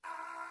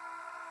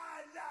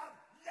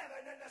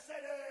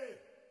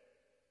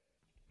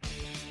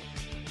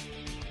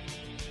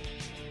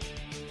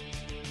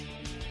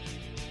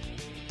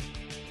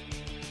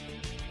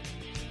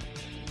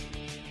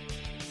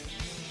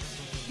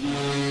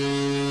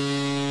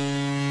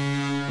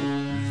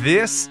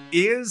This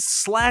is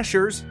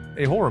Slashers,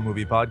 a horror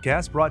movie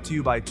podcast brought to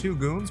you by two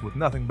goons with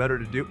nothing better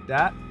to do.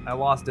 I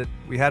lost it.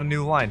 We had a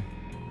new line.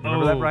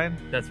 Remember that, Brian?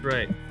 That's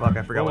right. Fuck,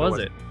 I forgot what what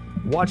was it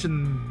was.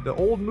 Watching the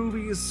old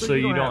movies So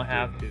you don't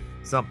have to.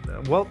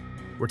 Something. Well,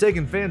 we're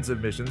taking fan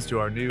submissions to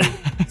our new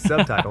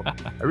subtitle.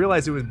 I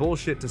realized it was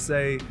bullshit to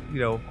say,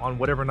 on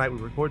whatever night we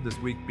record this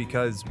week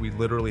because we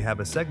literally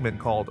have a segment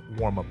called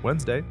Warm Up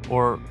Wednesday.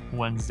 Or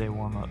Wednesday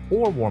warm-up.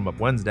 Or Warm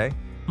Up Wednesday.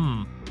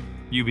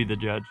 You be the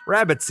judge.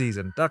 Rabbit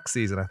season, duck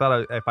season. I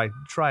thought if I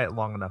try it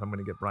long enough, I'm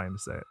going to get Brian to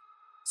say it.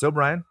 So,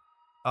 Brian,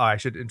 I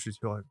should introduce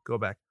you. Go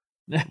back.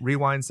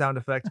 Rewind sound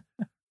effect.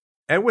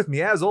 And with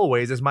me, as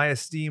always, is my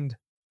esteemed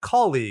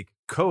colleague,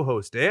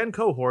 co-host, and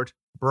cohort,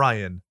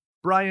 Brian.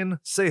 Brian,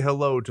 say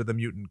hello to the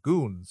mutant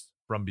goons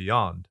from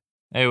beyond.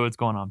 Hey, what's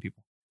going on,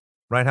 people?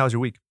 Brian, how's your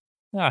week?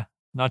 Yeah,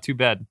 not too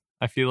bad.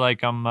 I feel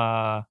like I'm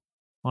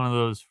one of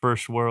those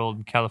first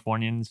world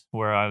Californians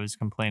where I was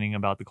complaining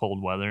about the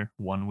cold weather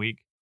one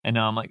week. And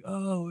now I'm like,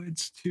 oh,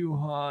 it's too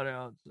hot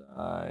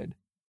outside.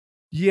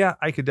 Yeah,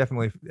 I could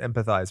definitely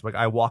empathize. Like,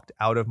 I walked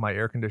out of my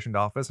air-conditioned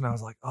office and I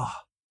was like, oh,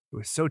 it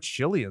was so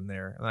chilly in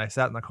there. And I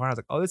sat in the car and I was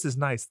like, oh, this is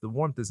nice. The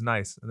warmth is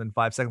nice. And then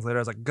 5 seconds later,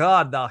 I was like,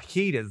 God, the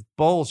heat is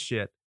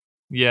bullshit.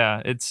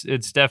 Yeah,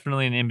 it's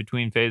definitely an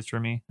in-between phase for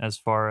me as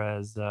far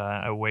as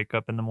I wake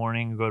up in the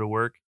morning and go to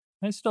work.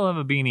 I still have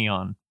a beanie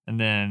on. And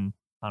then,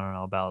 I don't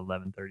know, about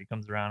 11:30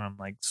 comes around. I'm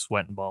like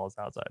sweating balls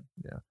outside.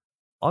 Yeah.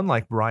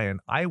 Unlike Brian,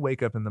 I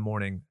wake up in the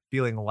morning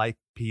feeling like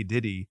P.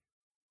 Diddy.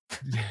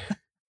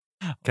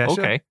 Kesha?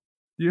 Okay.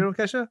 You know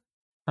Kesha?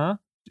 Huh?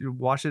 You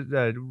wash it,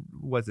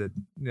 what's it?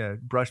 Yeah,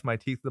 brush my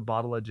teeth with a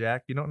bottle of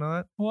Jack. You don't know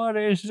that? What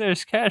is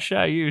this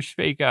Kesha you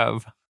speak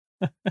of?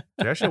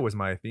 Kesha was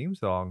my theme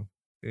song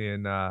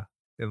in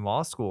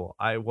law school.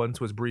 I once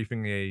was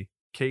briefing a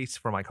case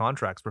for my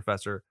contracts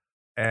professor,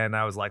 and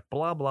I was like,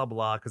 blah, blah,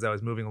 blah, because I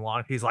was moving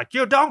along. He's like,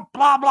 you don't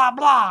blah, blah,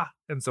 blah.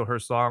 And so her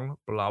song,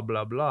 blah,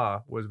 blah,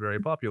 blah, was very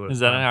popular. Is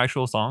that an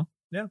actual song?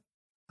 Yeah.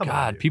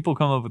 God, people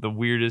come up with the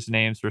weirdest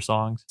names for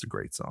songs. It's a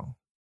great song.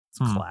 It's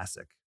a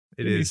classic.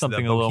 It Maybe is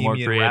something the a little more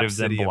Bohemian creative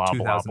than Rhapsody blah, of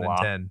blah,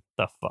 2010.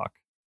 blah. The fuck?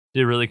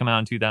 Did it really come out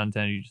in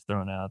 2010? You just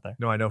throwing it out there?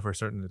 No, I know for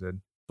certain it did.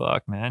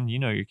 Fuck, man. You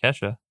know your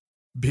Kesha.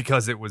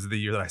 Because it was the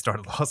year that I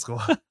started law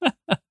school.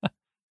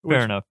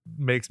 Fair enough.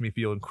 Makes me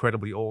feel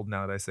incredibly old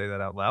now that I say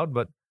that out loud,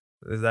 but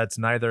that's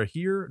neither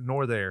here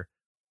nor there.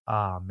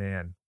 Ah,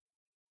 man.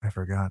 I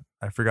forgot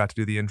to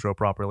do the intro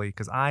properly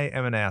because I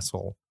am an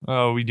asshole.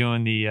 Oh, we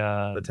doing the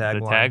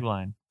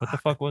tagline. What the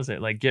fuck was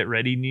it? Like, get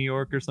ready, New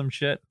York, or some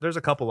shit? There's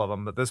a couple of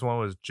them, but this one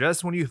was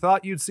just when you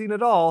thought you'd seen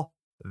it all.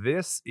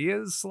 This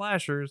is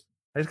Slashers.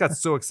 I just got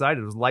so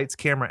excited. It was lights,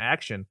 camera,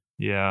 action.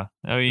 Yeah.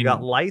 I mean, You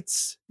got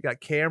lights, you got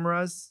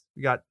cameras,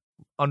 you got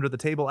under the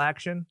table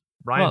action.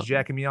 Brian's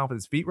jacking me off with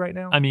his feet right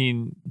now. I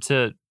mean,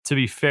 to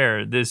be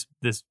fair, this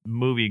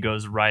movie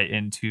goes right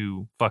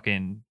into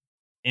fucking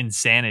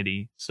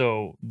insanity.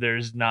 So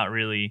there's not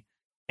really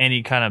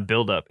any kind of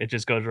buildup. It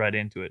just goes right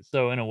into it.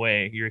 So in a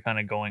way, you're kind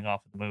of going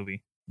off of the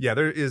movie. Yeah,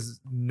 there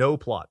is no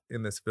plot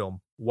in this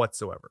film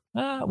whatsoever.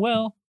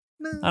 Well,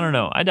 I don't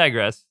know. I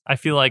digress. I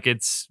feel like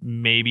it's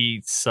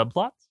maybe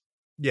subplots.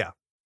 Yeah.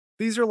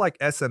 These are like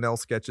SNL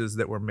sketches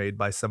that were made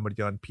by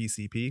somebody on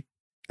PCP.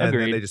 And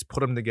then they just put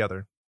them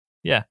together.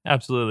 Yeah,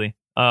 absolutely.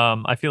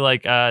 I feel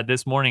like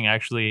this morning,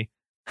 actually,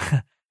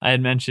 I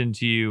had mentioned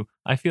to you,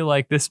 I feel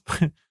like this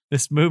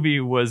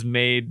movie was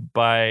made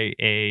by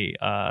a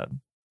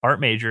art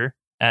major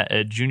at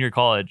a junior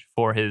college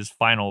for his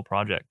final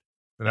project.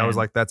 And I was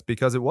like, that's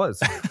because it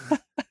was.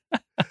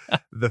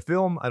 The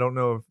film, I don't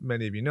know if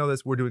many of you know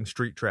this, we're doing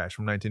Street Trash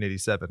from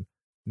 1987.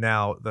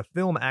 Now, the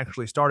film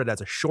actually started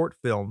as a short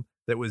film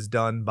that was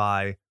done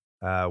by,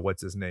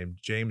 what's his name?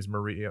 James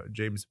Murrow.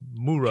 James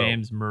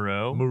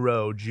Murrow.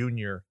 Murrow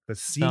Jr. The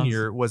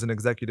senior was an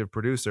executive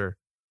producer,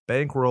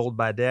 bankrolled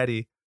by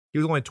Daddy. He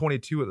was only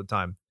 22 at the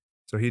time.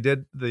 So he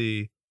did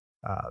the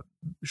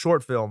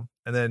short film,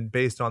 and then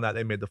based on that,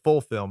 they made the full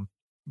film.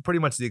 Pretty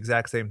much the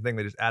exact same thing.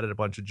 They just added a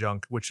bunch of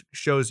junk, which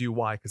shows you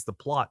why, because the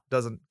plot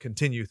doesn't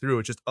continue through.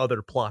 It's just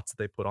other plots that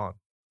they put on.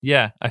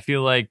 Yeah, I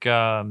feel like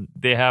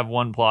they have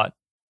one plot,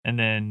 and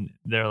then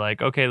they're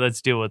like, okay,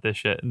 let's deal with this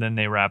shit. And then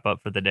they wrap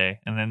up for the day.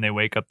 And then they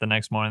wake up the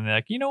next morning and they're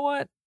like, you know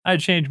what? I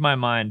changed my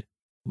mind.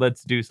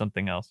 Let's do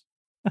something else.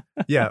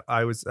 Yeah,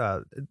 I was.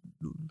 So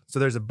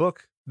there's a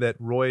book that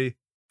Roy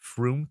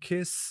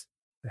Frumkis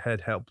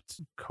had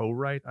helped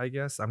co-write, I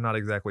guess. I'm not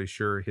exactly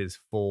sure his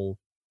full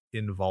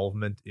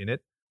involvement in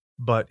it,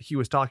 but he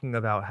was talking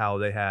about how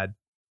they had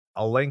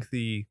a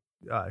lengthy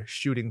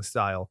shooting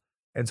style.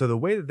 And so the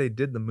way that they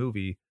did the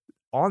movie,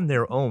 on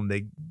their own,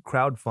 they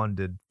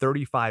crowdfunded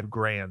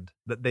 $35,000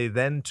 that they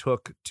then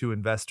took to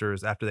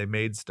investors after they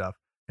made stuff.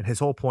 And his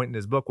whole point in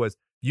his book was,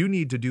 you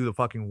need to do the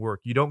fucking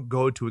work. You don't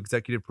go to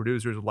executive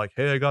producers with like,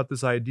 hey, I got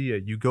this idea.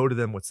 You go to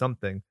them with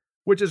something,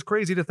 which is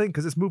crazy to think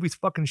because this movie's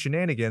fucking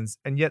shenanigans.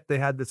 And yet they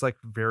had this like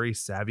very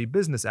savvy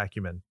business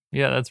acumen.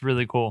 Yeah, that's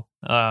really cool.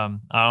 I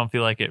don't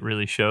feel like it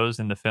really shows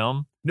in the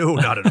film. No,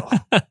 not at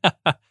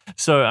all.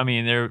 So, I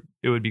mean,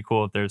 it would be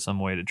cool if there's some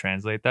way to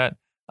translate that.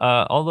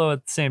 Although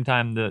at the same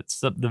time,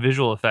 the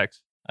visual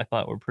effects I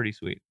thought were pretty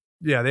sweet.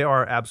 Yeah, they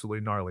are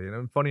absolutely gnarly.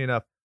 And funny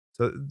enough,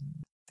 so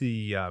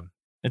the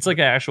It's like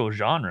an actual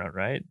genre,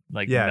 right?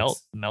 Like yeah,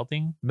 it's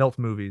melting melt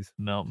movies.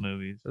 melt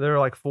movies. There are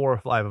like 4 or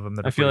 5 of them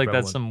that are I feel pretty like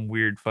that's prevalent. some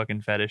weird fucking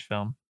fetish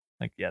film.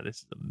 Like, yeah, this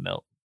is a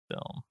melt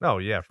film. Oh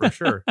yeah, for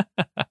sure.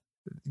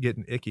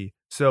 Getting icky.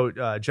 So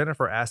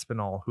Jennifer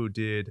Aspinall, who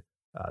did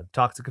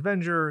Toxic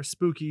Avenger,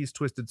 Spookies,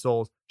 Twisted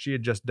Souls, she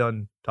had just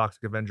done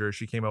Toxic Avenger.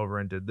 She came over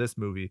and did this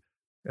movie.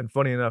 And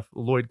funny enough,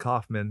 Lloyd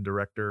Kaufman,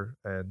 director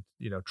and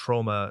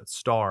Trauma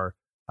star,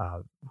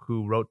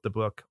 who wrote the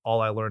book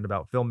All I Learned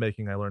About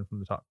Filmmaking, I Learned from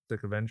the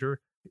Toxic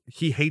Avenger.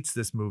 He hates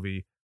this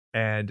movie,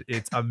 and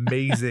it's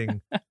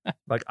amazing.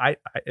 Like I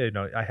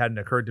hadn't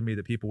occurred to me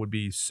that people would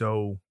be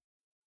so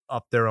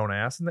up their own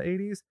ass in the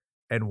 80s.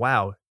 And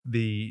wow,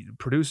 the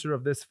producer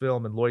of this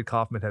film and Lloyd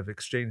Kaufman have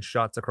exchanged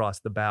shots across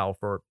the bow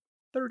for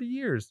 30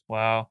 years.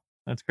 Wow,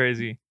 that's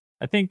crazy.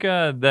 I think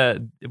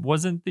that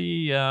wasn't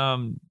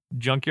the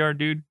junkyard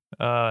dude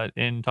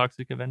in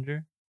Toxic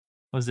Avenger.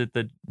 Was it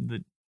the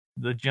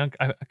junk?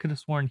 I could have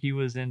sworn he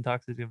was in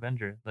Toxic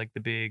Avenger, like the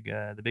big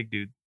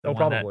dude, the Oh,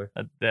 one probably.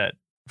 that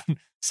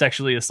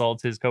sexually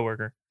assaults his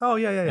coworker Oh,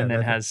 yeah. and then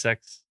That's has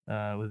sex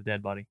with a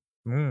dead body.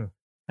 Mm.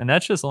 And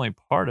that's just only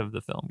part of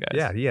the film, guys.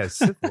 Yeah, he has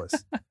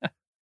syphilis.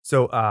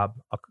 So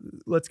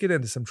let's get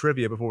into some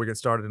trivia before we get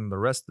started in the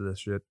rest of this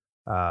shit.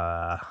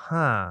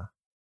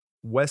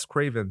 Wes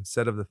Craven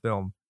said of the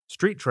film,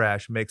 "Street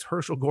trash makes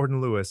Herschel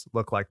Gordon Lewis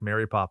look like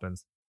Mary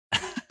Poppins."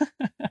 Do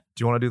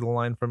you want to do the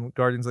line from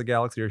Guardians of the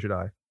Galaxy, or should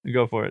I?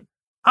 Go for it.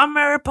 I'm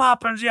Mary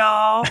Poppins,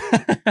 y'all.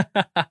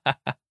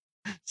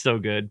 So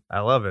good. I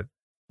love it.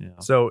 Yeah.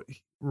 So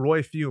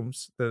Roy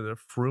Fumes, the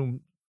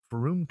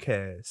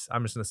Frumkes,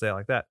 I'm just going to say it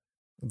like that,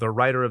 the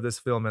writer of this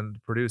film and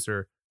the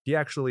producer, he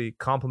actually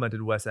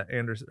complimented Wes Craven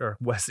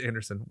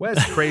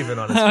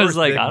on his I was first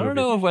like, big I don't movie.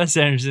 know if Wes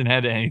Anderson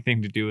had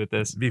anything to do with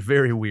this. It'd be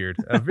very weird.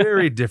 A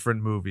very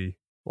different movie.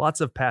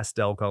 Lots of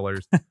pastel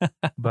colors.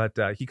 But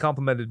he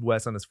complimented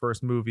Wes on his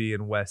first movie,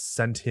 and Wes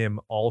sent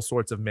him all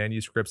sorts of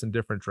manuscripts and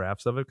different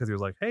drafts of it because he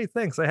was like, hey,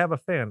 thanks, I have a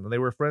fan. And they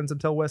were friends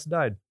until Wes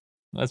died.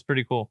 That's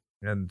pretty cool.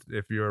 And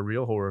if you're a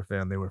real horror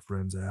fan, they were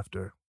friends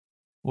after.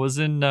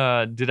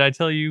 Did I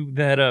tell you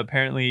that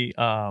apparently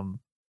the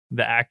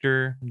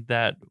actor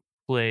that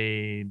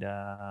played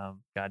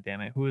god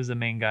damn it, who is the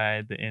main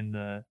guy in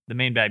the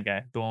main bad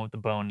guy, the one with the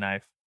bone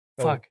knife?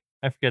 Oh. Fuck,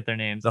 I forget their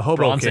names. The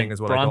Hobo Bronson, King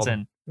is what I called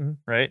him. Bronson,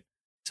 right?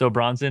 So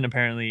Bronson,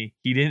 apparently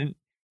he didn't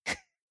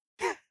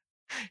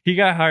he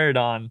got hired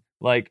on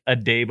like a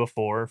day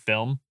before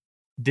film,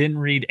 didn't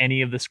read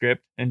any of the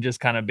script, and just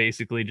kind of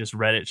basically just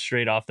read it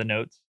straight off the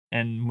notes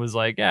and was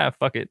like, yeah,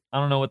 fuck it, I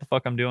don't know what the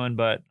fuck I'm doing,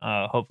 but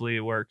hopefully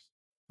it works.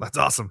 That's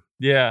awesome.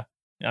 Yeah,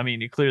 I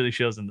mean, it clearly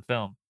shows in the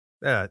film.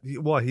 Yeah,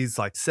 he's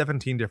like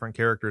 17 different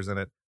characters in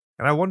it.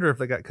 And I wonder if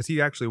they got, because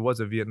he actually was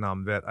a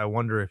Vietnam vet, I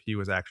wonder if he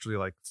was actually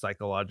like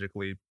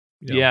psychologically.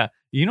 Yeah.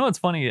 You know what's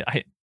funny?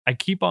 I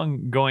keep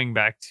on going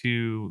back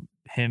to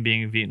him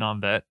being a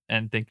Vietnam vet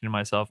and thinking to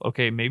myself,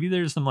 okay, maybe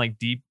there's some like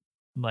deep,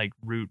 like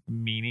root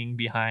meaning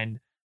behind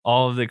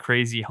all of the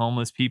crazy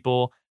homeless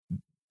people.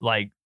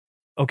 Like,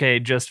 okay,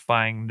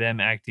 justifying them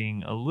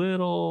acting a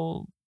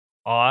little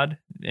odd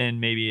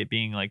and maybe it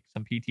being like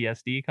some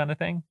PTSD kind of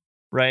thing,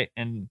 right?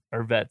 And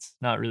our vets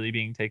not really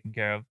being taken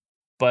care of.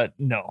 But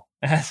no,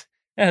 it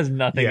has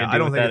nothing to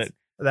do with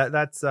that.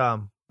 That's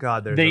God.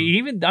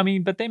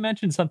 But they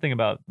mentioned something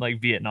about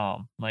like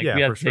Vietnam, like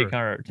we have to take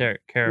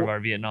care of our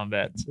Vietnam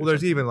vets. Well,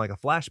 there's even like a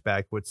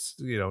flashback, which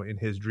in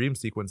his dream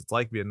sequence, it's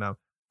like Vietnam.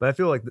 But I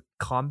feel like the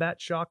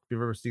Combat Shock, if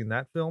you've ever seen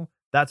that film,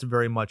 that's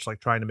very much like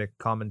trying to make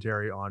a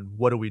commentary on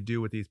what do we do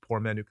with these poor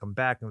men who come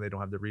back and they don't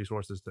have the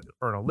resources to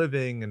earn a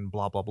living and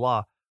blah, blah,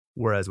 blah.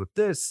 Whereas with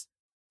this,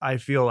 I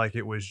feel like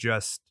it was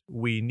just,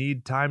 we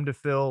need time to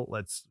fill.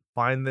 Let's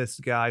find this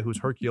guy who's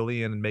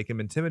Herculean and make him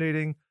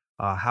intimidating.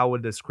 How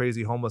would this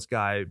crazy homeless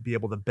guy be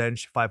able to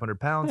bench 500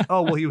 pounds?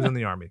 Oh, well, he was in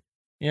the army.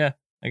 Yeah,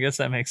 I guess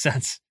that makes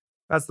sense.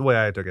 That's the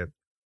way I took it.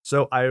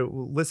 So I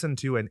listened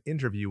to an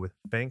interview with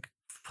Frank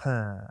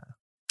Farrell,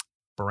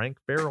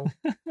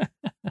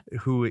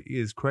 who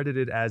is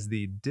credited as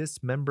the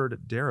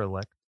dismembered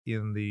derelict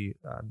in the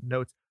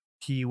notes.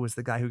 He was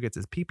the guy who gets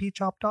his pee-pee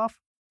chopped off.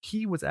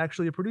 He was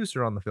actually a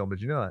producer on the film.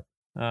 Did you know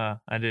that?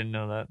 I didn't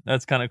know that.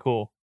 That's kind of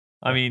cool.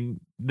 I mean,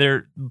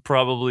 they're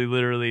probably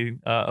literally,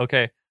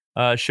 okay,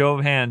 show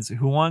of hands,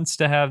 who wants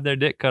to have their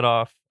dick cut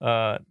off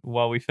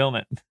while we film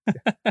it?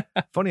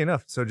 Funny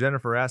enough, so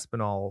Jennifer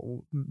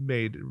Aspinall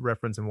made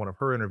reference in one of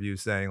her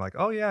interviews saying like,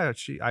 oh yeah,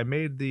 I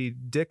made the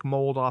dick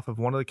mold off of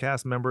one of the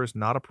cast members,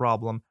 not a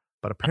problem.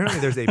 But apparently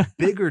there's a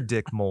bigger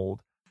dick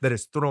mold that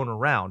is thrown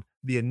around.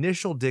 The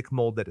initial dick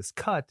mold that is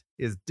cut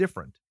is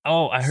different.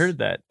 Oh, I heard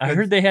that. I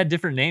heard they had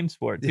different names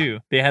for it too. Yeah.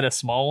 They had a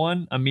small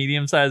one, a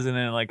medium size, and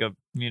then like a,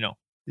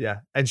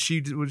 Yeah, and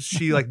she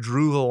like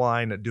drew the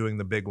line at doing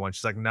the big one.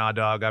 She's like, nah,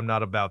 dog, I'm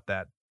not about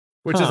that,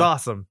 which is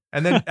awesome.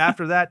 And then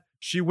after that,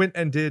 she went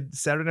and did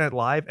Saturday Night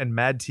Live and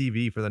Mad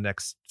TV for the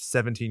next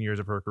 17 years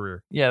of her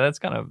career. Yeah, that's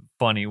kind of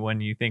funny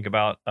when you think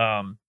about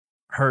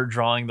her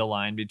drawing the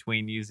line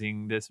between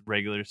using this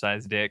regular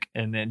sized dick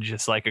and then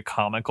just like a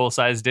comical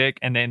sized dick,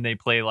 and then they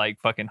play like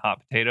fucking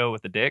hot potato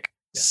with a dick.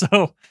 Yeah.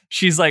 So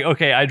she's like,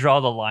 okay, I draw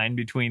the line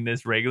between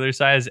this regular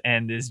size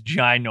and this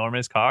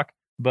ginormous cock.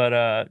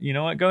 But you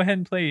know what? Go ahead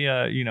and play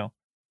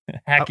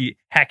hacky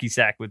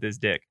sack with this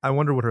dick. I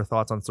wonder what her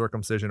thoughts on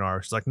circumcision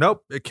are. She's like,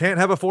 nope, it can't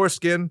have a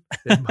foreskin.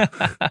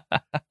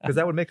 Because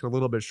that would make it a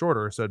little bit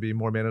shorter, so it'd be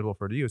more manageable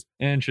for her to use.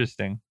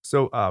 Interesting.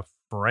 So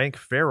Frank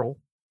Farrell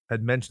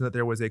had mentioned that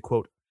there was a,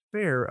 quote,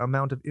 fair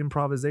amount of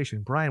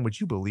improvisation. Brian, would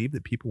you believe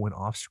that people went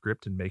off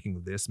script in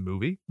making this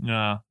movie?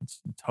 No,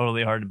 it's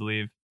totally hard to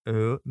believe.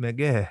 Oh, my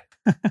God.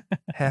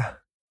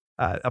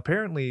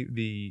 Apparently,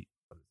 the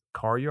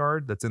car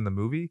yard that's in the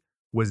movie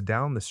was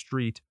down the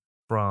street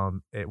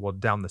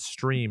down the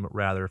stream,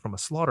 rather, from a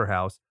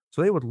slaughterhouse.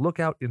 So they would look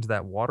out into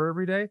that water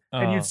every day,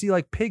 and you'd see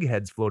like pig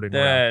heads floating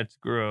around. That's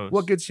gross.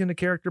 What gets you into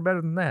character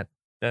better than that?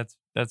 That's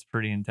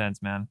pretty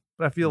intense, man.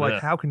 But I feel like,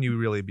 Ugh. how can you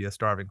really be a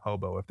starving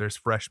hobo if there's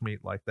fresh meat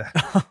like that?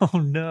 Oh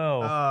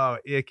no. Oh,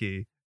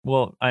 icky.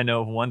 Well, I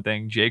know of one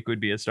thing. Jake would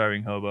be a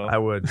starving hobo. I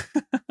would.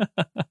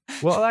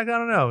 Well, I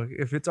don't know.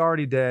 If it's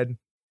already dead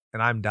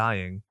and I'm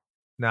dying,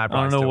 I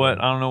don't know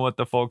what I don't know what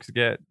the folks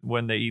get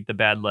when they eat the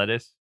bad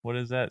lettuce. What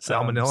is that?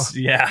 Salmonella?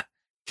 Yeah.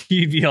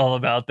 You'd be all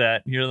about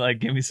that. You're like,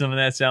 give me some of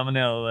that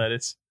salmonella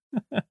lettuce.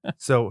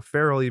 So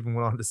Farrell even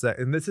went on to say,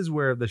 and this is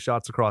where the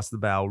shots across the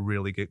bow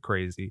really get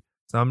crazy.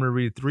 So I'm going to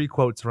read 3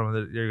 quotes from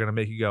it that are going to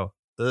make you go,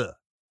 ugh.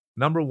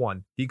 Number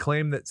 1, he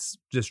claimed that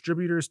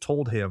distributors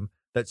told him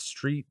that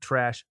street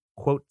trash,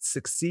 quote,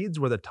 succeeds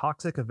where the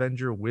Toxic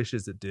Avenger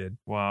wishes it did.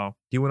 Wow.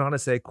 He went on to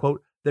say,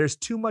 quote, there's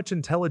too much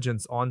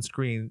intelligence on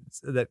screen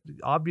that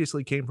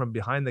obviously came from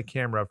behind the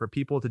camera for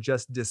people to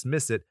just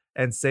dismiss it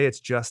and say it's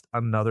just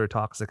another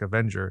Toxic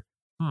Avenger.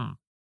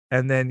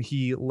 And then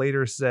he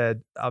later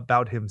said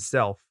about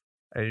himself,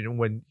 and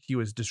when he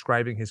was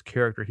describing his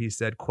character, he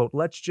said, quote,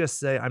 let's just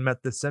say I'm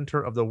at the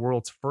center of the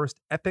world's first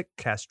epic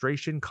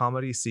castration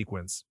comedy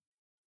sequence.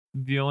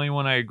 The only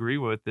one I agree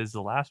with is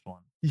the last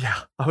one.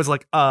 Yeah. I was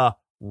like,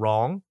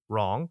 wrong,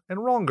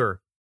 and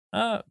wronger.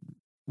 Can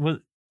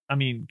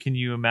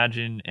you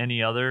imagine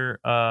any other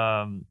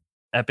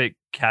epic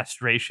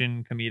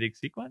castration comedic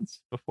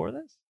sequence before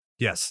this?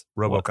 Yes.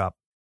 RoboCop.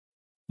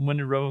 When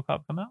did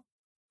RoboCop come out?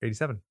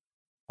 87.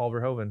 Paul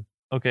Verhoeven.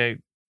 Okay.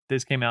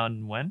 This came out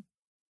in when?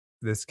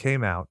 This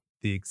came out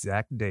the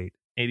exact date.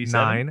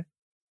 87?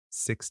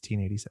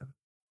 9/16/87.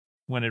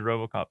 When did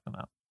RoboCop come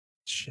out?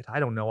 Shit, I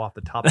don't know off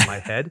the top of my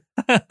head.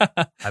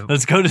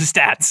 Let's go to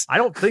stats. I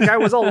don't think I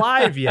was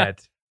alive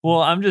yet.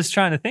 Well, I'm just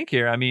trying to think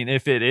here. I mean,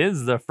 if it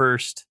is the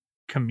first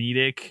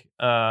comedic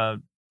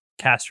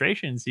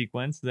castration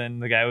sequence, then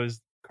the guy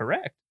was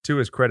correct. To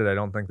his credit, I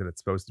don't think that it's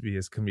supposed to be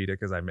as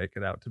comedic as I make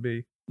it out to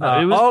be. No,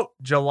 it was,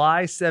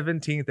 July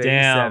 17th, 87.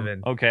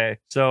 Damn. Okay,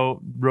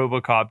 so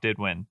RoboCop did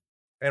win.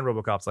 And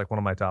RoboCop's like one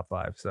of my top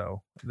 5,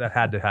 so that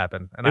had to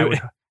happen. And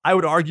I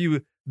would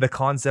argue the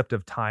concept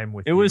of time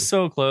with it was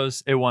so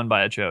close. It won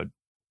by a chode.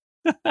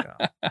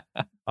 Yeah.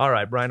 All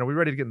right, Brian, are we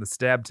ready to get in the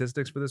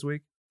stab-tistics for this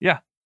week? Yeah.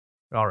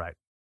 All right.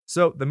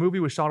 So the movie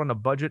was shot on a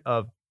budget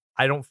of,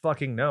 I don't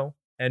fucking know,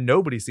 and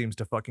nobody seems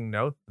to fucking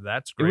know.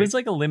 That's great. It was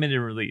like a limited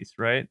release,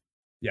 right?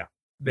 Yeah.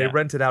 They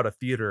rented out a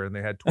theater and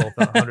they had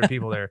 1,200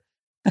 people there.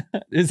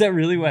 Is that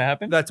really what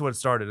happened? That's what it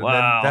started. Wow.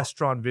 And then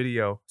Vestron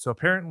Video. So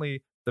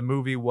apparently the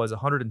movie was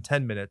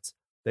 110 minutes.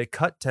 They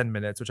cut 10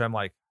 minutes, which I'm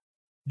like,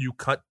 you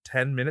cut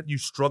 10 minutes? You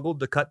struggled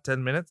to cut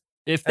 10 minutes?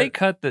 If they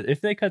cut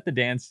the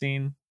dance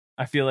scene,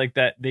 I feel like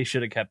that they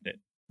should have kept it.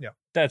 Yeah.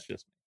 That's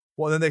just me.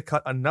 Well, then they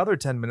cut another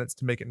 10 minutes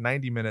to make it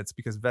 90 minutes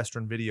because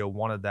Vestron Video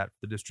wanted that for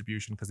the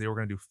distribution because they were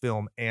going to do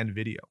film and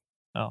video.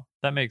 Oh,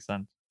 that makes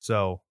sense.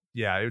 So,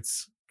 yeah,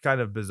 it's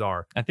kind of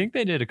bizarre. I think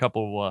they did a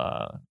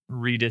couple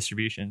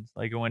redistributions.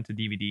 Like it went to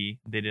DVD.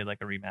 They did like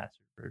a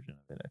remastered version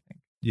of it, I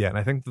think. Yeah, and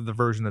I think that the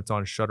version that's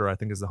on Shudder, I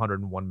think, is the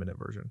 101-minute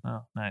version.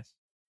 Oh, nice.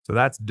 So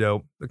that's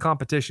dope. The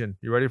competition.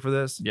 You ready for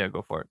this? Yeah,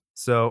 go for it.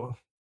 So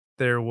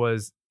there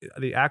was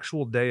the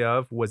actual day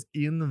of was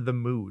In the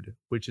Mood,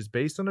 which is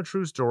based on a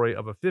true story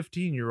of a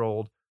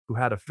 15-year-old who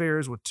had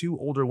affairs with 2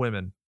 older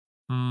women.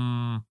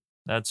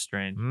 That's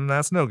strange.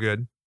 That's no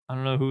good. I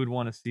don't know who would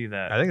want to see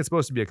that. I think it's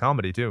supposed to be a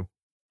comedy too.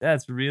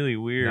 That's really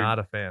weird. Not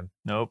a fan.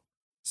 Nope.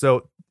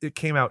 So it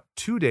came out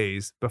 2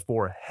 days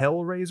before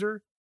Hellraiser,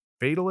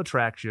 Fatal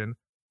Attraction,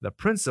 The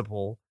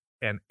Principal,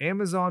 and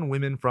Amazon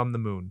Women from the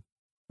Moon.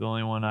 The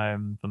only one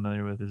I'm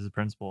familiar with is The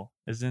Principal.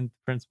 Isn't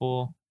The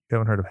Principal? You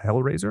haven't heard of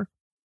Hellraiser?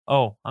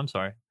 Oh, I'm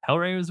sorry.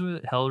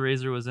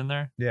 Hellraiser was in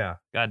there? Yeah.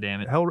 God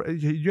damn it.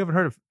 You haven't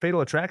heard of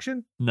Fatal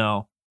Attraction?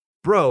 No.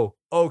 Bro,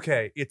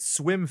 okay. It's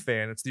Swim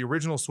Fan. It's the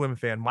original Swim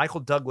Fan. Michael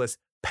Douglas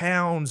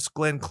pounds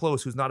Glenn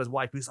Close, who's not his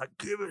wife. He's like,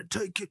 give it,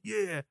 take it,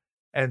 yeah.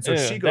 And so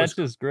she goes. That's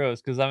just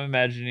gross because I'm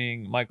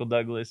imagining Michael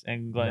Douglas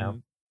and Glenn.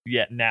 No.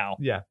 Yeah, now.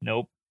 Yeah.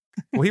 Nope.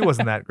 Well, he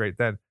wasn't that great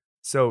then.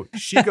 So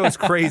she goes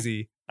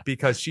crazy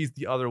because she's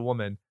the other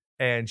woman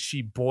and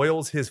she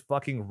boils his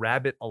fucking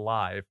rabbit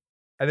alive.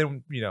 And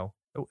then,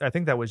 I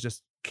think that was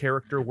just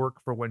character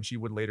work for when she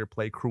would later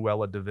play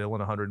Cruella DeVille in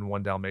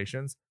 101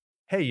 Dalmatians.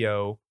 Hey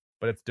yo,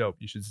 but it's dope.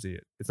 You should see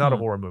it. It's not a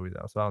horror movie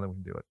though, so I don't think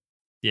we can do it.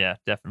 Yeah,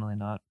 definitely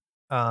not.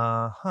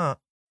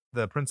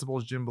 The principal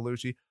is Jim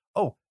Belushi.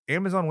 Oh,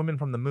 Amazon Women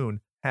from the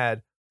Moon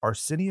had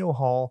Arsenio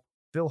Hall,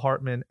 Phil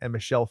Hartman, and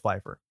Michelle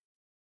Pfeiffer.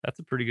 That's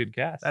a pretty good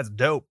cast. That's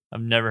dope.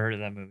 I've never heard of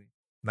that movie.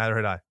 Neither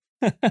had I.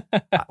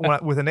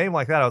 With a name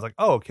like that, I was like,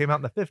 oh, it came out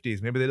in the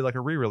 50s. Maybe they did like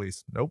a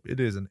re-release. Nope, it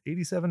is an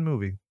 87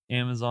 movie.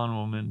 Amazon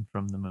Woman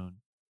from the Moon.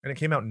 And it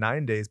came out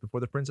 9 days before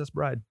The Princess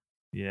Bride.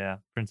 Yeah,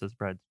 Princess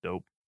Bride's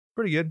dope.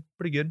 Pretty good.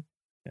 Pretty good.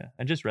 Yeah,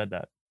 I just read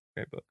that.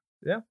 Great book.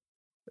 Yeah.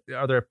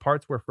 Are there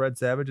parts where Fred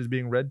Savage is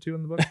being read to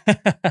in the book?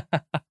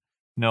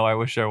 No, I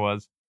wish there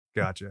was.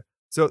 Gotcha.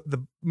 So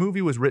the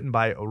movie was written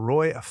by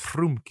Roy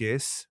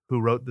Frumkes, who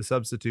wrote The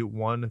Substitute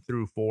 1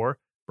 through 4.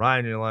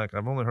 Brian, you're like,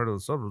 I've only heard of The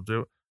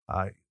Substitute.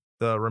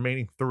 The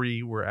remaining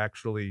 3 were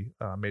actually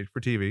made for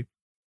TV.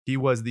 He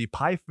was the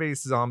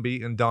pie-faced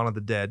zombie in Dawn of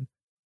the Dead.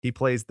 He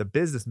plays the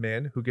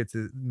businessman who gets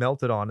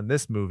melted on in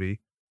this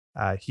movie.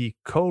 He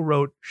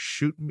co-wrote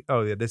Shoot Me.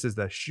 Oh, yeah, this is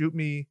the Shoot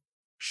Me,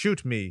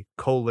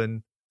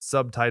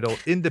 subtitle,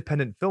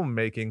 independent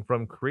filmmaking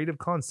from creative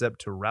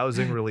concept to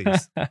rousing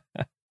release.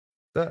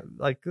 This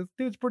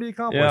dude's pretty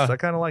accomplished. Yeah. I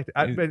kind of liked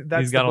it.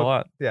 He's got a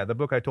lot. Yeah, the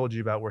book I told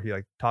you about where he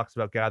like talks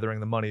about gathering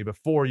the money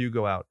before you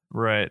go out.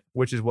 Right.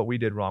 Which is what we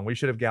did wrong. We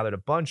should have gathered a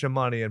bunch of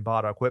money and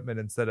bought equipment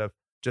instead of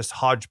just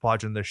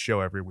hodgepodging this show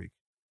every week.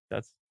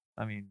 That's,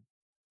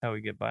 how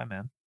we get by,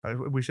 man.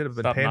 We should have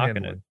been Stop knocking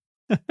panhandling.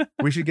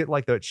 We should get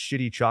like the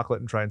shitty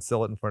chocolate and try and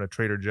sell it in front of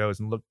Trader Joe's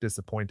and look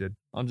disappointed.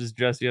 I'll just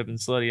dress you up in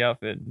slutty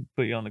outfit and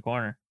put you on the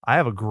corner. I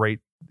have a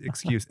great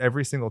excuse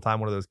every single time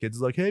one of those kids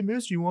is like, hey,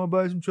 miss, you want to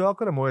buy some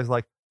chocolate? I'm always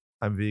like,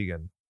 I'm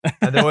vegan.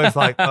 And they're always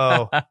like,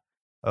 oh,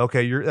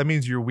 okay, that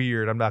means you're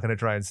weird. I'm not going to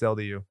try and sell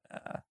to you.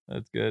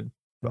 That's good.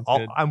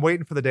 I'm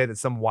waiting for the day that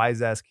some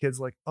wise ass kid's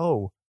like,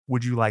 oh,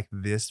 would you like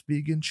this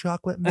vegan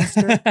chocolate,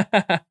 mister?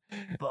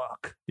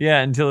 Fuck.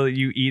 Yeah, until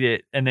you eat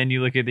it and then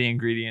you look at the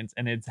ingredients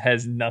and it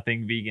has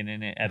nothing vegan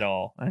in it at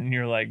all. And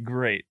you're like,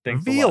 great.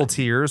 Thanks a Veal lot.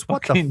 tears.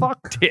 What Fucking the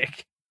fuck?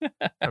 Dick.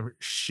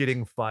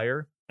 Shitting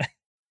fire.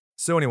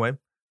 So anyway,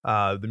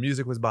 the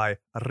music was by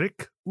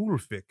Rick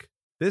Ulfik.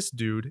 This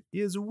dude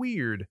is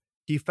weird.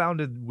 He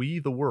founded We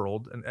the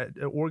World, an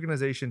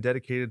organization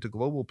dedicated to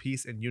global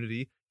peace and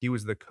unity. He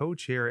was the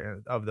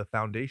co-chair of the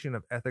Foundation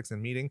of Ethics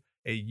and Meeting,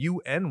 a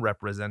UN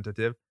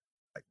representative.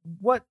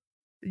 What?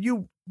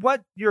 You're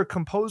a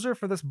composer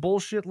for this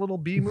bullshit little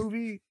B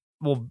movie?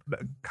 Well,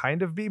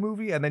 kind of B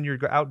movie, and then you're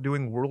out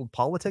doing world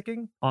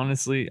politicking?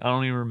 Honestly, I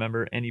don't even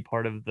remember any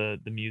part of the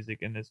music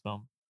in this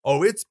film.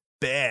 Oh, it's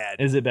bad.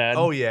 Is it bad?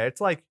 Oh, yeah.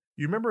 It's like,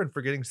 you remember in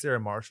Forgetting Sarah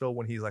Marshall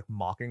when he's like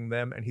mocking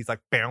them and he's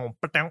like, bow,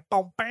 ba-dow,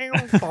 bow,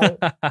 bow,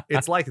 bow.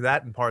 It's like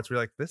that in parts where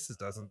you're like, this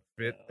doesn't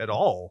fit at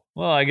all.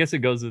 Well, I guess it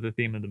goes with the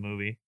theme of the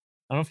movie.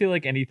 I don't feel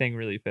like anything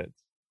really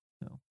fits.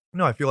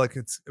 No, I feel like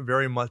it's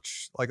very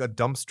much like a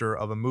dumpster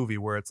of a movie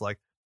where it's like,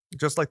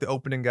 just like the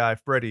opening guy,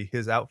 Freddy,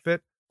 his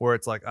outfit, where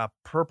it's like a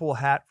purple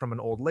hat from an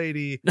old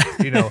lady,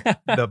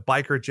 the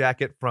biker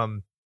jacket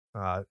from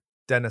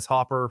Dennis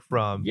Hopper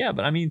from. Yeah,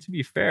 but to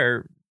be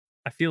fair,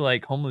 I feel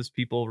like homeless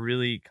people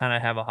really kind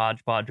of have a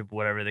hodgepodge of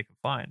whatever they can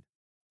find.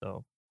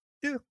 So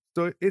yeah,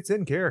 so it's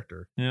in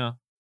character. Yeah,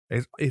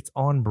 it's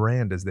on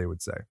brand, as they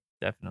would say.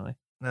 Definitely.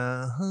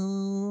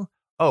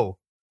 Oh,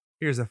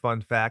 here's a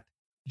fun fact: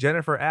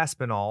 Jennifer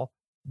Aspinall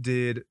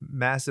did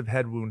Massive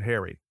Head Wound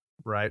Harry,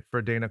 right?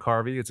 For Dana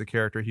Carvey, it's a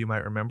character you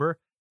might remember,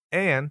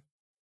 and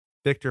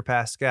Victor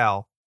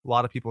Pascal. A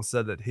lot of people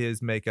said that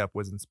his makeup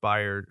was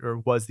inspired or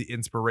was the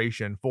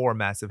inspiration for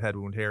Massive Head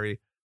Wound Harry.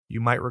 You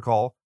might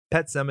recall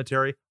Pet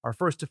Cemetery, our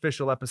first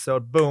official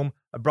episode. Boom.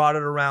 I brought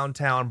it around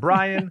town.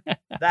 Brian,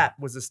 that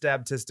was the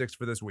stabtistics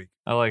for this week.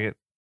 I like it.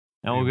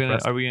 And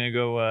are we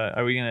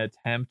gonna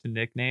attempt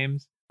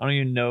nicknames? I don't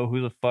even know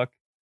who the fuck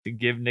to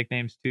give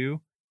nicknames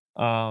to.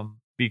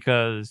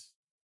 Because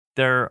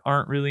there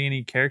aren't really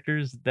any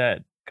characters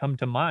that come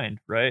to mind,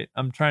 right?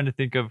 I'm trying to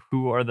think of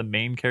who are the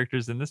main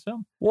characters in this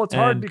film. Well, it's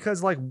hard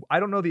because I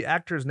don't know the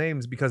actors'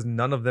 names because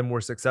none of them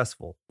were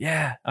successful.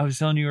 Yeah, I was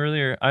telling you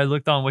earlier, I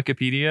looked on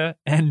Wikipedia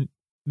and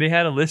they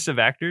had a list of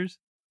actors,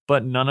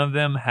 but none of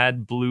them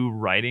had blue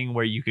writing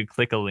where you could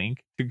click a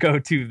link to go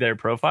to their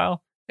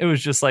profile. It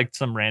was just like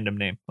some random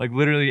name. Like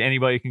literally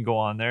anybody can go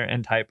on there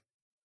and type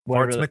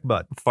Farts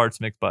McButt. Farts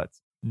McButts.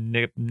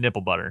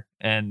 Nipple butter.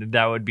 And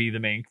that would be the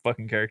main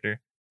fucking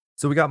character.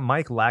 So we got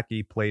Mike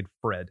Lackey played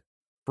Fred.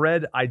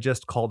 Fred, I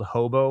just called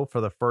Hobo for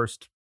the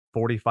first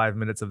 45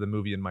 minutes of the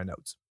movie in my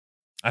notes.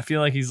 I feel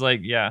like he's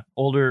like,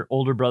 older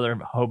brother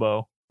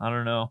Hobo. I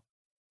don't know.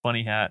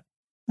 Funny hat.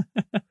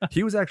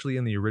 He was actually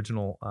in the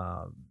original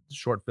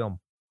short film,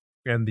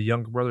 and the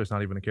younger brother is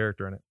not even a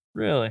character in it.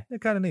 Really?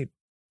 It's kind of neat.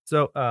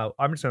 So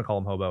I'm just gonna call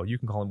him Hobo. You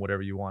can call him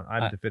whatever you want.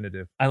 I'm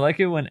definitive. I like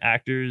it when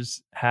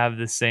actors have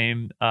the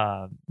same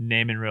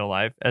name in real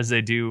life as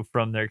they do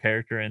from their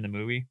character in the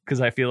movie,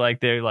 because I feel like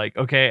they're like,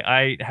 okay,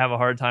 I have a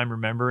hard time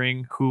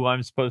remembering who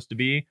I'm supposed to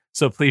be,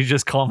 so please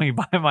just call me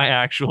by my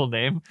actual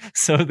name.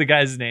 So the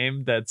guy's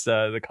name that's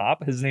the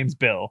cop, his name's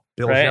Bill,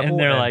 Bill right? Sheppel, And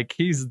they're and- like,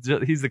 he's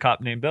the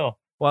cop named Bill.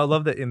 Well, I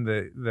love that in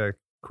the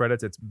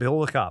credits it's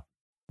Bill the cop.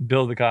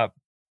 Bill the cop.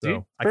 So See? I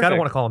kind of Perfect.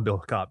 want to call him Bill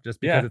the cop just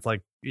because Yeah. it's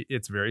like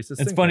it's very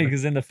succinct. It's funny and-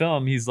 because in the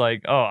film he's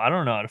like, "Oh, I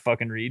don't know how to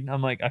fucking read."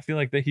 I'm like, I feel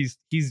like that he's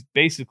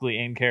basically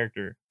in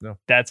character. No.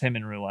 That's him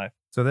in real life.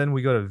 So then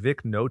we go to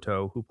Vic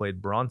Noto, who played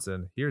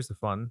Bronson. Here's the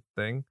fun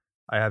thing.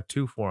 I have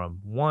two for him.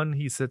 One,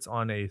 he sits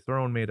on a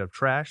throne made of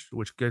trash,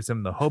 which gives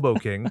him the Hobo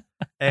King.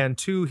 And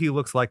two, he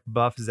looks like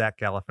buff Zach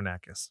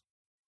Galifianakis.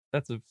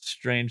 That's a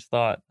strange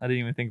thought. I didn't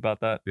even think about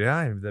that.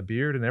 Yeah, the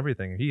beard and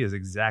everything. He is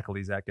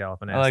exactly Zach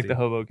Galifianakis. I like the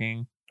Hobo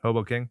King.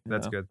 Hobo King.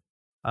 That's Yeah.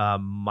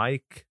 good.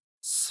 Mike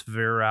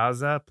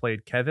Sferaza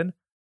played Kevin.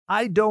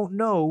 I don't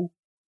know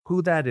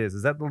who that is.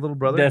 Is that the little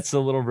brother? That's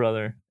the little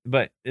brother,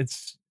 but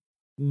it's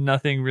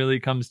nothing really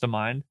comes to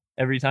mind.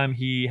 Every time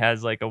he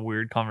has like a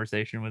weird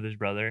conversation with his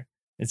brother,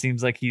 it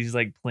seems like he's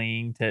like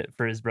playing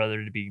for his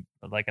brother to be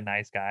like a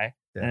nice guy,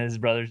 Yeah. and his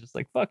brother's just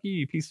like, "Fuck you,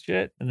 you piece of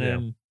shit," and Yeah.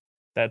 then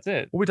that's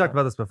it. Well, we talked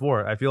about this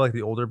before. I feel like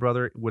the older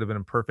brother would have been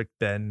a perfect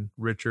Ben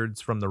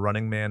Richards from The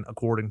Running Man,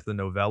 according to the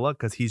novella,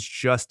 because he's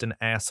just an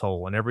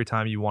asshole. And every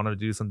time you want to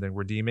do something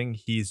redeeming,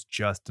 he's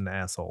just an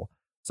asshole.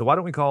 So why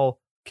don't we call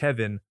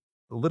Kevin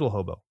Little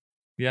Hobo?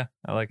 Yeah,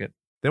 I like it.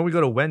 Then we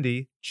go to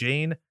Wendy,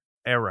 Jane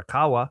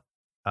Arakawa,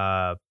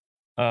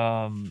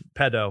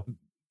 pedo.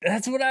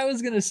 That's what I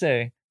was gonna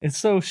say. It's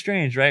so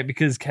strange, right?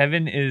 Because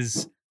Kevin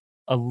is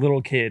a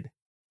little kid,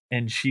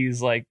 and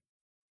she's like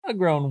a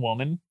grown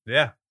woman.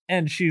 Yeah.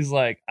 And she's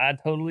like, I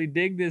totally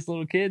dig this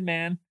little kid,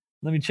 man.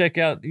 Let me check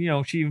out.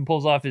 She even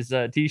pulls off his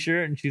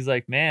t-shirt and she's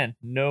like, man,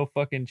 no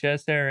fucking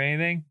chest hair or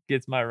anything.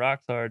 Gets my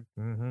rocks hard.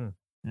 Mm-hmm.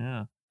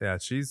 Yeah. Yeah,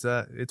 she's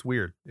it's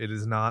weird. It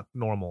is not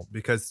normal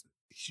because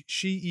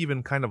she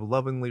even kind of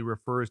lovingly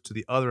refers to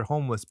the other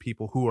homeless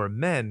people who are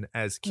men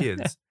as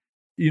kids.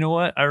 You know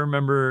what? I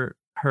remember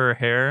her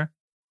hair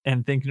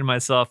and thinking to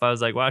myself, I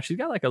was like, wow, she's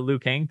got like a Liu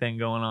Kang thing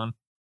going on.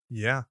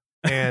 Yeah.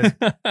 And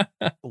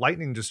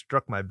lightning just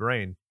struck my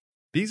brain.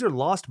 These are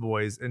Lost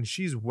Boys, and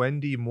she's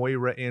Wendy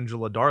Moira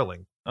Angela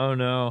Darling. Oh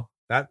no.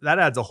 That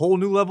adds a whole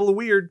new level of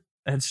weird.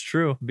 That's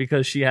true,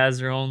 because she has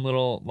her own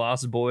little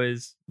Lost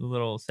Boys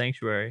little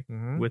sanctuary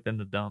Mhm. within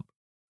the dump.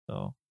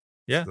 So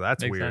yeah, So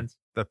that's makes weird. sense.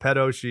 The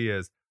pedo she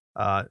is.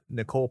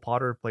 Nicole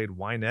Potter played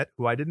Wynette,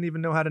 who I didn't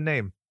even know how to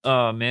name.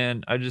 Oh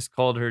man, I just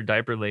called her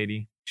Diaper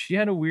Lady. She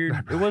had a weird,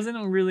 Diaper it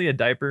wasn't really a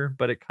diaper,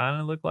 but it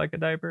kind of looked like a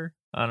diaper.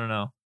 I don't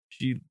know.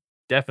 She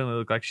definitely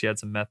looked like she had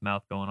some meth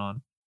mouth going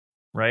on,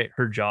 right?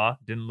 Her jaw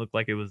didn't look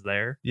like it was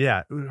there.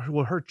 Yeah,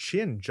 well, her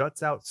chin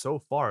juts out so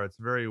far. It's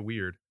very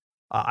weird.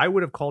 I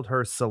would have called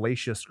her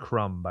Salacious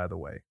Crumb, by the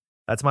way.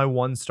 That's my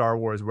one Star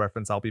Wars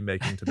reference I'll be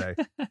making today.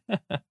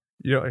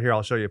 Here,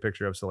 I'll show you a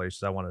picture of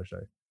Salacious. I wanted to show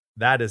you.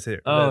 That is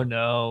it. Oh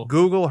no.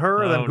 Google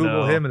her, then Oh,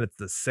 Google no. him, and it's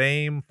the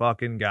same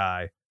fucking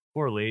guy.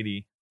 Poor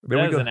lady. There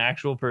That we is go. an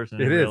actual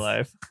person It in real is.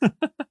 life.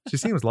 She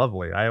seems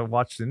lovely. I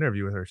watched an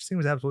interview with her. She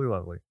seems absolutely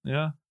lovely.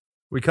 Yeah.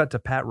 We cut to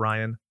Pat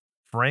Ryan,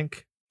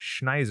 Frank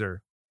Schneiser.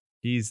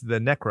 He's the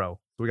Necro.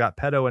 We got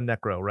Pedo and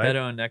Necro, right?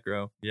 Pedo and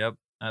Necro. Yep.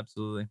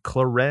 Absolutely.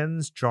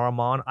 Clarence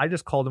Jarmon. I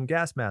just called him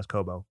Gas Mask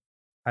Hobo.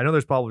 I know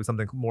there's probably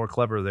something more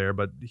clever there,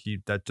 but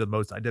that's the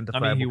most I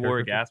identifiable. mean, he wore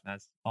a character. gas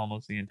mask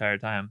almost the entire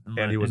time,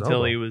 And he was until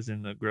hobo. he was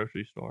in the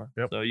grocery store.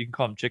 Yep. So you can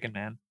call him Chicken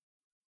Man.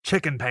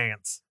 Chicken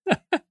Pants.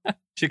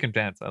 Chicken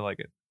Pants. I like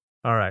it.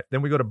 All right.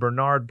 Then we go to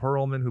Bernard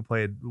Perlman, who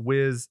played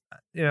Wiz.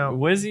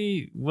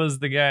 Wizzy was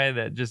the guy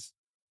that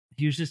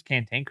he was just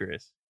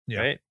cantankerous, Yeah.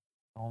 right?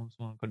 Almost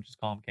one could just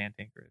call him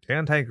cantankerous.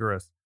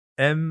 Cantankerous.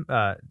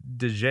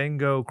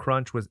 Django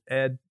Crunch was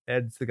Ed.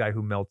 Ed's the guy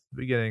who melts at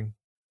the beginning.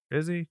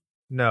 Is he?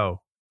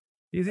 No.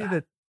 He's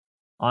either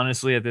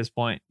Honestly, at this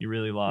point, you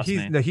really lost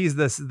me. he's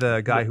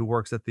the guy who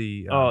works at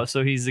the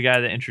So he's the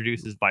guy that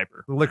introduces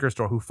Viper. liquor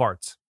store who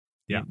farts.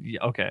 Yeah.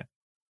 Okay.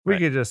 We Right.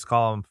 could just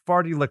call him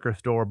Farty Liquor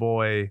Store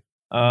Boy.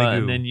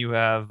 And Magoo. then you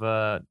have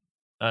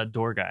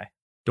Door Guy.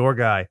 Door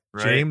guy.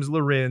 Right. James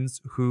Lorenz,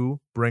 who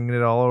bringing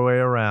it all the way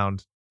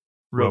around.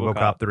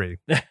 RoboCop 3.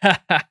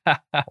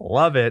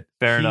 Love it.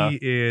 Fair he enough.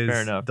 is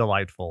Fair enough.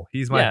 delightful.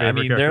 He's my favorite I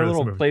mean, character their in this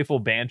little movie. playful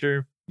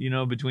banter,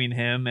 between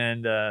him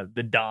and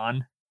the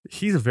Don.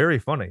 He's very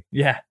funny.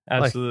 Yeah,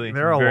 Like, absolutely.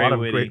 there are Very a lot of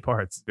witty. great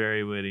parts.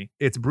 Very witty.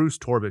 It's Bruce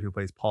Torbett who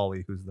plays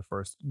Paulie, who's the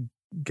first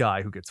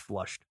guy who gets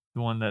flushed.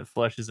 The one that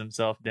flushes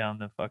himself down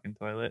the fucking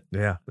toilet.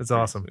 Yeah, it's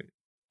Pretty awesome. sweet.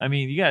 I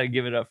mean, you got to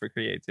give it up for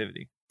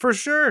creativity. For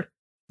sure.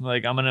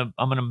 Like I'm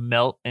gonna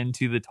melt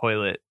into the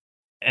toilet,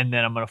 and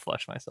then I'm gonna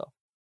flush myself.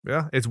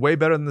 Yeah, it's way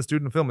better than the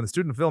student film. In the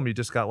student film, you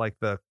just got like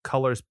the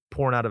colors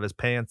pouring out of his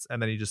pants,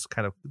 and then he just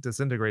kind of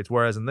disintegrates.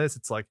 Whereas in this,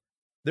 it's like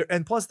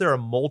and plus there are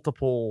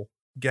multiple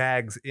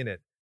gags in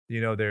it.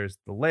 There's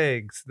the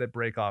legs that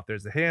break off.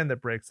 There's the hand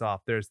that breaks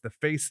off. There's the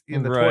face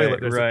in the Right,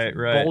 toilet. There's right, the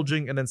right.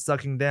 bulging and then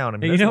sucking down. I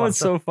mean, And there's a lot of what's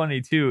stuff. so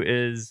funny too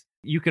is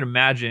you can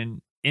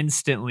imagine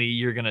instantly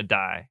you're gonna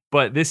die,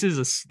 but this is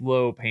a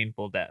slow,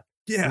 painful death.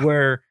 Yeah.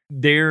 Where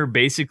they're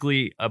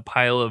basically a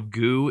pile of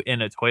goo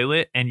in a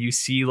toilet and you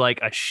see like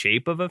a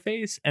shape of a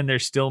face and they're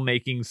still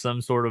making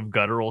some sort of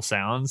guttural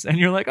sounds and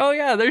you're like, oh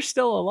yeah, they're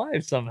still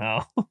alive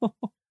somehow.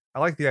 I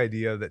like the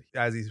idea that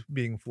as he's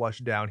being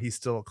flushed down, he's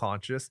still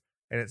conscious.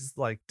 And it's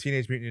like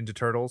Teenage Mutant Ninja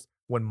Turtles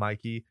when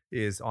Mikey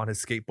is on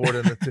his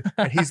skateboard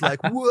and he's like,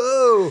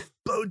 whoa,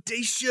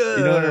 bodacious.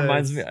 You know what it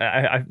reminds me?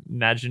 I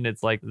imagine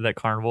it's like the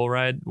carnival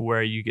ride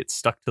where you get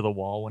stuck to the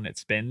wall when it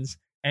spins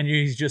and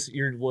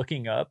you're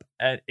looking up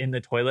in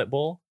the toilet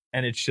bowl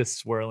and it's just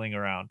swirling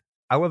around.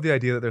 I love the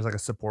idea that there's like a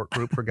support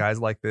group for guys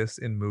like this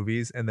in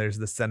movies. And there's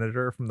the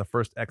senator from the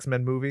first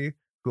X-Men movie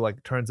who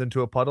like turns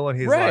into a puddle and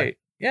he's right. like,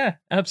 yeah,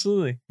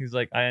 absolutely. He's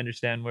like, I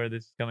understand where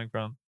this is coming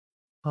from.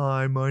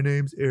 hi, my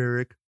name's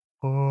Eric.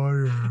 Hi,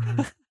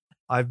 Eric.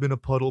 I've been a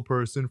puddle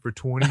person for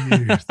 20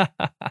 years.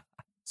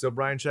 So,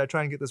 Brian, should I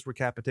try and get this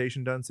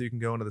recapitation done so you can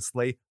go into the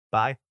slay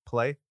by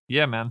play?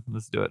 Yeah, man,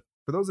 let's do it.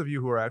 For those of you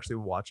who are actually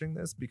watching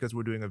this, because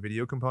we're doing a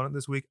video component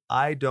this week,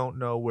 I don't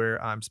know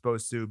where I'm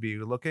supposed to be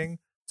looking.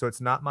 So it's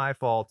not my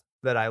fault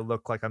that I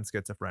look like I'm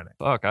schizophrenic.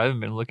 Fuck, I haven't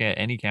been looking at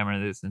any camera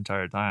this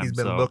entire time. He's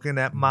been so. looking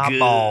at my Good.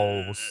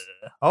 balls.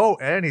 Oh,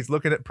 and he's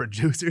looking at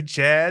producer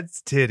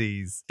Chad's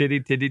titties.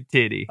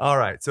 Titty. All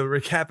right, so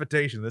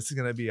recapitation. This is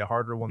going to be a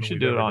harder one We than should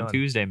we've do it ever on done.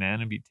 Tuesday, man.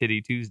 It'd be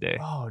Titty Tuesday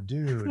Oh,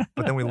 dude.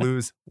 But then we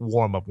lose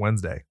warm-up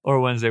Wednesday. or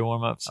Wednesday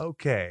warm-ups.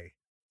 Okay.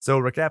 So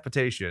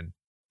recapitation.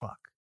 Fuck.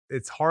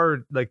 It's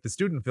hard. Like the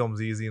student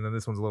film's easy, and then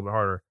this one's a little bit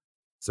harder.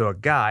 So a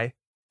guy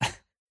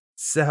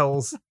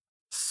sells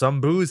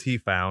some booze he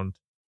found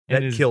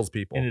that kills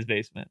people. in his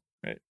basement,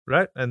 right?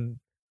 Right? And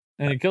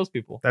it kills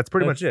people. that's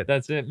pretty much it.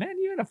 That's it, man.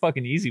 You had a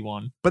fucking easy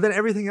one. But then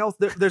everything else,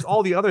 there's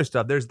all the other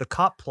stuff. There's the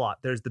cop plot.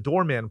 There's the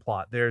doorman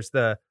plot. There's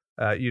the,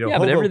 yeah,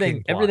 Hobo but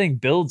King plot. everything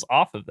builds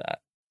off of that.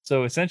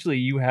 So essentially,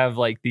 you have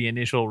like the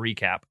initial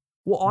recap.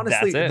 Well,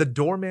 honestly, That's it. the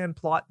doorman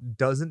plot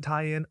doesn't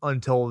tie in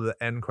until the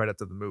end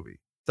credits of the movie.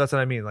 So that's what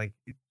I mean. Like,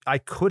 I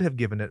could have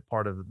given it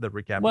part of the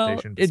recapitation. Well,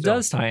 but it still.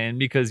 does tie in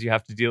because you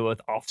have to deal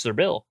with Officer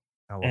Bill,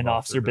 I love and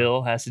Officer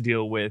Bill has to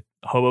deal with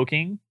Hobo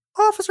King.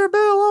 Officer Bill,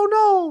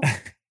 oh no.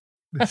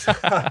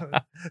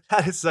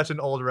 That is such an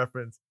old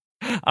reference.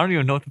 I don't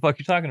even know what the fuck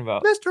you're talking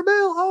about. Mr.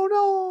 Bill,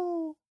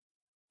 oh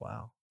no.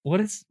 Wow. What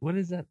is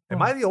that?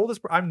 Am I the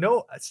oldest?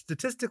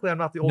 Statistically, I'm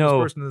not the oldest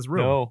No, person in this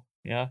room. No,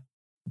 yeah.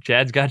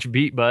 Chad's got you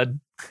beat, bud.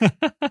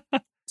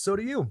 So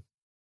do you.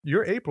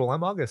 You're April.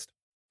 I'm August.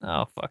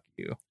 Oh, fuck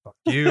you. Fuck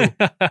you.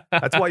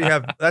 That's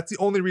why that's the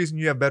only reason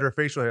you have better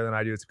facial hair than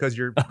I do. It's because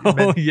you're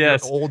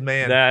yes. an old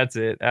man. That's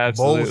it.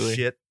 Absolutely.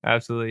 Bullshit.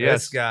 Absolutely. This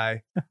Yes.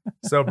 guy.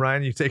 So,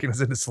 Brian, you taking us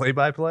into Slay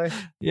by Play?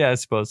 Yeah, I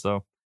suppose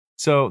so.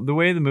 So the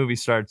way the movie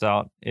starts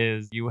out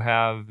is you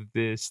have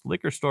this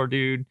liquor store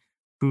dude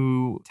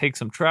who takes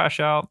some trash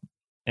out,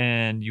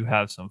 and you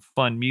have some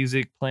fun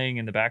music playing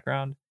in the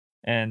background,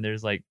 and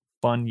there's like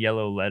fun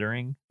yellow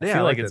lettering. I Yeah,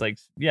 feel I like liked it's it. like,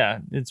 yeah,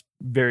 it's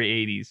very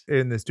 80s.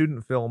 In the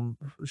student film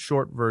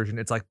short version,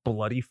 it's like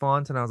bloody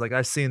font, and I was like,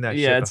 I've seen that.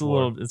 Yeah, shit it's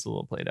before. a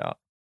little played out.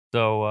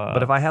 So,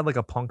 But if I had like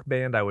a punk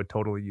band, I would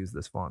totally use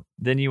this font.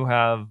 then you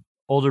have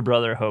older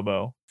brother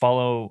Hobo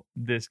follow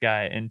this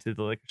guy into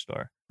the liquor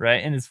store,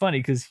 right? And it's funny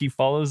because he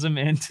follows him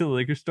into the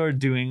liquor store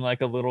doing like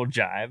a little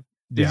jive.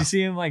 Did you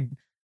see him like?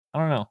 I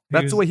don't know.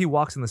 That's the way he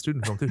walks in the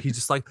student film too. He's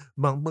just like,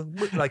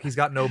 like he's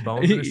got no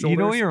bones in his shoulders. You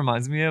know what he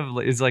reminds me of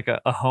is like a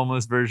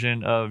homeless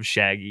version of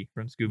Shaggy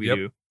from Scooby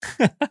Doo.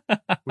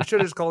 We should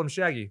have just called him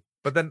Shaggy,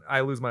 but then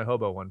I lose my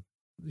hobo one.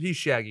 He's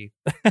Shaggy,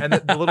 and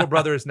the little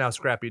brother is now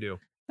Scrappy Doo.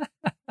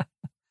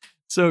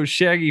 So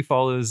Shaggy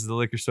follows the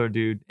liquor store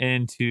dude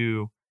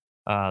into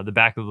the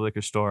back of the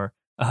liquor store,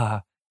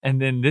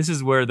 and then this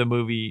is where the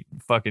movie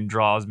fucking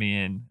draws me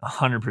in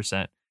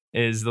 100%.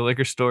 Is the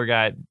liquor store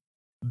guy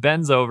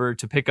bends over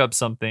to pick up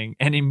something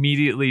and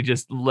immediately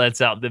just lets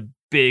out the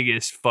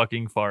biggest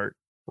fucking fart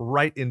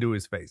Right into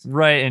his face.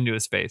 right into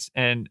his face.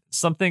 And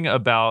something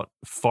about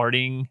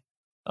farting,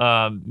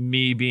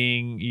 me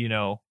being,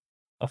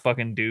 a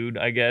fucking dude,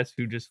 I guess,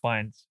 who just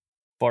finds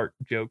fart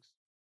jokes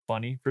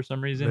funny for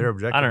some reason. They're I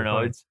objectively don't know.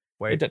 funny. It's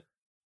Wait, it,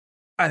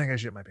 I think I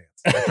shit my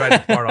pants. I tried to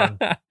fart on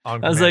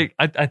I was command.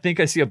 like, I think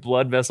I see a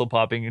blood vessel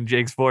popping in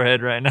Jake's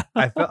forehead right now.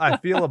 I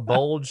feel a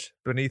bulge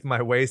beneath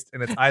my waist,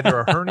 and it's either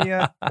a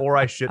hernia or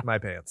I shit my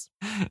pants.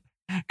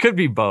 Could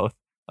be both.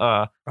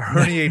 A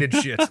herniated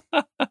shit.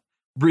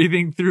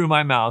 Breathing through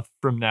my mouth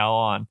from now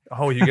on.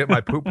 Oh, you get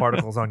my poop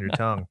particles on your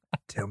tongue.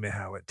 Tell me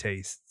how it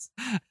tastes.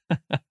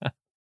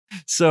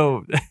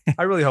 So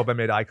I really hope I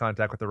made eye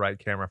contact with the right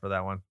camera for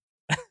that one.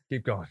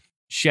 Keep going.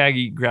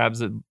 Shaggy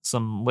grabs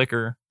some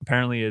liquor,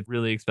 apparently a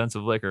really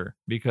expensive liquor,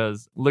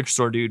 because liquor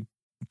store dude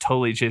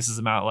totally chases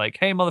him out like,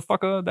 hey,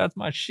 motherfucker, that's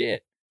my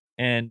shit.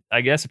 And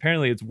I guess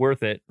apparently it's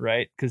worth it,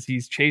 right? Because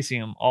he's chasing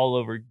him all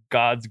over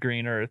God's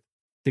green earth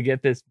to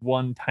get this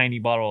one tiny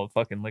bottle of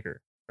fucking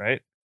liquor,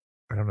 right?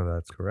 I don't know if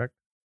that's correct.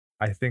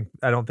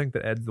 I don't think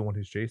that Ed's the one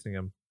who's chasing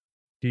him.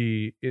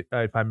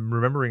 If I'm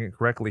remembering it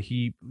correctly,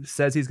 he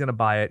says he's going to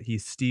buy it. He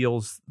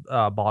steals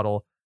a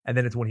bottle, and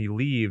then it's when he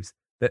leaves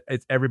that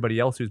it's everybody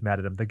else who's mad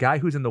at him. The guy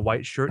who's in the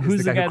white shirt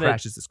is the guy who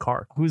crashes his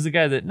car. Who's the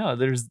guy that? No,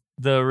 there's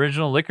the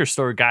original liquor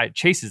store guy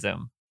chases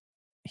him.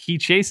 He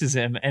chases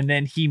him, and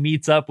then he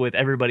meets up with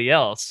everybody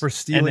else For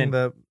stealing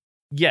the...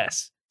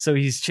 Yes. So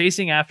he's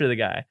chasing after the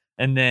guy,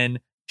 and then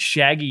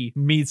Shaggy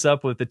meets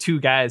up with the two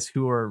guys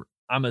who are,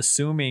 I'm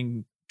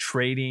assuming,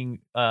 trading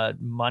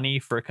money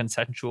for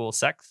consensual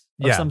sex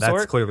of some sort. Yeah,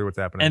 that's clearly what's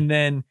happening. And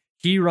then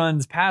he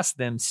runs past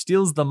them,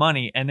 steals the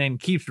money, and then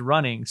keeps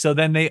running. So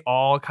then they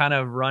all kind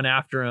of run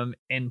after him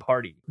and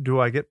party. Do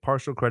I get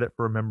partial credit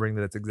for remembering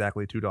that it's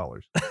exactly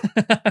 $2?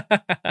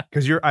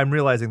 Because I'm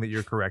realizing that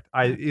you're correct.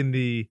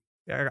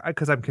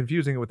 Because I'm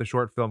confusing it with the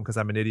short film because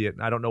I'm an idiot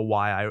and I don't know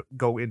why I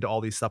go into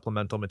all these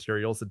supplemental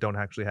materials that don't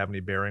actually have any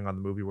bearing on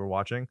the movie we're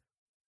watching.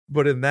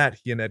 But in that,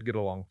 he and Ed get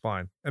along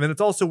fine. And then it's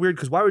also weird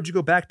because why would you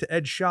go back to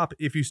Ed's shop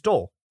if you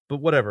stole?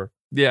 But whatever.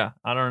 Yeah,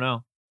 I don't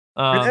know.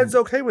 And Ed's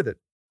okay with it.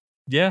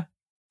 Yeah,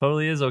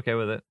 totally is okay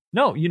with it.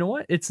 No, you know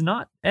what? It's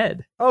not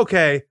Ed.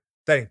 Okay,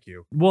 thank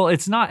you. Well,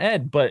 it's not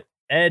Ed, but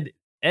Ed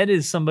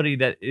is somebody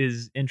that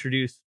is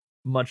introduced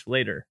much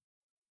later.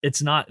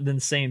 It's not the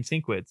same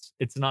sequence.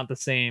 It's not the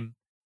same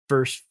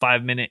first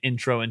 5-minute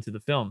intro into the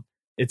film.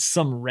 It's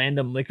some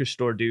random liquor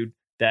store dude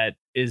that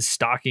is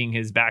stalking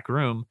his back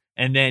room,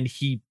 and then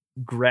he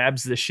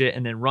grabs the shit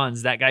and then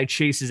runs. That guy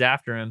chases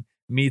after him,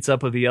 meets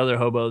up with the other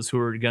hobos who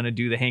are going to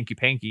do the hanky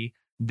panky.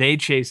 They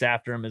chase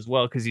after him as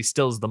well because he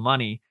steals the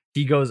money.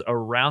 He goes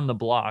around the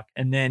block,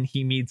 and then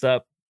he meets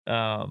up.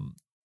 And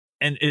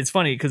it's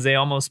funny because they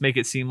almost make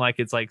it seem like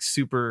it's like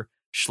super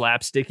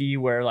slapsticky,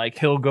 where like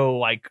he'll go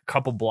like a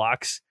couple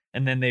blocks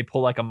and then they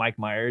pull like a Mike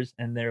Myers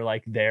and they're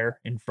like there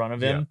in front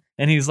of him. Yeah.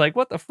 And he's like,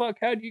 what the fuck?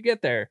 How'd you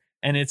get there?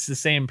 And it's the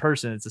same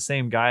person. It's the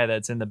same guy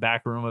that's in the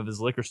back room of his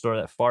liquor store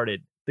that farted.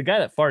 The guy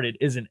that farted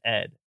isn't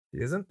Ed.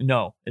 He isn't?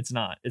 No, it's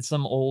not. It's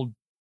some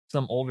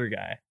older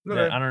guy.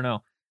 Okay. I don't know.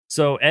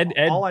 So Ed.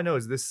 All I know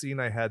is this scene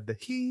I had, the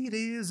heat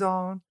is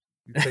on.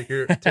 You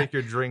take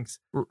your drinks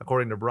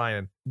according to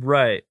Brian.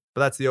 Right.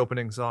 But that's the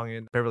opening song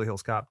in Beverly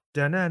Hills Cop.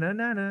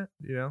 Da-na-na-na-na,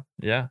 you know?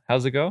 Yeah.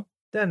 How's it go?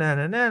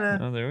 Da-na-na-na-na.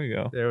 Oh, there we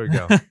go. There we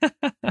go.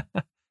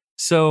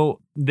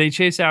 So they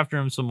chase after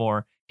him some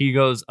more. He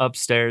goes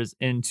upstairs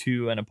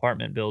into an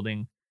apartment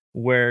building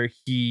where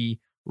he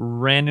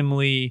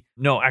randomly...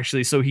 No,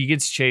 actually, so he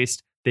gets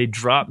chased. They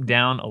drop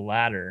down a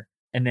ladder.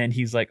 And then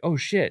he's like, oh,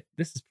 shit,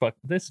 this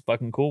is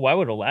fucking cool. Why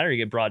would a ladder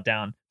get brought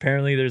down?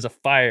 Apparently, there's a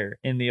fire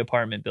in the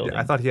apartment building. Yeah,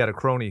 I thought he had a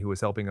crony who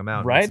was helping him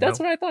out. Right? That's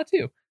what I thought,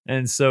 too.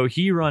 And so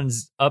he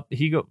runs up.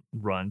 He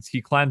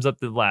climbs up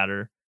the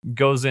ladder,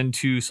 goes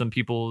into some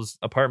people's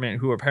apartment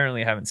who are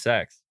apparently having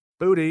sex.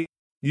 Booty.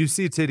 You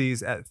see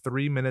titties at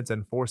 3 minutes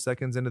and 4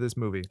 seconds into this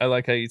movie. I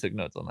like how you took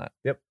notes on that.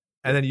 Yep.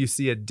 And then you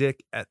see a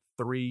dick at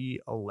 3:11.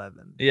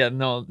 Yeah,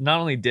 no,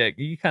 not only dick.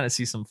 You kind of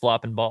see some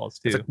flopping balls,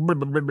 too.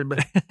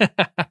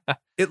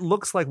 It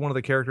looks like one of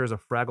the characters of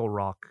Fraggle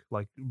Rock,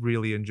 like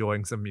really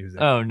enjoying some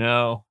music. Oh,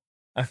 no.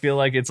 I feel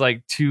like it's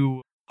like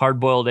 2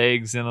 hard-boiled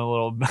eggs in a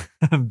little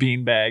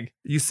bean bag.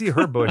 You see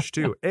her bush,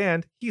 too.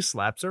 And he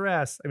slaps her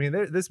ass. I mean,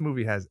 this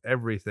movie has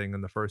everything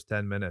in the first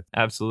 10 minutes.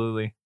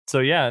 Absolutely. So,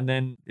 yeah, and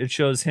then it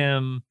shows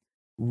him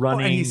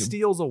running. And he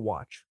steals a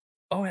watch.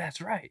 Oh,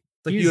 that's right.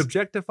 It's like you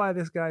objectify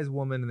this guy's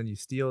woman and then you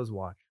steal his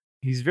watch.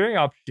 He's very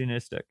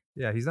opportunistic.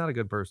 Yeah, he's not a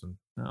good person.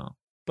 No.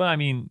 But I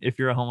mean, if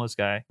you're a homeless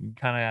guy, you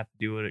kind of have to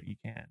do what you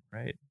can,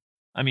 right?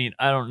 I mean,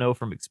 I don't know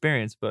from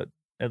experience, but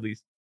at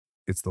least.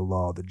 It's the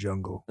law of the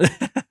jungle.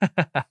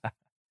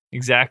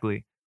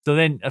 Exactly. So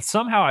then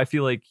somehow I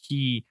feel like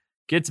he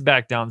gets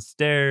back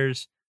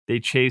downstairs. They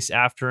chase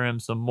after him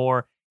some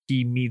more.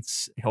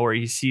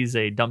 He sees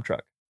a dump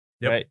truck,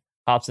 right?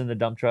 Hops in the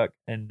dump truck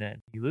and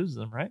then he loses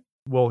them, right?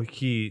 Well,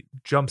 he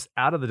jumps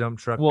out of the dump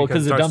truck. Well,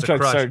 because the dump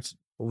truck starts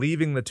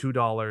leaving the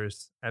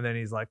 $2, and then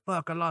he's like,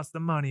 "Fuck, I lost the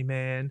money,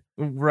 man."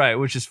 Right,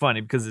 which is funny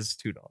because it's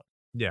 $2.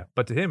 Yeah,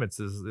 but to him, it's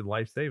his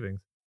life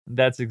savings.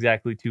 That's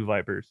exactly 2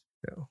 vipers.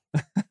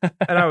 Yeah.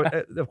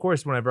 And of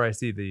course, whenever I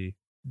see the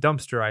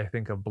dumpster, I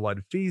think of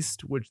Blood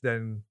Feast, which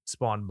then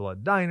spawned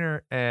Blood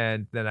Diner,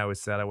 and then I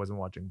was sad I wasn't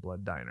watching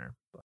Blood Diner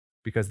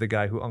because the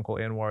guy who Uncle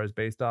Anwar is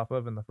based off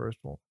of in the first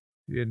one,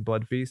 in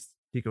Blood Feast,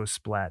 he goes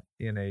splat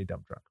in a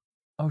dump truck.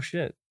 Oh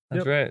shit,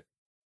 that's right.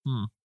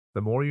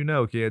 The more you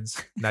know,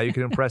 kids. Now you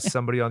can impress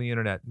somebody on the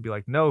internet and be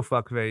like, no,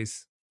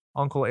 fuckface.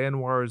 Uncle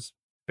Anwar's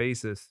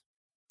basis.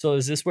 So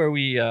is this where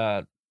we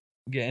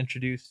get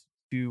introduced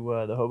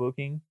to the Hobo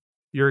King?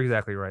 You're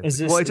exactly right. It's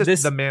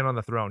just the man on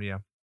the throne, yeah.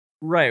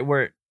 Right,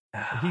 where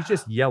he's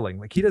just yelling.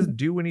 Like, he doesn't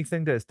do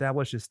anything to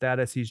establish his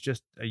status. He's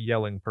just a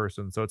yelling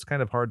person. So it's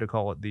kind of hard to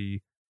call it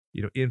the,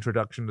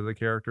 introduction to the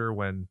character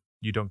when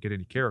you don't get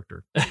any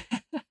character.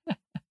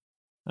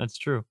 That's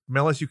true. I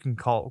mean, unless you can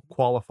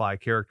qualify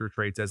character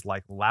traits as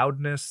like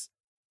loudness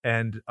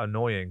and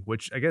annoying,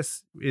 which I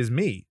guess is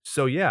me.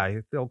 So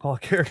yeah, they'll call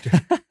it character.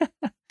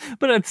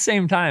 But at the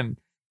same time,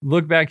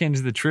 look back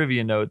into the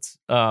trivia notes.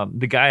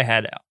 The guy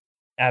had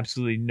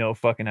absolutely no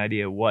fucking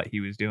idea what he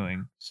was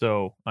doing.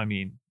 So, I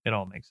mean, it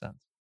all makes sense.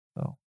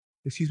 So,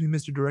 Excuse me,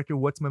 Mr. Director,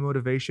 what's my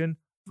motivation?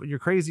 You're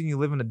crazy and you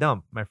live in a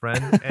dump, my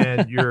friend,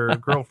 and your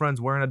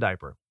girlfriend's wearing a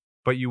diaper,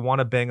 but you want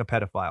to bang a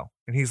pedophile.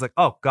 And he's like,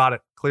 oh, got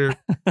it. Clear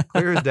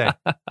as day.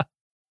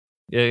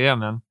 yeah,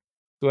 man.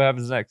 So what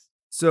happens next?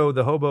 So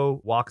the hobo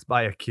walks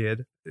by a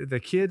kid. The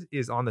kid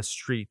is on the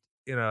street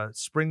in a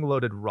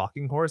spring-loaded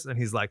rocking horse, and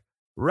he's like,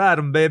 ride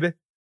him, baby.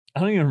 I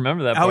don't even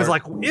remember that I was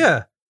part. like,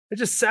 yeah, it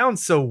just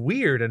sounds so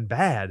weird and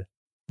bad.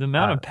 The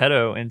amount of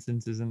pedo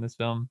instances in this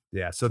film.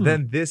 Yeah. So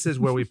then this is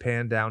where we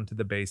pan down to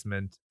the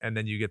basement, and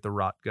then you get the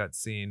rot gut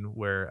scene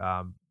where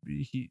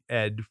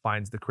Ed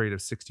finds the crate of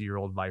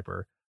 60-year-old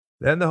Viper.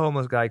 Then the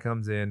homeless guy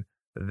comes in.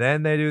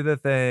 Then they do the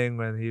thing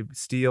when he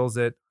steals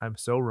it. I'm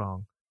so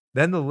wrong.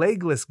 Then the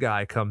legless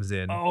guy comes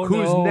in,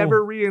 who's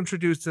never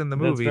reintroduced in the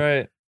movie. That's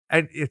right.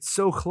 And it's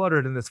so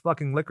cluttered in this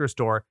fucking liquor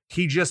store.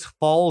 He just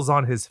falls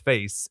on his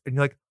face, and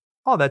you're like,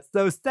 oh, that's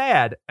so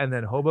sad. And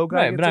then hobo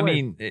guy. Right, but away. I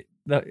mean,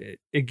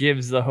 it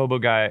gives the hobo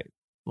guy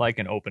like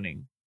an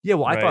opening. Yeah,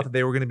 well, I thought that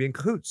they were going to be in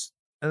cahoots,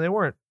 and they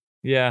weren't.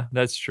 Yeah,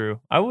 that's true.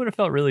 I would have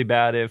felt really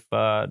bad if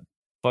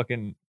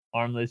fucking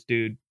armless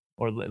dude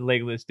or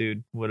legless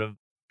dude would have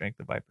drank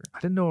the Viper. I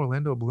didn't know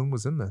Orlando Bloom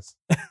was in this.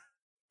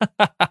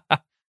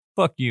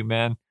 Fuck you,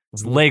 man.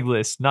 It's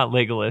legless, not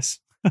Legolas.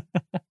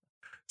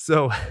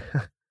 So,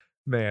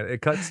 man,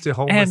 it cuts to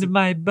homeless. And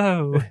my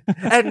bow.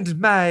 And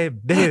my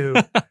bow.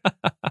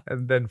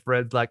 And then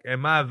Fred's like,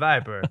 and my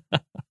Viper.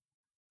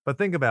 But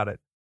think about it.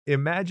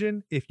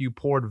 Imagine if you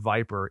poured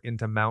Viper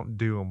into Mount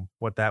Doom,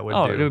 what that would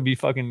do. It would be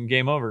fucking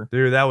game over.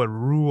 Dude, that would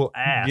rule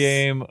ass.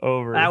 Game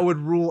over. That would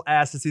rule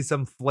ass to see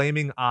some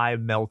flaming eye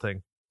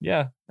melting.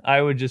 Yeah,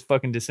 I would just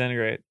fucking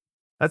disintegrate.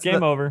 That's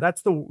game over.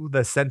 That's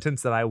the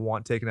sentence that I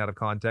want taken out of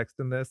context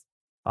in this.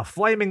 A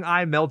flaming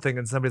eye melting,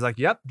 and somebody's like,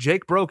 yep,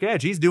 Jake broke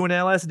Edge. He's doing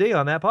LSD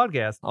on that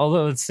podcast.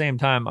 Although at the same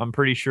time, I'm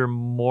pretty sure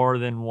more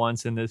than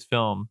once in this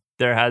film,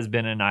 there has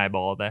been an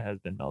eyeball that has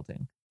been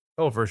melting.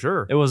 Oh, for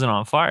sure. It wasn't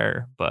on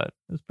fire, but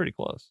it was pretty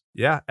close.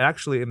 Yeah,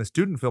 actually, in the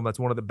student film, that's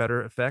one of the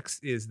better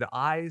effects is the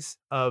eyes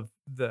of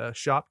the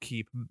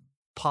shopkeep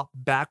pop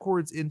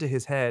backwards into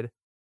his head,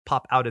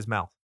 pop out his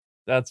mouth.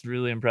 That's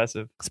really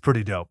impressive. It's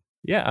pretty dope.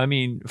 Yeah, I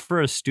mean, for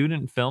a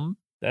student film,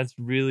 that's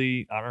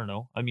really, I don't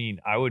know. I mean,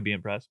 I would be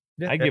impressed.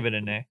 Yeah, I'd give it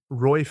an A.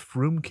 Roy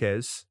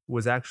Frumkes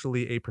was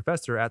actually a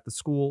professor at the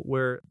school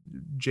where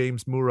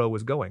James Muro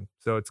was going.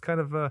 So it's kind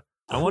of a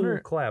cool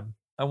collab.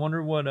 I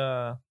wonder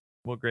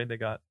what grade they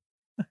got.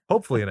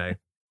 Hopefully an A.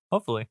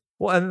 Hopefully.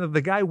 Well, and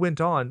the guy went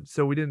on,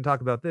 so we didn't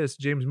talk about this.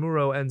 James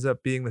Muro ends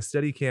up being the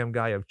Steadicam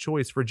guy of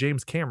choice for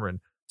James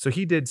Cameron. So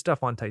he did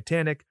stuff on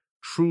Titanic,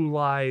 True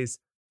Lies,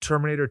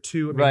 Terminator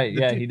 2. I mean, right,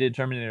 yeah, he did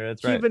Terminator.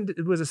 That's right. He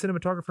even was a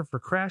cinematographer for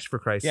Crash, for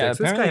Christ's sake.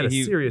 So this guy had a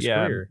serious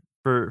career.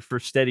 For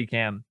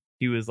Steadicam,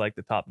 he was like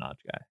the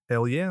top-notch guy.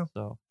 Hell yeah.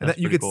 So and that,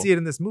 you could see it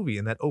in this movie.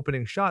 In that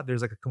opening shot,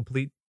 there's like a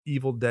complete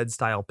Evil Dead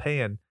style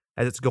pan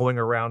as it's going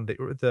around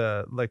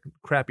the like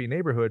crappy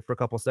neighborhood for a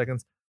couple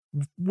seconds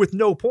with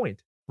no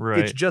point. Right.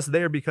 It's just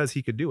there because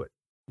he could do it.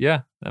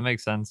 Yeah, that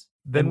makes sense.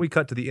 Then we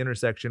cut to the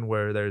intersection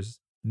where there's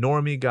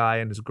normie guy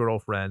and his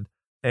girlfriend,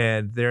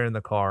 and they're in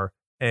the car,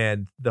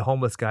 and the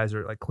homeless guys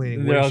are like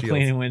cleaning windshields. They're all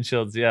cleaning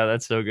windshields. Yeah,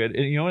 that's so good.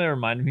 And you know what it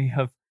reminded me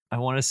of? I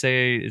want to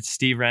say it's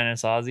Steve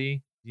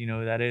Rannazzisi. You know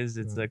who that is?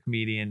 It's a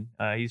comedian.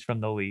 He's from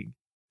The League.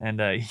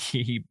 And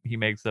he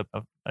makes up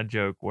a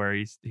joke where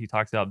he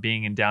talks about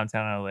being in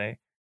downtown LA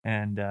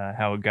and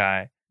how a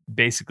guy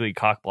basically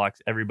cock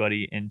blocks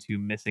everybody into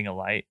missing a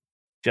light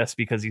just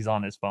because he's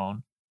on his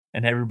phone.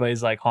 And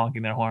everybody's like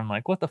honking their horn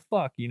like, what the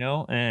fuck, you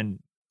know? And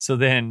so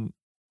then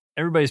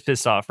everybody's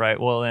pissed off, right?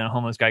 Well, then a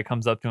homeless guy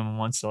comes up to him and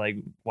wants to like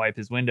wipe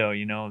his window,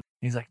 you know?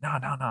 He's like, no,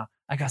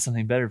 I got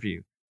something better for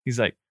you. He's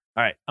like,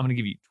 all right, I'm going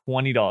to give you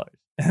 $20.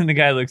 And the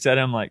guy looks at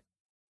him like,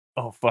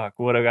 oh, fuck,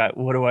 what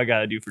do I got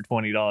to do for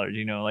 $20?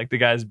 You know, like the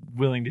guy's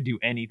willing to do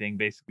anything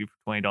basically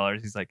for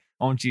 $20. He's like,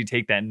 I want you to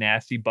take that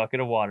nasty bucket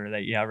of water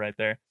that you have right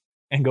there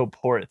and go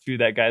pour it through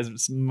that guy's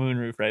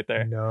moonroof right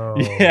there. No.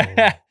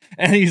 Yeah.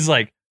 And he's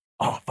like,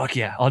 oh, fuck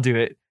yeah, I'll do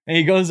it. And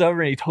he goes over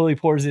and he totally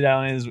pours it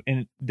down his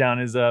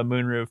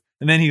moonroof.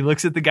 And then he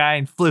looks at the guy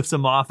and flips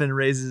him off and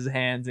raises his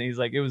hands. And he's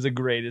like, it was the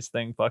greatest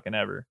thing fucking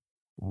ever.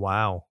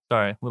 Wow.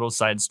 Sorry, little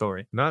side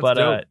story. Not but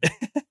dope.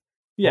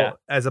 yeah. Well,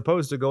 as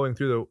opposed to going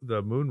through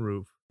the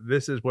moonroof,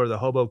 this is where the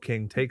Hobo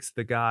King takes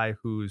the guy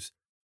who's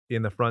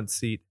in the front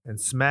seat and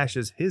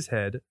smashes his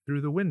head through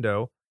the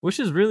window. Which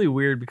is really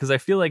weird because I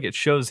feel like it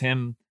shows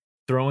him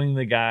throwing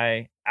the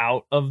guy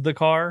out of the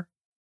car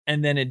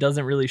and then it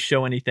doesn't really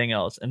show anything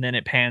else. And then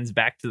it pans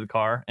back to the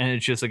car and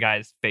it's just a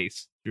guy's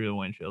face through the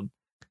windshield.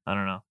 I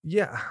don't know.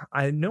 Yeah,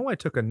 I know I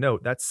took a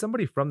note. That's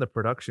somebody from the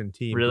production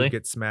team who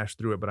gets smashed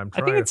through it, but I'm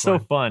trying to I think it's so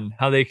fun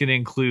how they could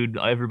include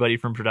everybody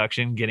from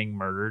production getting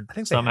murdered I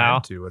think somehow.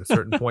 They had to at a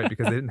certain point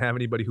because they didn't have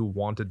anybody who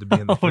wanted to be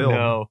in the film.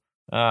 Oh,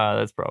 no.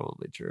 That's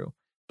probably true.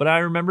 But I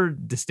remember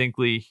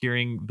distinctly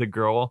hearing the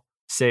girl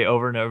say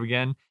over and over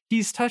again,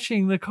 he's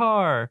touching the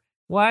car.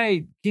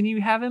 Why? Can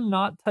you have him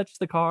not touch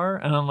the car?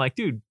 And I'm like,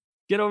 dude,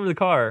 get over the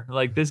car.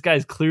 Like, this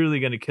guy's clearly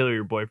going to kill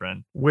your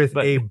boyfriend. with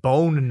But- a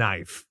bone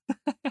knife.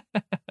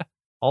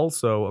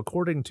 Also,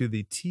 according to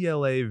the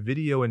TLA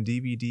Video and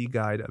DVD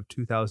Guide of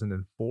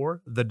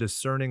 2004, the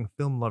Discerning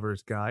Film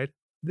Lovers Guide,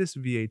 this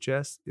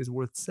VHS is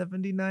worth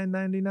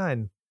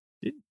 $79.99.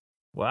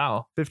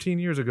 Wow. 15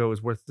 years ago, it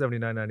was worth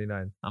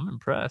 $79.99. I'm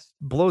impressed.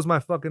 Blows my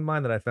fucking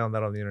mind that I found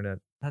that on the internet.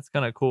 That's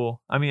kind of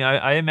cool. I mean,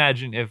 I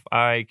imagine if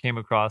I came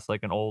across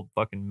like an old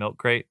fucking milk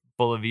crate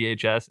full of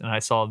VHS and I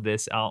saw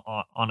this out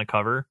on a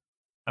cover,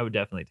 I would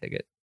definitely take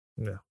it.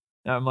 Yeah.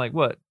 And I'm like,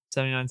 what?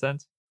 79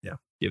 cents? Yeah.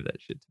 Give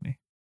that shit to me.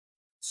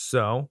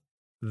 So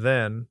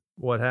then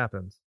what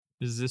happens?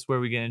 Is this where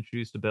we get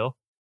introduced to Bill?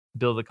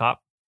 Bill the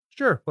cop?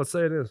 Sure, let's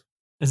say it is.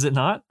 Is it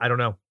not? I don't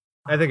know.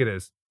 I think it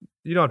is.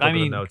 You don't have to I look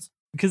at mean, the notes.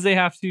 Because they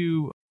have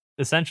to,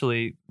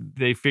 essentially,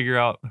 they figure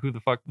out who the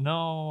fuck.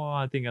 No,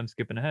 I think I'm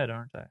skipping ahead,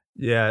 aren't I?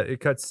 Yeah, it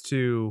cuts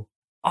to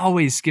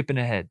Always skipping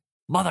ahead.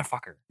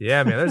 Motherfucker.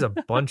 yeah, man, there's a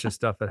bunch of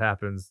stuff that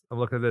happens. I'm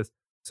looking at this.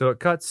 So it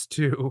cuts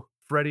to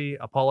Freddy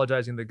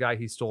apologizing to the guy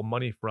he stole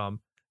money from.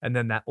 And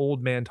then that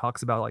old man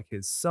talks about like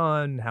his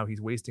son, how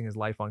he's wasting his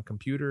life on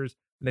computers.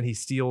 And then he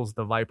steals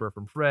the Viper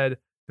from Fred.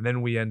 And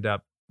then we end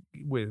up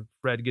with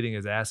Fred getting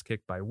his ass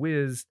kicked by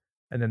Wiz.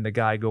 And then the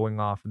guy going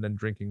off and then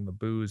drinking the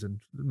booze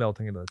and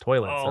melting into the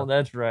toilet. Oh, So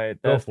that's right.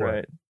 Go That's for it.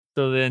 right.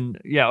 So then,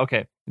 yeah,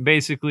 okay.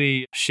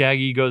 Basically,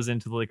 Shaggy goes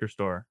into the liquor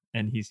store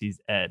and he sees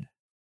Ed,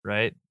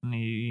 right? And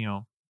he,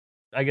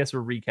 I guess we're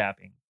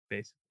recapping,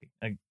 basically.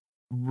 Like,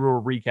 we're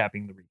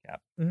recapping the recap.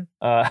 Mhm.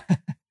 Uh,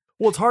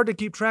 well, it's hard to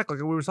keep track. Like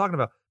we were talking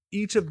about,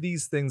 each of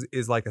these things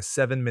is like a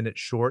 7-minute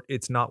short.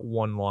 It's not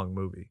one long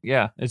movie.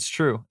 Yeah, it's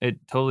true. It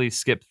totally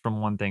skips from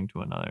one thing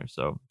to another.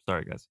 So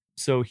sorry, guys.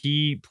 So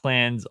he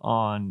plans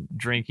on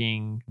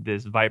drinking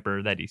this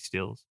Viper that he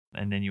steals.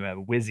 And then you have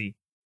Wizzy,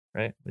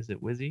 right? Is it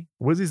Wizzy?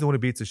 Wizzy's the one who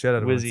beats the shit out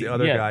of him. It's Wizzy, the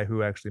other yeah. guy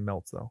who actually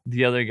melts, though.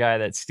 The other guy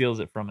that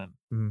steals it from him.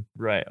 Mhm.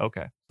 Right.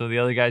 Okay. So the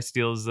other guy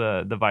steals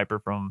the Viper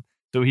from.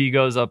 So he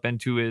goes up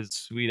into his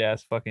sweet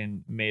ass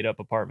fucking made up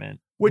apartment.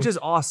 Which is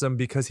awesome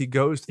because he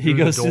goes through He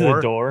goes the through door,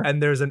 the door.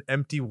 and there's an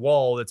empty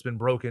wall that's been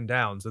broken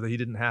down so that he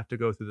didn't have to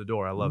go through the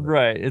door. I love it.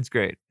 Right. It's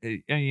great.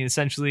 I mean,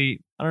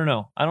 essentially, I don't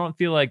know. I don't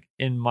feel like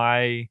in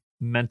my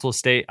mental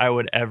state I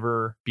would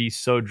ever be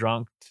so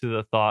drunk to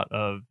the thought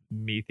of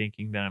me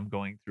thinking that I'm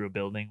going through a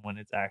building when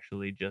it's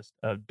actually just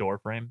a door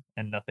frame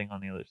and nothing on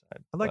the other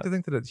side. I'd like to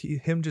think that it's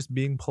him just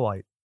being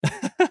polite.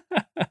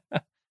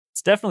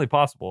 It's definitely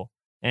possible.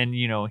 And,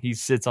 he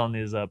sits on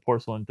his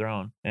porcelain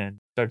throne and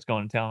starts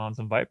going to town on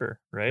some Viper,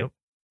 right? Yep.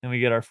 And we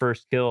get our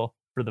first kill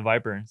for the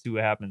Viper and see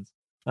what happens.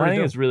 I Pretty think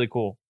dope. it's really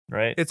cool,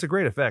 right? It's a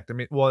great effect. I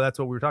mean, well, that's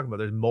what we were talking about.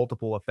 There's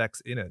multiple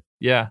effects in it.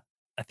 Yeah.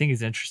 I think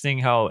it's interesting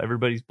how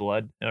everybody's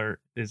blood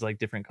is like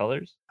different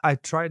colors. I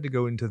tried to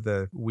go into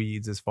the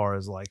weeds as far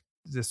as like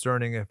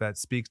discerning if that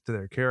speaks to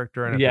their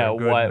character and if Yeah, they're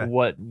good and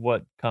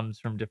what comes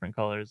from different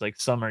colors? Like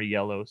some are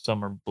yellow,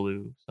 some are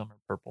blue, some are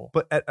purple.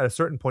 but at a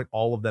certain point,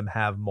 all of them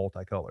have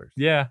multicolors.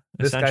 Yeah,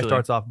 This guy essentially.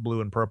 starts off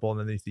blue and purple, and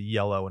then you see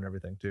yellow and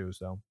everything too.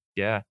 So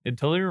Yeah, it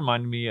totally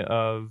reminded me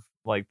of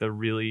like the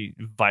really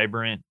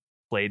vibrant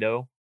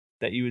Play-Doh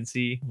that you would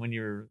see when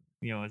you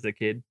were, as a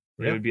kid.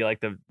 It Yeah. would be like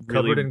the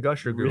covered really, in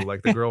gusher goo,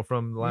 like the girl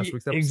from last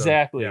week's episode.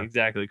 Exactly, Yeah.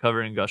 exactly,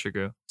 covered in gusher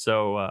goo.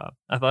 So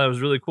I thought it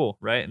was really cool,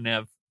 right? And they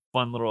have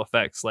fun little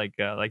effects like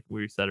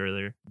we said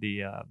earlier,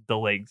 the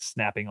legs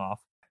snapping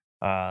off,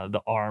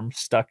 the arm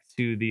stuck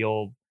to the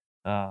old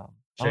I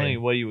don't Chain.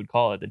 know what you would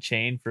call it, the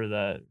chain for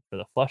the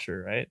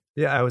flusher, right?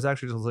 Yeah, I was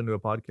actually just listening to a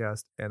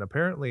podcast, and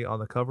apparently on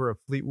the cover of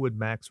Fleetwood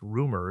Mac's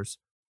Rumors,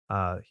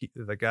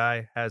 the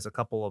guy has a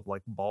couple of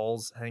like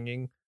balls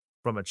hanging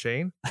from a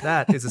chain.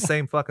 That is the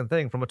same fucking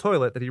thing from a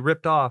toilet that he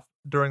ripped off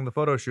during the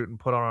photo shoot and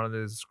put on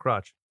his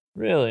crotch.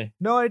 Really?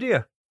 No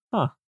idea.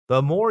 Huh.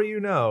 The more you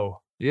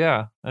know.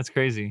 Yeah, that's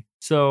crazy.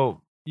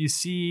 So you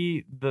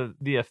see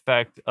the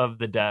effect of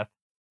the death,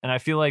 and I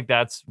feel like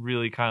that's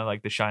really kind of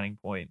like the shining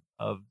point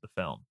of the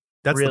film.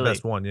 That's Really, the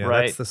best one. Yeah,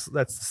 right? that's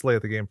the slay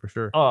of the game for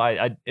sure. Oh,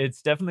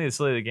 it's definitely the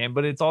slay of the game,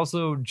 but it's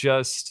also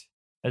just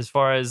as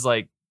far as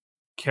like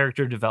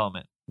character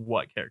development.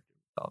 What character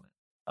development?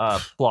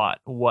 Plot.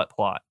 What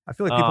plot? I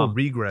feel like people um,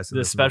 regress. In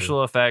The this special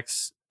movie.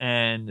 effects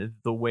and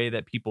the way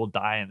that people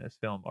die in this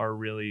film are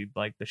really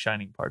like the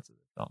shining parts of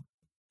the film.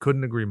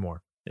 Couldn't agree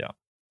more. Yeah.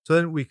 So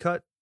then we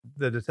cut.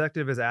 The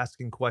detective is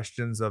asking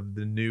questions of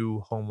the new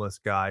homeless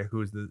guy,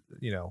 who's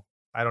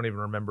I don't even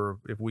remember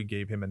if we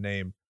gave him a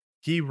name.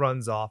 He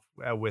runs off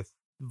with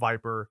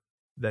Viper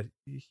that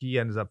he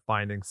ends up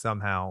finding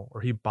somehow,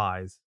 or he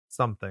buys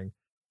something.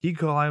 He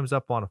climbs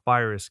up on a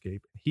fire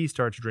escape. He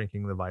starts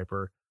drinking the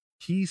Viper.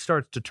 He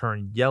starts to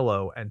turn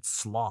yellow and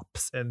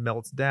slops and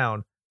melts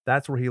down.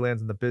 That's where he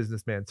lands in the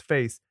businessman's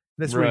face.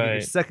 And that's where you get your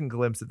Right. second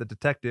glimpse at the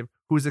detective,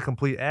 who's a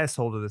complete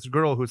asshole to this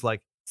girl who's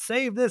like,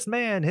 save this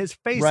man. His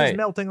face Right. is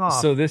melting off.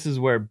 So this is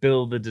where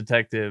Bill the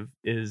detective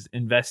is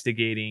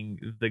investigating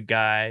the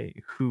guy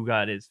who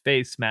got his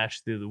face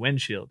smashed through the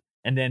windshield,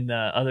 and then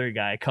the other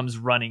guy comes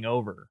running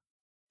over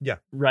Yeah.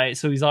 Right.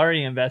 So he's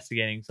already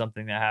investigating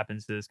something that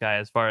happens to this guy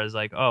as far as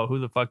like, oh, who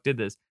the fuck did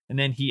this? And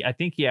then I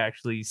think he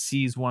actually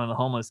sees one of the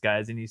homeless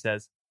guys and he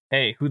says,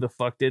 hey, who the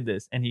fuck did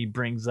this? And he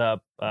brings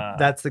up,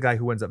 That's the guy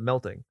who ends up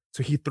melting.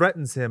 So he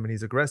threatens him and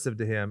he's aggressive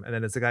to him. And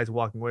then as the guy's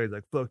walking away, he's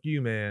like, fuck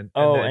you, man.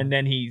 and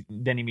then he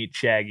meets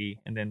Shaggy.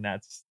 And then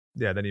that's,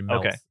 yeah, then he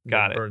melts. Okay, and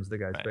got then it. burns the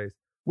guy's Right. face.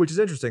 Which is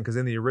interesting because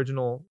in the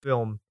original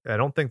film, I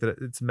don't think that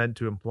it's meant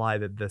to imply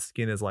that the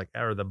skin is like,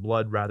 or the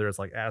blood rather is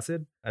like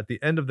acid. At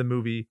the end of the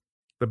movie,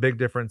 the big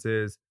difference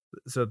is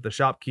so the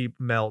shopkeep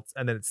melts,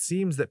 and then it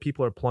seems that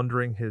people are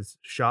plundering his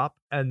shop.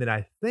 And then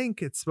I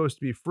think it's supposed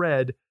to be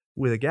Fred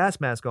with a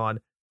gas mask on,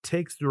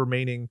 takes the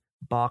remaining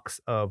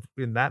box of,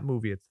 in that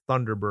movie, it's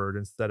Thunderbird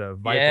instead of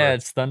Viper. yeah,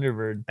 it's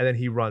Thunderbird. And then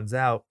he runs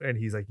out and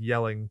he's like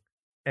yelling.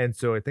 And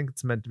so I think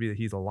it's meant to be that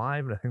he's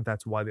alive. And I think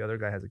that's why the other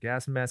guy has a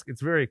gas mask.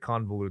 It's very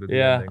convoluted. the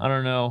Yeah, ending. I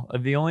don't know.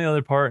 The only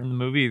other part in the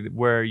movie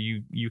where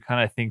you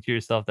kind of think to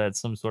yourself that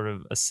some sort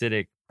of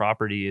acidic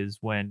property is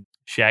when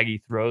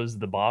Shaggy throws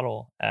the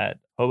bottle at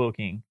Hobo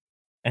King,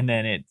 and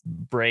then it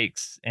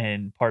breaks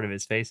and part of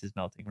his face is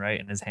melting, right?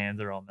 And his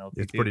hands are all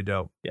melting. It's too. pretty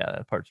dope. Yeah,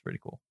 that part's pretty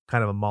cool.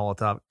 Kind of a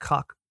Molotov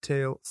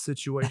cocktail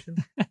situation.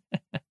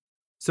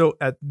 So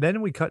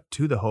then we cut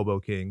to the Hobo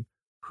King,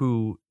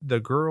 who the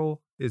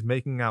girl is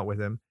making out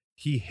with him.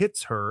 He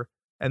hits her,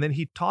 and then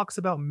he talks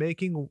about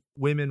making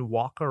women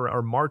walk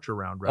or march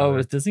around. Rather,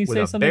 Oh, doesn't he with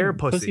say a something? bear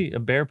pussy. A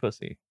bear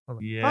pussy. I'm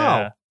like,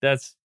 Yeah, oh,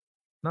 that's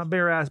not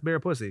bare ass, bare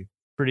pussy.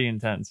 pretty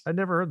intense. I'd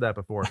never heard that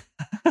before.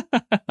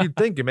 You'd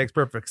think it makes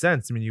perfect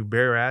sense. I mean, you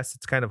bare ass,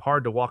 it's kind of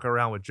hard to walk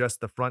around with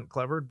just the front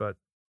clevered, but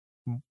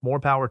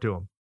more power to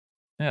him.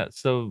 Yeah,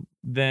 so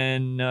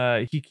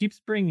then he keeps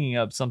bringing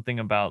up something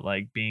about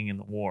like being in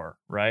the war,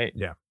 right?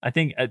 Yeah. I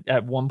think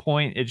at one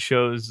point it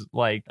shows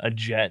like a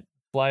jet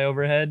fly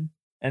overhead,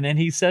 and then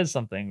he says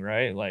something,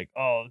 right? Like,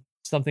 oh,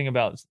 something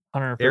about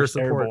 101st Air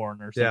support.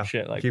 Airborne or some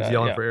shit like Keeps that.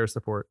 yelling Yeah. for air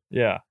support.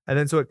 Yeah. And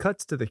then so it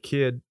cuts to the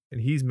kid,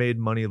 and he's made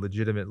money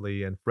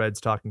legitimately, and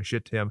Fred's talking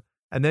shit to him.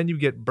 And then you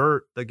get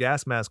Bert, the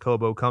gas mask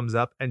hobo, comes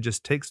up and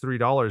just takes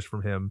 $3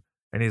 from him.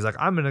 And he's like,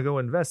 I'm going to go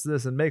invest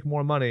this and make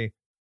more money.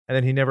 And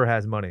then he never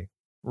has money.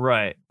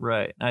 Right.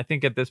 And I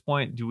think at this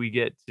point, do we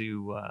get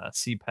to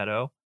see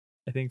Pedo?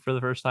 I think for the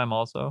first time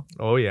also.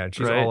 Oh, yeah. And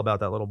she's Right. all about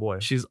that little boy.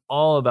 She's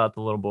all about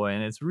the little boy,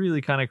 and it's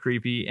really kind of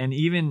creepy. And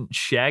even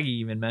Shaggy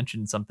even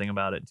mentioned something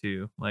about it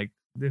too. Like,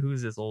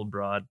 who's this old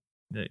broad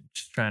that's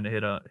just trying to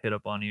hit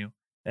up on you?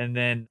 And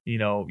then,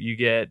 you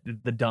get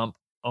the dump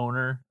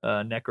owner,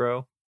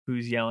 Necro,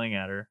 who's yelling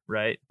at her,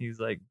 right? He's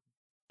like,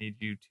 need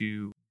you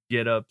to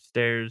get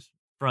upstairs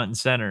front and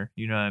center.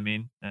 You know what I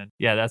mean? And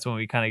yeah, that's when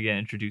we kind of get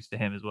introduced to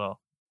him as well.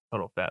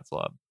 Total fat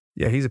slob.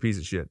 Yeah, he's a piece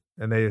of shit.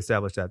 And they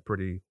established that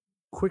pretty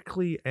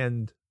quickly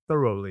and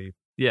thoroughly.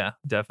 Yeah,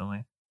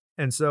 definitely.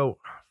 And so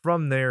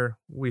from there,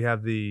 we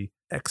have the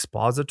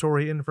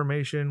expository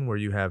information where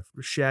you have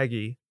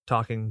Shaggy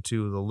talking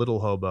to the little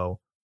hobo,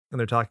 and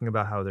they're talking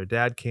about how their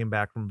dad came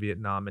back from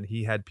Vietnam and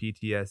he had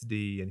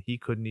PTSD and he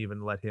couldn't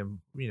even let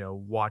him,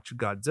 watch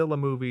Godzilla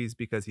movies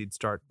because he'd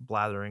start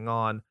blathering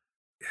on.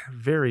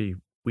 Very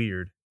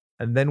weird.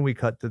 And then we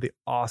cut to the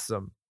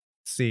awesome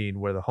scene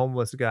where the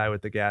homeless guy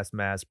with the gas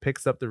mask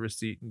picks up the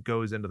receipt and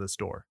goes into the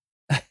store.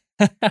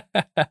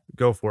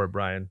 Go for it,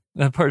 Brian.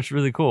 That part's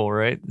really cool,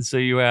 right? So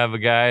you have a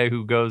guy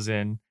who goes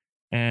in,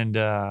 and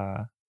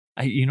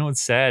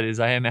what's sad is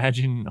I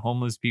imagine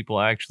homeless people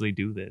actually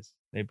do this.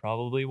 They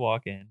probably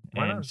walk in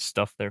Why and not?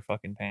 stuff their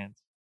fucking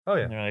pants. Oh,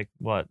 yeah. And they're like,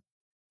 "What?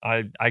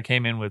 I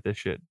came in with this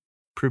shit.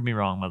 Prove me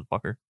wrong,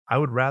 motherfucker." I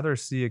would rather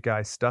see a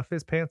guy stuff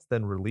his pants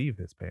than relieve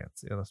his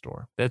pants in a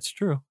store. That's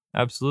true,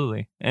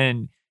 absolutely.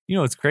 And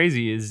what's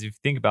crazy is if you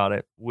think about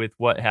it, with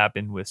what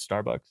happened with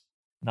Starbucks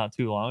not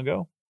too long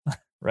ago.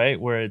 Right?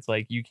 Where it's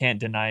like, you can't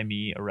deny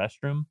me a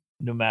restroom,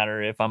 no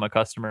matter if I'm a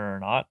customer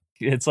or not.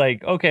 It's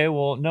like, okay,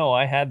 well, no,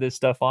 I had this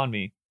stuff on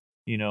me,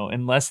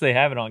 unless they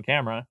have it on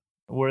camera,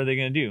 what are they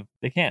going to do?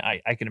 They can't.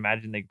 I can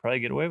imagine they could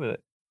probably get away with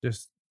it.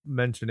 Just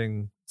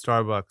mentioning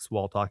Starbucks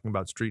while talking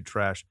about street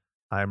trash,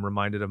 I'm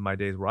reminded of my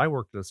days where I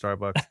worked at a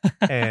Starbucks.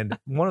 And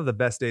one of the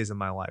best days of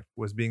my life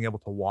was being able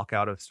to walk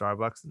out of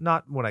Starbucks.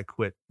 Not when I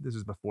quit. This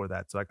was before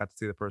that. So I got to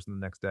see the person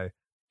the next day.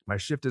 My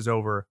shift is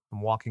over.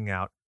 I'm walking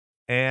out,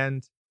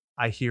 and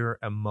I hear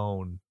a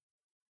moan.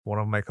 One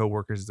of my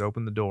coworkers has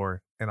opened the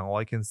door, and all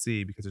I can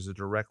see, because there's a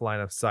direct line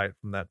of sight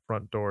from that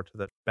front door to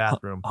the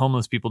bathroom.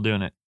 Homeless people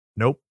doing it.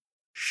 Nope.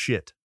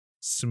 Shit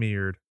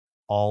smeared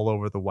all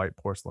over the white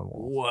porcelain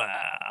walls.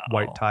 Wow.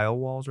 White tile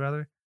walls,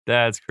 rather.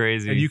 That's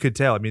crazy. And you could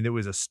tell. I mean, it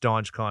was a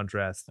staunch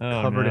contrast,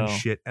 Oh, covered in no.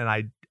 shit, and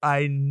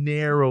I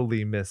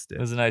narrowly missed It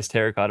it. was a nice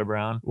terracotta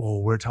brown. Oh,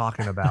 we're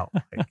talking about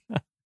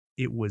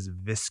it was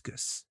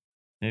viscous.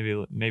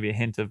 Maybe a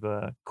hint of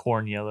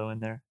corn yellow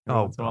in there. every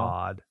Oh once in a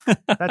while. God,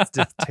 that's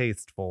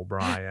distasteful,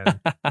 Brian.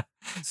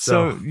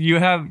 So So- you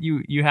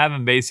have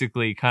him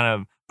basically kind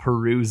of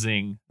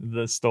perusing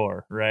the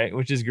store, right?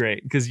 Which is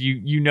great because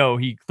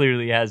he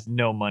clearly has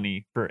no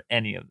money for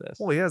any of this.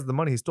 Well, he has the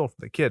money he stole from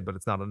the kid, but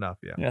it's not enough.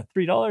 Yeah. Yeah,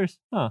 $3.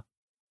 Huh?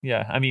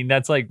 Yeah, I mean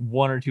that's like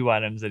one or two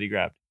items that he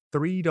grabbed.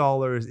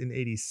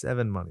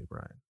 $3.87 money,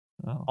 Brian.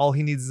 Oh, All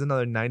he needs is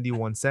another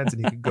 91 cents,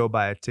 and he could go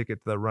buy a ticket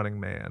to the Running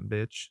Man,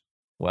 bitch.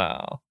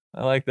 wow.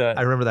 I like that.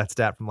 I remember that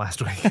stat from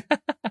last week.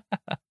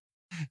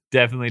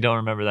 Definitely don't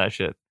remember that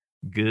shit.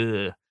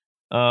 Good.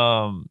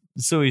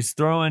 So he's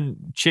throwing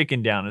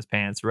chicken down his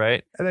pants,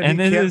 right? And then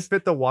he can't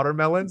fit the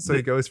watermelon, so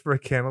he goes for a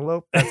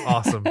cantaloupe. That's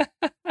awesome.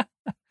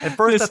 At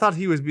first, I thought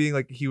he was saying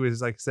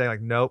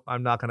like, nope,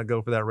 I'm not gonna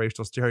go for that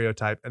racial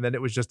stereotype. And then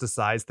it was just a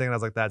size thing. And I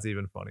was like, that's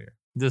even funnier.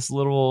 This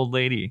little old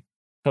lady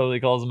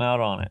totally calls him out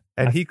on it.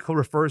 And he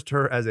refers to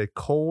her as a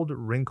cold,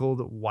 wrinkled,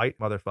 white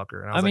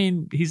motherfucker. And I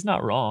mean, he's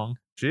not wrong.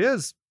 She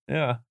is.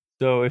 Yeah.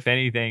 So if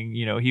anything,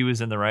 he was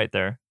in the right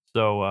there.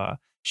 So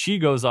she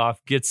goes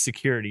off, gets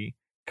security,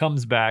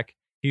 comes back.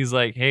 He's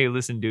like, hey,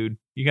 listen, dude,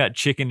 you got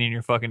chicken in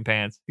your fucking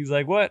pants. He's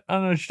like, what? I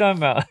don't know what you're talking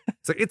about.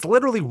 It's like, it's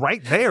literally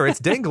right there.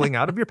 It's dangling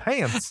out of your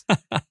pants.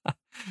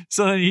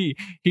 So then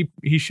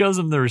he shows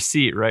him the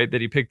receipt, right, that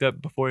he picked up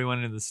before he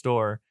went into the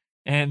store.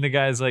 And the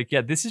guy's like,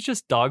 yeah, this is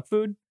just dog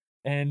food.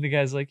 And the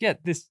guy's like, yeah,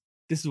 this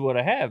is what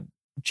I have.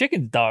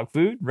 Chicken's dog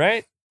food,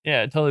 right?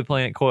 Yeah, totally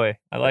playing it coy.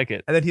 I like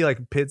it. And then he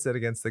like pits it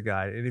against the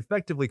guy and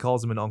effectively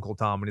calls him an Uncle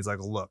Tom. And he's like,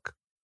 look,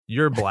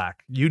 you're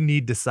black. You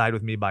need to side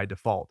with me by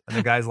default. And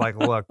the guy's like,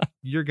 look,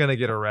 you're going to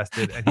get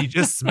arrested. And he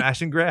just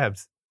smash and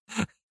grabs.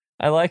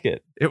 I like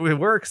it. It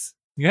works.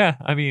 Yeah,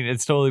 I mean,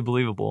 it's totally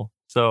believable.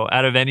 So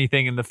out of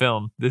anything in the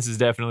film, this is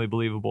definitely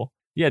believable.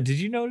 Yeah, did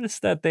you notice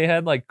that they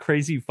had like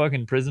crazy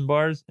fucking prison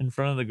bars in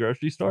front of the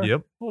grocery store?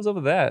 Yep. What was up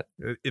with that?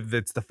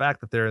 It's the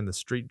fact that they're in the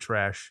street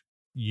trash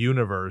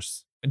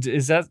universe.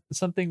 Is that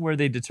something where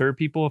they deter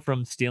people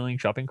from stealing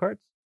shopping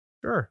carts?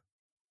 Sure.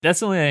 That's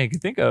the only thing I can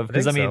think of.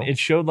 Because, I mean, so. It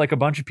showed like a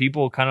bunch of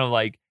people kind of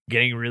like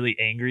getting really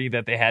angry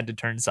that they had to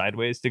turn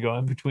sideways to go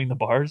in between the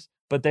bars.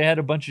 But they had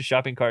a bunch of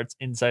shopping carts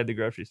inside the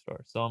grocery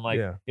store. So I'm like,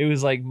 It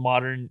was like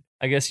modern.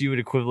 I guess you would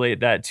equivalent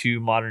that to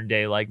modern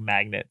day like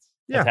magnets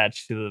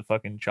attached to the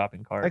fucking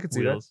shopping cart. I could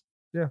see wheels.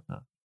 That. Yeah.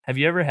 Have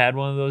you ever had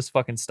one of those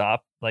fucking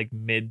stop like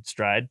mid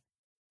stride?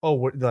 Oh,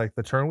 what, like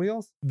the turn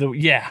wheels?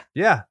 Yeah,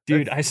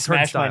 dude, I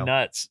smashed my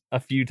nuts a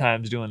few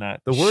times doing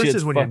that. The worst Shit's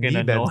is when your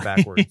knee bends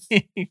backwards.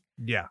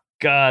 Yeah,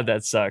 God,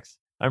 that sucks.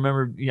 I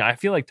remember. Yeah, I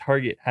feel like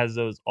Target has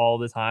those all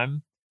the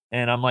time,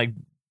 and I'm like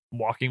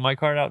walking my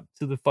cart out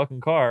to the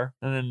fucking car,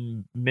 and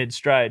then mid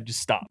stride just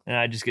stop, and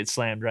I just get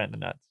slammed right in the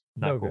nuts.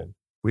 Not cool. Good.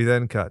 We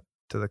then cut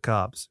to the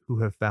cops who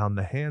have found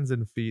the hands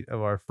and feet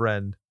of our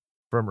friend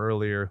from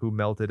earlier who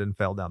melted and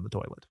fell down the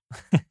toilet.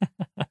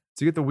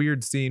 So you get the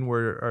weird scene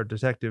where our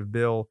detective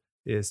Bill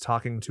is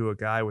talking to a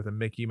guy with a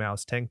Mickey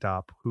Mouse tank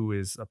top who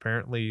is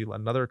apparently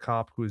another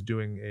cop who's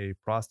doing a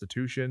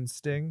prostitution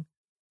sting.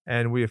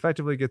 And we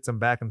effectively get some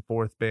back and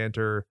forth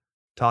banter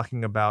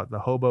talking about the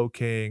Hobo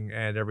King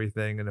and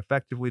everything. And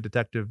effectively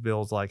Detective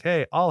Bill's like,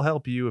 hey, I'll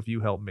help you if you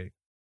help me.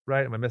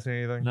 Right? Am I missing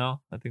anything? No,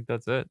 I think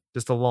that's it.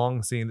 Just a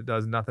long scene that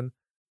does nothing.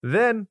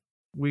 Then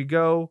we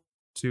go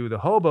to the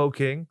Hobo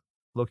King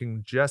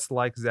looking just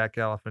like Zach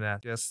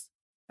Galifianakis.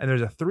 And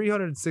there's a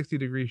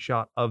 360-degree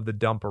shot of the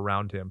dump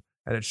around him.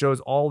 And it shows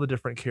all the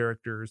different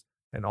characters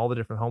and all the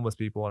different homeless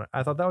people. And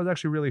I thought that was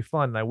actually really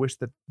fun. And I wish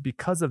that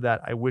because of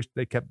that, I wish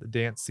they kept the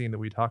dance scene that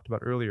we talked about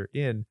earlier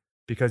in,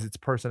 because it's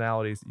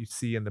personalities that you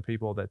see in the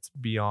people that's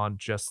beyond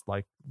just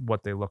like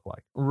what they look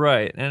like.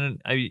 Right.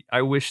 And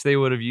I wish they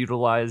would have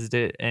utilized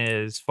it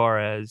as far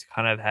as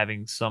kind of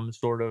having some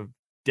sort of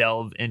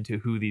delve into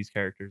who these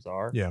characters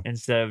are. Yeah.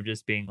 Instead of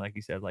just being, like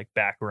you said, like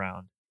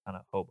background kind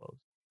of hobos.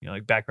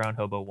 Like background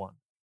hobo one.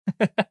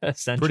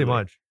 Essentially. Pretty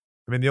much.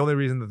 I mean, the only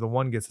reason that the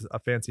one gets a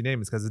fancy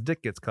name is because the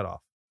dick gets cut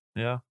off.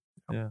 Yeah.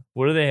 Yeah.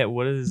 What do they have?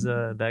 What is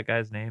that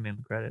guy's name in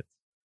the credits?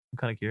 I'm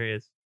kind of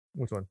curious.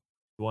 Which one?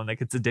 The one that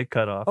gets a dick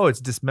cut off. Oh, it's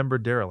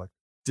Dismembered Derelict.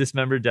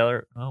 Dismembered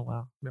Derelict. Oh,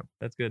 wow. Yep.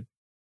 That's good.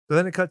 So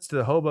then it cuts to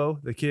the hobo,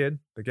 the kid,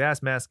 the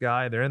gas mask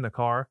guy. They're in the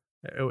car.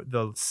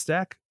 The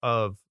stack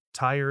of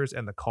tires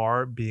and the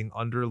car being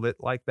underlit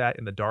like that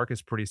in the dark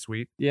is pretty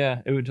sweet.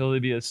 Yeah, it would totally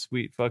be a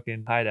sweet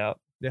fucking hideout.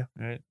 Yeah.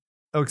 Right.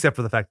 Oh, except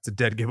for the fact it's a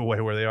dead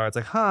giveaway where they are. It's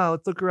like,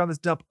 let's look around this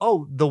dump.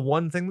 Oh, the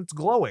one thing that's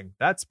glowing.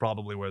 That's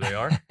probably where they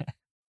are.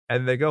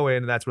 And they go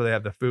in, and that's where they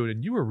have the food.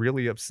 And you were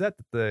really upset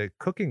that the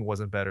cooking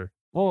wasn't better.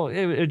 Well,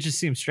 it just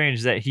seems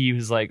strange that he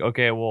was like,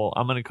 okay, well,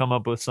 I'm going to come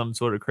up with some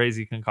sort of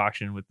crazy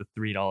concoction with the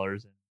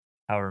 $3 and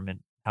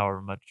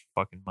however much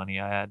fucking money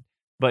I had.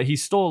 But he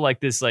stole like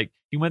this, like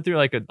he went through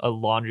like a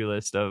laundry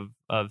list of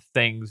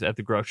things at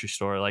the grocery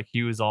store. Like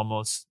he was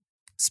almost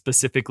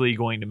specifically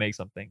going to make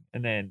something,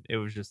 and then it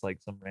was just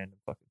like some random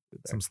fucking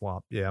food there. Some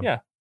slop. Yeah.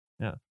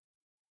 Yeah.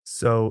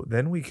 So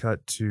then we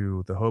cut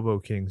to the Hobo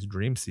King's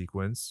dream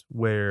sequence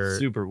where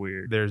Super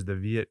weird. There's the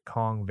Viet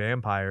Cong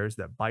vampires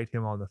that bite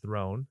him on the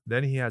throne.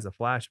 Then he has a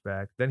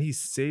flashback. Then he's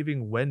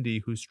saving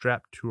Wendy, who's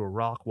strapped to a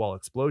rock while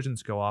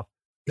explosions go off.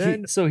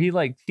 Then he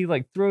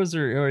throws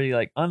her, or he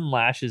like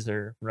unlashes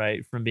her,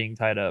 right, from being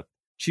tied up.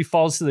 She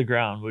falls to the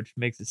ground, which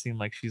makes it seem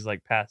like she's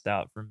like passed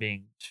out from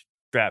being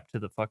strapped to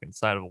the fucking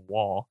side of a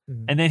wall.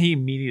 Mhm. And then he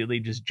immediately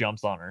just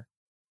jumps on her.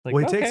 Like,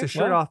 he takes his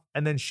shirt off,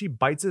 and then she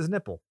bites his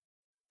nipple.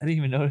 I didn't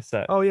even notice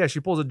that. Oh yeah, she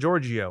pulls a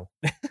Giorgio.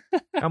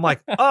 I'm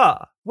like,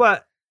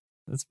 what?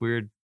 That's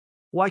weird.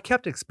 Well, I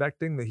kept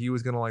expecting that he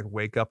was gonna like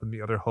wake up and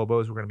the other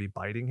hobos were gonna be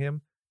biting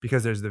him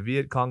because there's the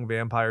Viet Cong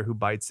vampire who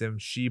bites him.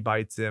 She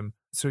bites him.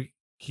 So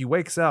he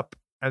wakes up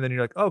and then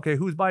you're like, okay,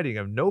 who's biting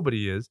him?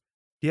 Nobody is.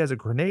 He has a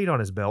grenade on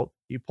his belt.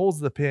 He pulls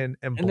the pin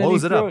and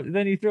blows it up.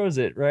 Then he throws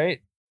it,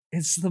 right?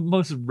 It's the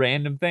most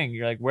random thing.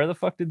 You're like, where the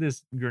fuck did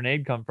this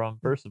grenade come from,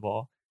 first of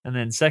all? And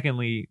then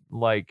secondly,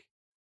 like,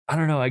 I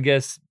don't know, I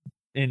guess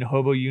in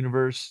Hobo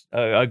Universe,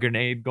 a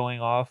grenade going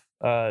off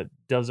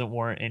doesn't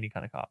warrant any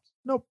kind of cops.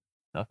 Nope.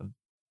 Nothing.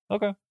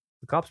 Okay.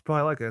 The cops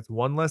probably like it. It's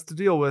one less to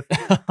deal with.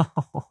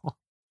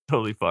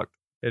 Totally fucked.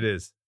 It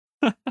is.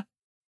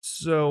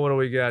 So what do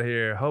we got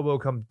here? Hobo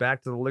comes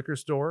back to the liquor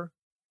store.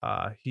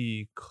 Oh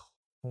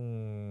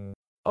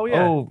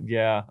yeah. Oh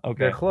yeah.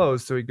 Okay. They're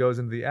closed, so he goes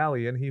into the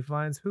alley and he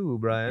finds who,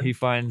 Brian? He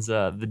finds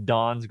the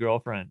Don's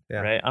girlfriend.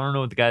 Yeah. Right. I don't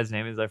know what the guy's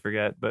name is. I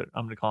forget, but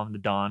I'm gonna call him the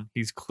Don.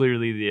 He's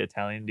clearly the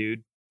Italian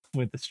dude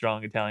with the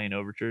strong Italian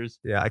overtures.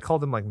 Yeah, I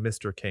called him like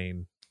Mr.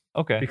 Kane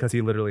Okay. because he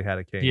literally had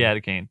a cane. He had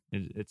a cane.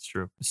 It's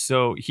true.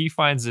 So he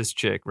finds this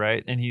chick,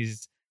 right? And he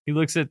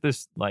looks at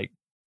this like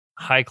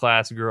high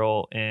class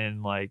girl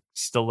in like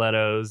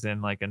stilettos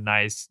and like a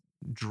nice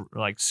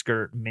like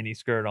mini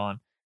skirt on,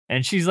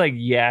 and she's like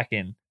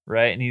yakking,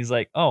 right? And he's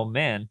like, oh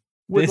man,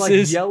 with this like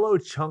is yellow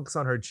chunks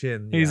on her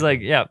chin. He's Yeah. like,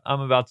 yeah, I'm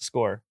about to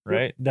score,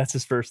 right? That's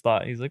his first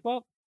thought. He's like,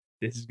 well,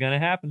 this is gonna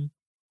happen,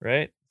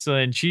 right? So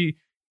then she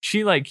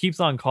like keeps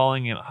on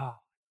calling him. Oh,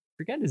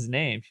 forget his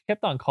name. She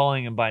kept on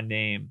calling him by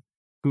name,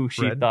 who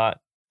she Fred? thought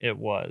it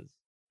was.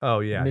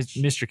 Oh yeah.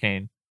 Mr.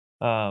 Kane.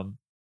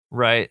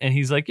 Right. And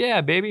he's like,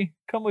 yeah, baby,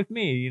 come with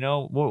me. You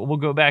know, we'll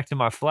go back to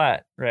my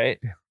flat, right?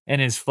 Yeah.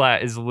 And his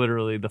flat is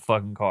literally the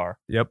fucking car.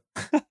 Yep.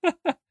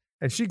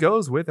 And she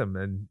goes with him,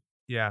 and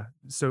yeah.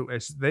 So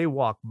as they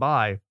walk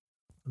by,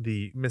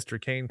 the Mr.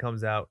 Kane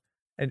comes out,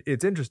 and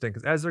it's interesting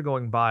because as they're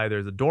going by,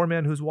 there's a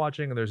doorman who's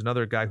watching, and there's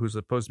another guy who's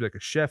supposed to be like a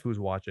chef who's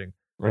watching.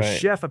 The Right.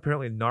 chef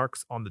apparently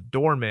narcs on the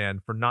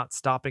doorman for not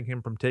stopping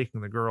him from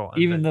taking the girl.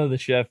 and Even then- though the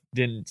chef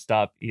didn't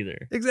stop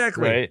either.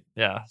 exactly. Right.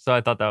 Yeah. So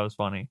I thought that was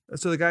funny.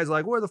 So the guy's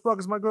like, "Where the fuck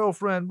is my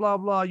girlfriend? Blah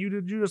blah.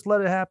 You just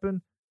let it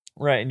happen."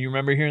 Right. And you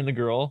remember hearing the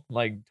girl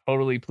like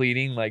totally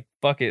pleading, like,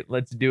 fuck it,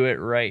 let's do it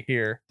right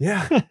here.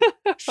 Yeah.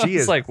 She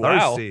It's is like,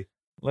 wow. thirsty.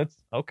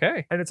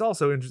 Okay. And it's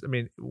also interesting. I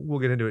mean, we'll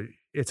get into it.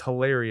 It's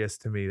hilarious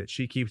to me that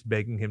she keeps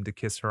begging him to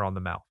kiss her on the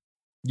mouth.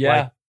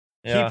 Yeah.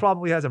 He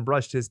probably hasn't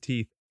brushed his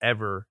teeth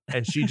ever,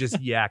 and she just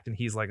yacked, and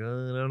he's like, I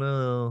don't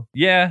know.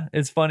 Yeah,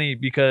 it's funny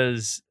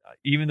because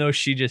even though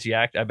she just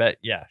yacked, I bet,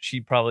 yeah,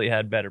 she probably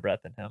had better breath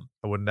than him.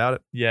 I wouldn't doubt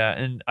it. Yeah,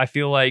 and I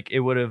feel like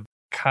it would have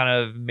kind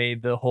of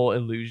made the whole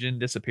illusion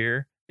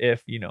disappear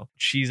if, you know,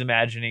 she's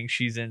imagining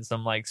she's in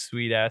some like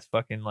sweet ass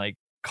fucking like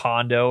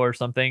condo or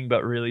something,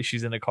 but really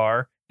she's in a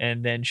car,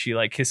 and then she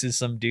like kisses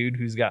some dude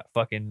who's got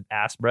fucking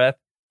ass breath,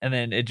 and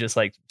then it just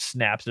like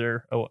snaps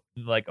her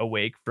like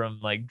awake from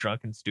like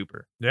drunken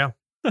stupor. Yeah.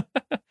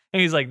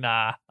 And he's like,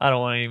 nah, I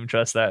don't want to even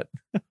trust that.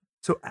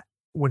 So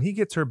when he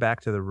gets her back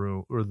to the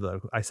room, or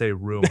I say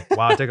room,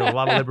 wow, I take a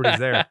lot of liberties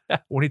there.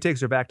 When he takes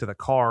her back to the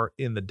car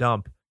in the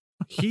dump,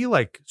 he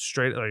like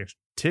straight like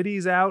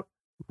titties out,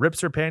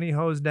 rips her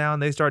pantyhose down.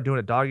 They start doing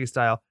it doggy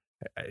style.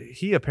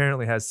 He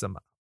apparently has some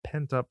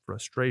pent up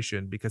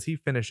frustration because he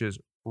finishes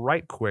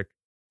right quick.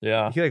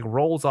 Yeah. He like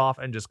rolls off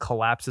and just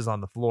collapses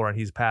on the floor, and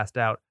he's passed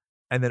out.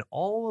 And then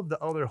all of the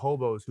other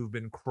hobos who've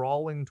been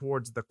crawling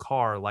towards the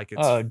car like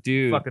it's Oh,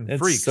 dude, fucking it's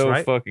freaks, so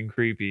right? fucking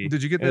creepy.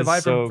 Did you get the It's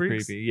vibe so from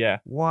Freaks? creepy. Yeah,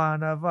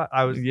 One of us.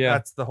 Yeah.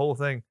 That's the whole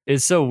thing.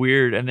 it's so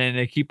weird. And then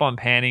they keep on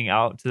panning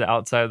out to the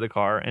outside of the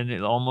car, and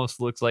it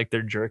almost looks like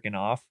they're jerking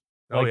off.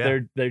 Oh, Like yeah.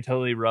 they're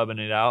totally rubbing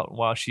it out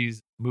while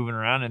she's moving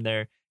around in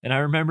there. And I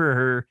remember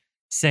her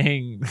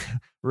saying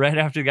right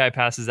after the guy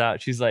passes out,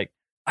 she's like,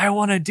 "I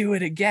want to do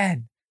it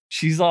again."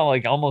 She's all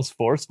like almost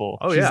forceful.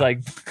 Oh, she's yeah. like,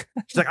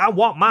 She's like, I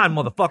want mine,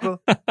 motherfucker.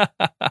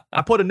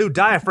 I put a new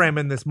diaphragm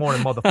in this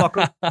morning,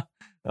 motherfucker.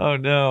 "Oh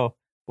no,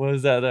 what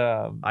is that?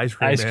 Ice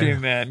cream, Ice man.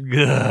 cream man.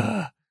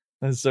 Ugh.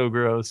 That's so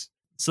gross."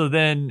 So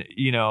then,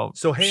 you know,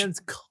 So hands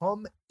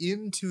come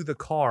into the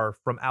car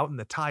from out in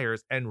the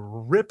tires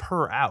and rip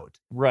her out.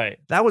 right.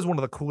 That was one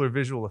of the cooler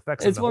visual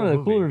effects. It's in one whole of the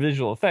movie. cooler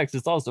visual effects.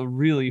 It's also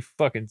really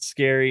fucking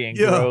scary and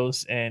Yeah.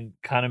 gross and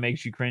kind of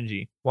makes you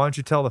cringy. Why don't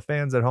you tell the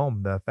fans at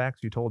home the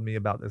facts you told me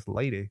about this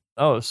lady?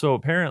 Oh, so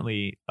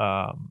apparently,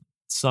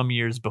 some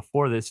years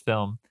before this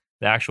film,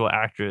 the actual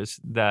actress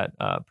that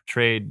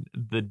portrayed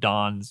the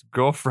Don's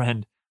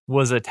girlfriend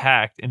was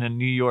attacked in a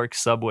New York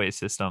subway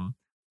system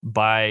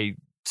by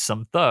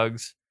some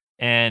thugs,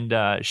 and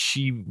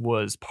she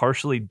was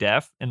partially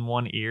deaf in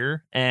one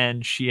ear,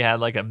 and she had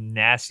like a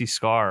nasty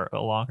scar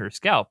along her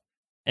scalp.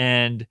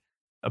 And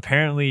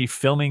apparently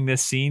filming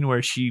this scene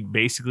where she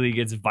basically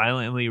gets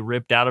violently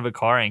ripped out of a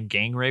car and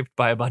gang raped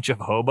by a bunch of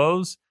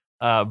hobos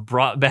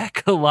brought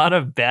back a lot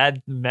of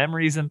bad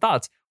memories and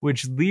thoughts,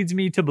 which leads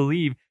me to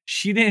believe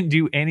she didn't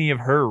do any of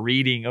her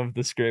reading of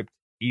the script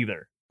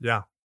either.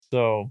 Yeah.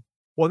 So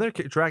Well, they're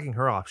dragging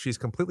her off. She's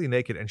completely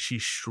naked and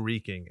she's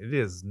shrieking. It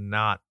is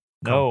not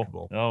No,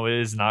 comfortable. no, it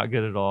is not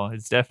good at all.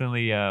 It's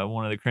definitely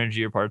one of the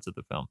cringier parts of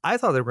the film. I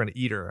thought they were going to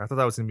eat her. I thought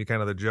that was going to be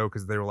kind of the joke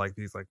because they were like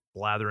these like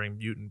blathering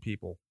mutant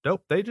people.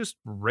 Nope, they just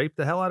raped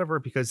the hell out of her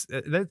because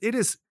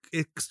it's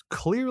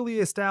clearly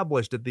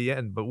established at the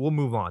end. But we'll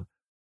move on.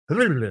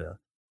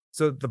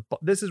 So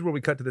this is where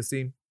we cut to the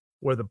scene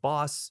where the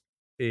boss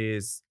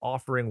is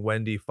offering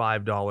Wendy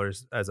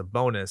 $5 as a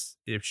bonus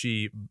if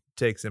she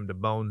takes him to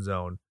Bone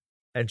Zone.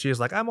 And she's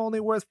like, I'm only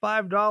worth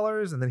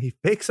 $5. And then he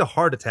fakes a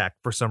heart attack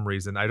for some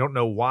reason. I don't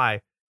know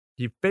why.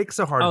 He fakes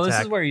a heart Oh, attack.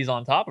 this is where he's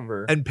on top of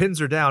her. And pins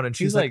her down. And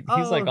she's like,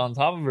 he's like "Oh." on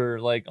top of her,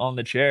 like on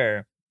the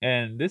chair.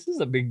 And this is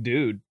a big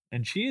dude.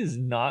 And she is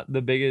not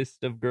the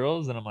biggest of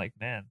girls. And I'm like,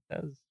 man,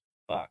 that's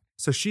fuck.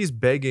 So she's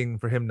begging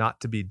for him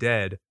not to be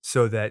dead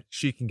so that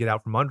she can get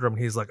out from under him.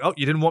 And he's like, oh,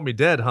 you didn't want me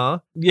dead, huh?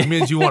 Yeah. It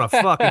means you want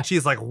to fuck. And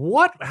she's like,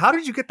 what? How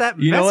did you get that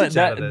You know what? message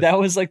out of this? That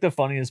was like the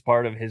funniest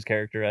part of his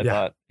character, I Yeah.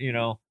 thought, you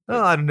know.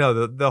 Oh, I don't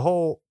know. The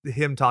whole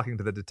him talking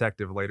to the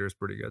detective later is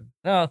pretty good.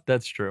 No,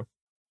 that's true.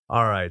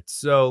 All right.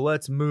 So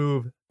let's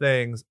move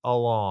things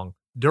along.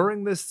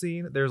 During this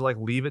scene, there's like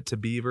Leave It to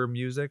Beaver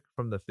music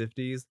from the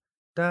 50s.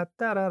 Da,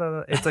 da, da, da,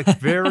 da. It's like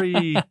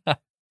very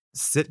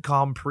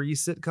sitcom,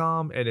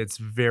 pre-sitcom, and it's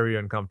very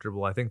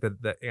uncomfortable. I think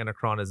that the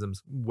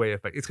anachronism's way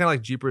effective. It's kind of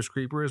like Jeepers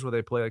Creepers where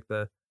they play like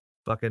the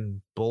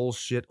fucking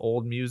bullshit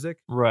old music.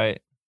 Right.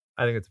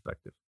 I think it's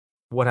effective.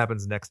 What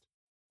happens next,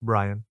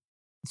 Brian?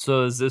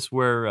 So is this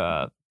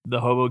where the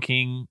Hobo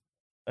King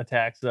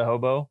attacks the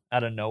hobo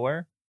out of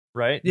nowhere?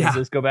 Right? Yeah. Does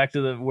this go back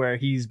to the where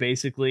he's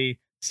basically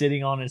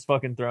sitting on his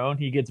fucking throne?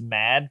 He gets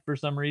mad for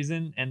some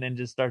reason and then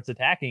just starts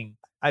attacking.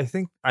 I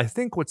think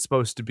what's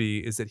supposed to be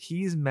is that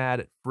he's mad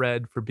at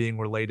Fred for being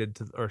related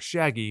to, or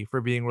Shaggy for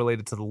being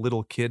related to the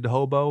little kid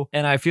hobo.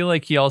 And I feel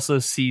like he also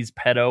sees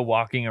Pedo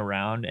walking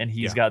around and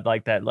he's Yeah. got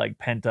like that like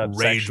pent up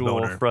Rage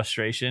sexual boner.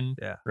 frustration.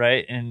 Yeah.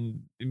 Right.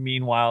 And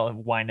meanwhile,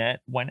 Wynette?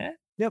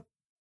 Yep.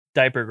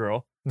 Diaper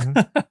girl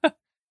Mhm.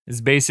 is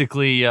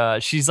basically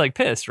she's like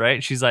pissed,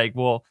 right? She's like,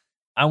 well,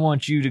 I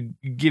want you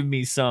to give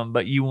me some,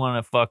 but you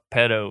want to fuck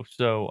Pedo,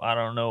 so I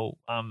don't know.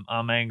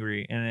 I'm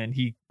angry, and then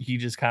he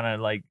just kind of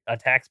like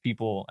attacks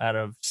people out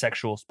of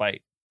sexual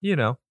spite, You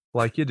know,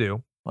 like you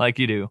do. like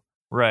you do,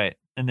 right?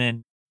 And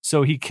then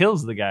so he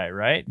kills the guy,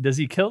 right? Does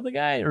he kill the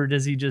guy, or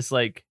does he just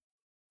like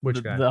Which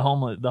the, guy? the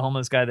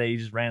homeless guy that he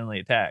just randomly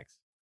attacks?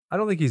 I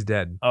don't think he's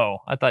dead. Oh,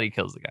 I thought he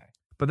kills the guy.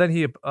 But then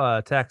he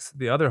attacks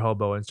the other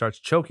hobo and starts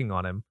choking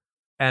on him.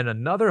 And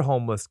another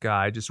homeless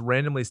guy just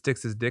randomly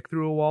sticks his dick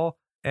through a wall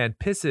and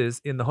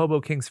pisses in the Hobo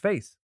King's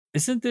face.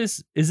 Isn't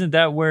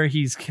that where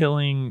he's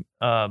killing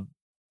the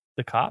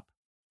cop?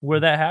 Where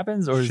that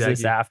happens, or is this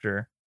Shaggy.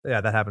 after?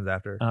 Yeah, that happens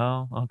after.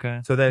 Oh,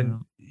 okay. So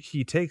then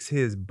he takes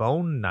his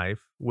bone knife,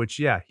 which,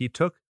 yeah, he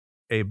took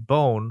a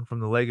bone from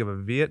the leg of a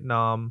Viet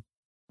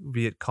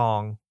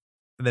Cong,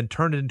 and then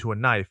turned it into a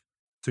knife.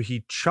 So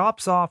he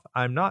chops off,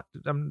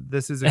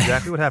 this is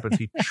exactly what happens.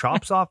 He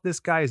chops off this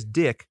guy's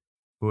dick,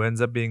 who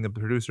ends up being the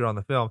producer on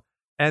the film,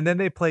 and then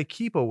they play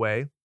keep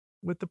away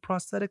with the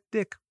prosthetic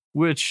dick.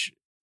 Which,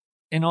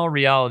 in all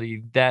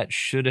reality, that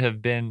should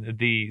have been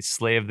the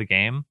slay of the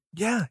game.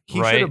 Yeah,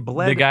 he right? should have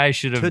bled The guy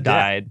should to have death.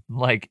 died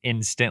like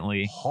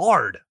instantly.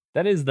 hard.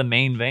 That is the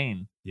main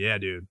vein. Yeah,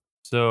 dude.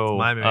 So It's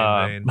my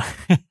main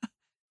vein.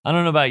 I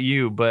don't know about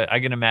you, but I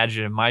can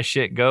imagine if my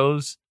shit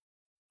goes,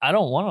 I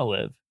don't want to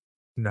live.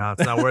 No,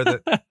 it's not worth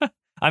it.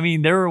 I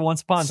mean, there were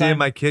once upon a Seeing time.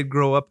 my kid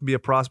grow up and be a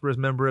prosperous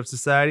member of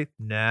society?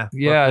 Nah. fuck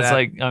Yeah, it's that.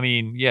 like, I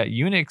mean, yeah,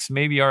 eunuchs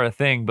maybe are a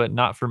thing, but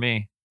not for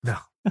me.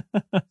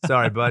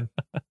 Sorry, bud.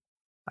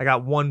 I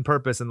got one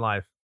purpose in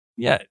life.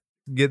 Yeah.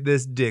 Get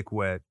this dick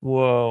wet.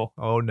 Whoa.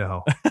 Oh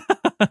no.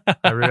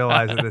 I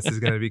realize that this is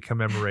going to be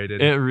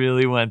commemorated. It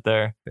really went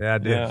there. Yeah,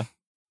 dude. Yeah.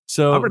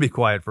 So I'm going to be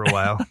quiet for a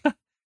while.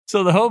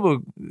 So the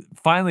hobo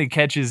finally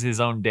catches his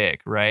own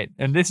dick, right?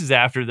 And this is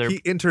after they're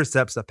He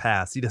intercepts a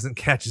pass. He doesn't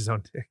catch his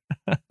own dick.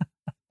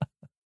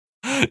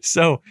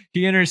 so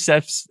he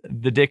intercepts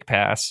the dick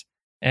pass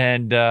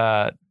and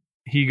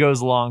he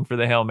goes along for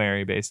the Hail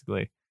Mary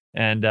basically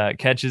and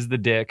catches the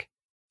dick.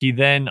 He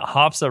then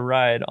hops a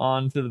ride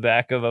onto the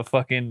back of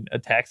a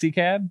taxi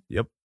cab.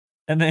 Yep.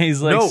 And then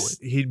he's like, No,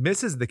 he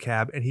misses the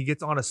cab and he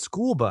gets on a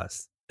school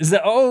bus.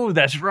 oh,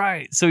 that's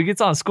right. So he gets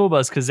on a school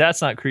bus because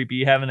that's not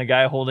creepy having a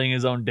guy holding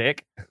his own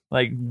dick,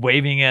 like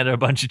waving at a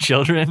bunch of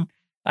children.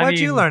 What'd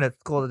you learn at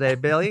school today,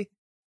 Billy?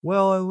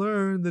 Well, I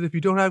learned that if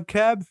you don't have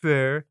cab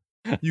fare,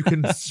 you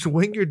can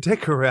swing your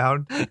dick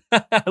around.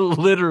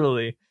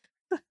 Literally.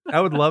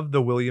 I would love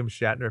the William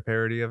Shatner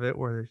parody of it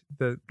where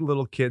the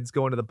little kids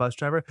go into the bus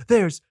driver.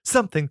 There's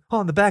something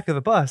on the back of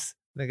the bus.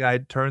 The guy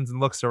turns and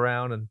looks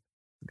around and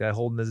the guy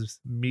holding his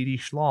meaty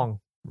schlong.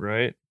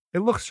 Right. It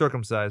looks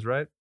circumcised,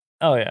 right?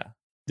 Oh, yeah,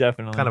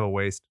 definitely. Kind of a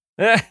waste.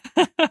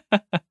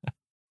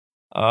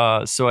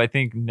 So I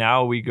think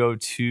now we go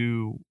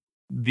to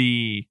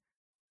the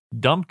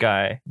dump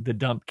guy, the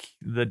dump.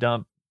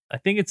 I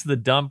think it's the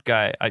dump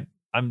guy.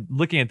 I'm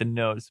looking at the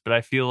notes, but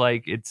I feel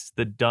like it's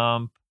the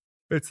dump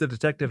It's the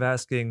detective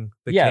asking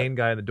the Yeah. cane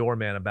guy and the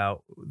doorman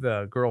about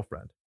the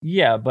girlfriend.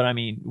 Yeah, but I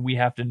mean, we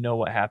have to know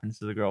what happens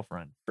to the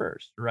girlfriend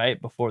first, right?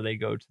 Before they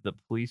go to the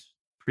police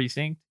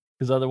precinct.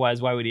 Because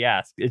otherwise, why would he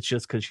ask? It's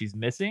just because she's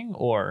missing,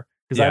 or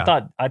because Yeah.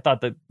 I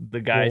thought that the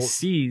guy Well-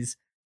 sees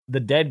the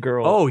dead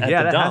girl. Oh, at yeah,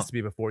 the that dump, has to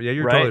be before. Yeah,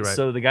 you're right? totally right.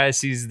 So the guy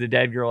sees the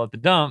dead girl at the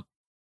dump,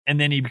 and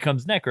then he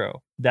becomes Necro.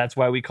 That's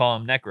why we call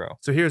him Necro.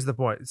 So here's the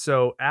point.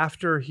 So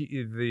after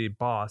the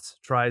boss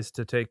tries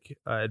to take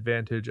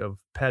advantage of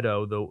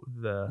Pedo,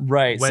 the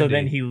Right. So Wendy,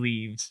 then he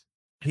leaves.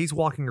 he's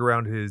walking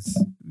around his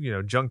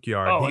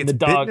junkyard. Oh, he and gets the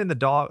dog- bitten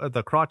in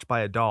the crotch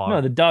by a dog.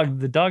 No,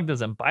 the dog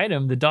doesn't bite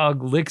him. The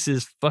dog licks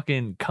his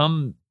fucking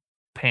cum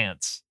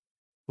pants.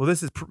 Well,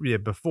 this is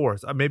before.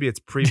 So maybe it's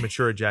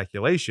premature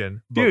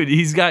ejaculation. but- Dude,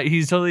 he's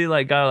totally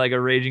got like a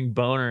raging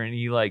boner, and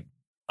he like,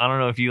 I don't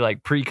know if he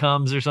like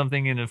pre-comes or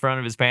something in front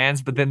of his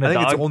pants, but then the I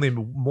think dog, it's only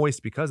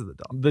moist because of the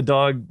dog. the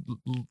dog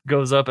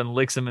goes up and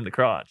licks him in the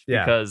crotch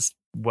Yeah. because,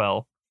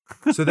 well,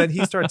 So then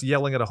he starts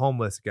yelling at a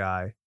homeless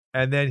guy,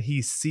 and then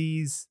he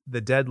sees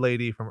the dead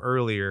lady from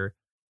earlier.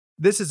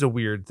 This is a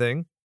weird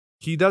thing.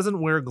 He doesn't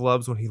wear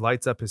gloves when he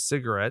lights up his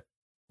cigarette,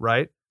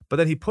 right? But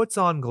then he puts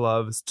on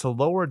gloves to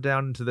lower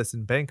down into this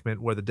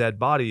embankment where the dead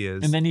body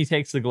is, and then he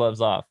takes the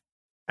gloves off.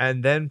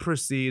 and then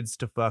proceeds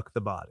to fuck the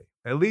body.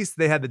 At least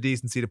they had the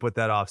decency to put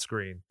that off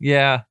screen.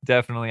 Yeah,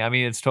 definitely. I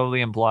mean, it's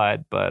totally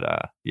implied, but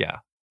yeah.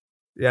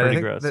 Yeah, Pretty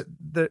I think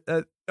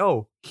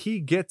gross. he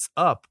gets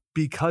up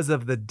because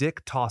of the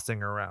dick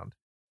tossing around.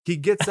 He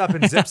gets up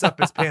and zips up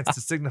his pants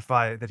to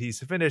signify that he's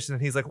finished,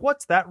 and he's like,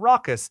 "What's that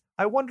raucous?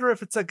 I wonder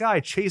if it's a guy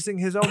chasing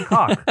his own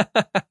cock."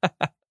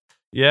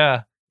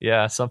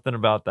 Yeah, something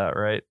about that,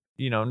 right?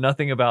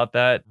 Nothing about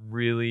that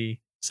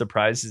really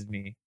surprises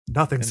me.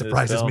 Nothing In this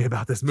surprises me film.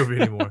 about this movie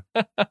anymore.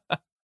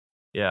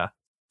 Yeah.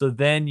 So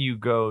then you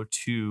go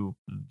to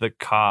the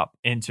cop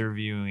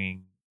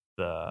interviewing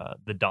the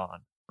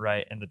Don,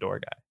 right? And the door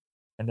guy.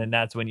 And then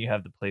that's when you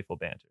have the playful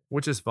banter,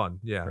 Which is fun,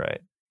 yeah.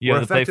 right? You Or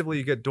have the playful, effectively,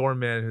 you get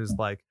doorman who's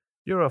like,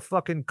 "You're a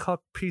fucking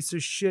cuck piece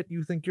of shit.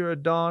 You think you're a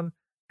don?"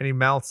 And he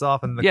mouths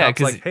off, and the Yeah,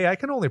 cop's 'cause- like, "Hey, I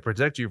can only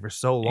protect you for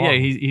so long." yeah,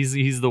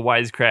 he's the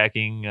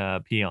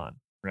wisecracking peon,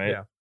 right?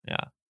 Yeah.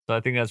 So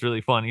I think that's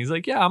really fun. He's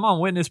like, yeah, I'm on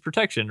witness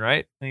protection,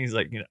 right? And he's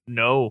like,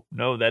 no,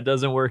 that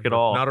doesn't work at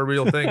all. Not a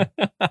real thing.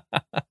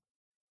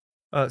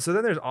 So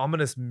then there's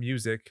ominous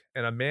music,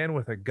 and a man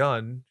with a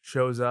gun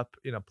shows up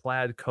in a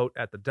plaid coat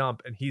at the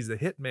dump, and he's the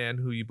hitman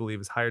who you believe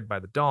is hired by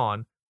the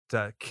Dawn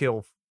to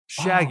kill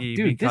Shaggy. Oh,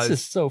 dude, because this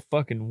is so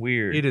fucking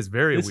weird. it is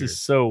very this weird. is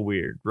so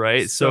weird,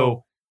 right?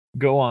 So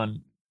go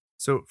on.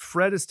 So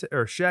Fred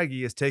or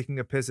Shaggy is taking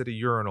a piss at a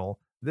urinal.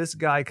 This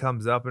guy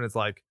comes up and it's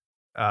like,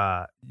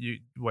 you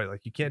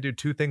can't do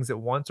two things at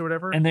once or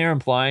whatever. And they're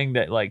implying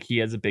that like he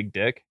has a big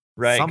dick,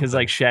 right? Because Something.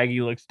 like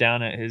Shaggy looks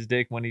down at his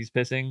dick when he's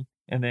pissing,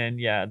 and then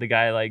the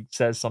guy like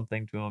says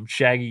something to him.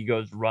 Shaggy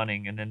goes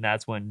running, and then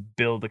that's when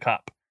Bill the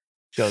cop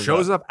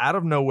shows up. up out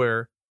of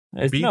nowhere,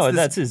 beats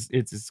That's this-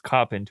 it's his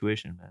cop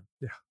intuition,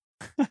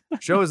 man.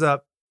 shows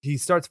up. He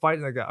starts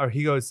fighting the guy, or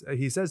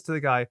he says to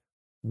the guy,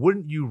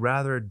 "Wouldn't you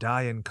rather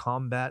die in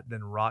combat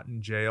than rot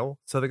in jail?"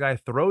 So the guy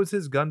throws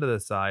his gun to the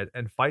side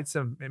and fights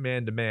him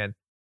man to man,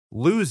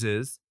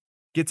 loses,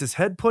 gets his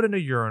head put in a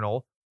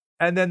urinal,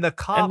 and then the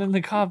cop, And then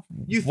the cop,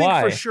 you think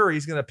why? for sure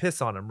he's gonna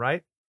piss on him,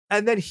 right?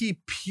 And then he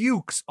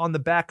pukes on the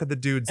back of the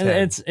dude's And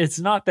head. it's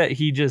not that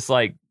he just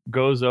like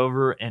goes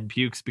over and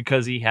pukes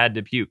because he had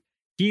to puke.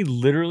 He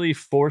literally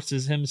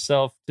forces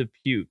himself to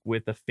puke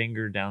with a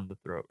finger down the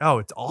throat. Oh,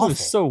 it's It awful. was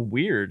so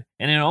weird,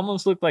 and it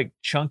almost looked like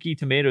chunky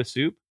tomato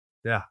soup.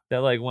 Yeah. That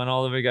like went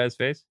all over the guy's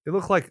face. It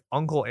looked like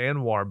Uncle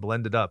Anwar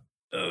blended up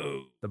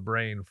Oh, the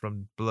brain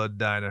from Blood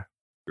Diner.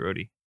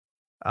 grody.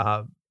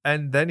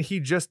 And then he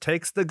just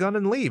takes the gun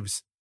and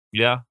leaves.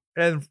 Yeah.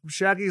 And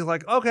Shaggy's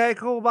like, "Okay,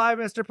 cool, bye,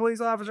 Mr. Police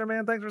Officer,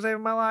 man. Thanks for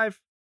saving my life."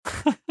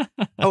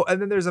 Oh,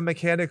 and then there's a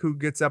mechanic who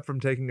gets up from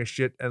taking a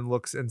shit and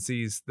looks and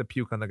sees the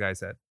puke on the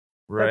guy's head.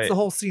 Right. That's the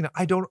whole scene.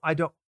 I don't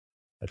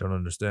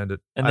understand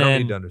it. And I don't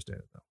then- need to understand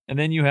it though. And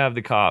then you have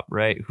the cop,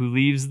 right, who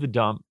leaves the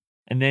dump,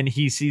 and then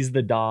he sees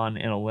the Don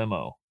in a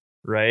limo,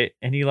 right?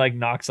 And he like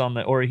knocks on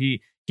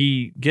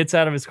he gets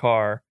out of his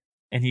car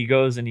and he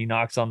goes and he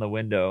knocks on the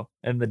window,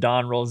 and the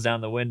Don rolls down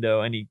the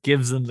window and he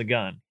gives them the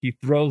gun. He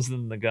throws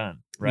them the gun,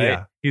 right?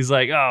 Yeah. He's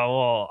like, "Oh,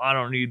 well, I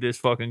don't need this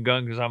fucking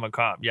gun because I'm a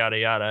cop," yada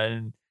yada.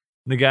 And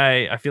the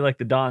guy, I feel like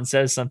the Don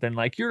says something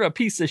like, "You're a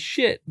piece of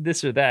shit,"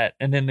 this or that.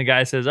 And then the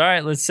guy says, "All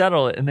right, let's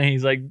settle it." And then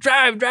he's like,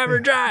 driver,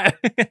 drive.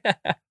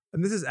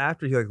 And this is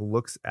after he like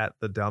looks at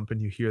the dump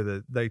and you hear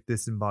the like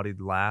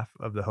disembodied laugh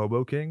of the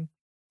Hobo King.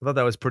 I thought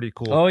that was pretty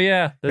cool. Oh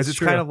yeah, because that's it's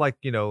true. kind of like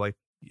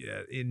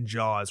in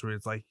Jaws, where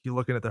it's like you're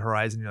looking at the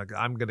horizon, you're like,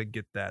 "I'm gonna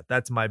get that.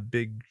 That's my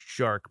big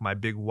shark, my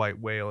big white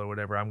whale, or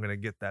whatever. I'm gonna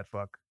get that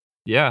fuck."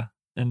 Yeah.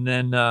 And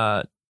then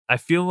I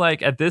feel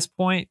like at this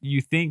point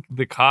you think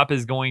the cop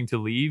is going to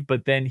leave,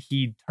 but then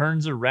he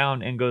turns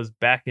around and goes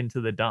back into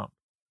the dump,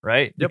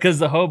 right? Yep. Because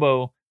the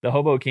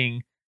hobo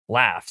king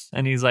laughs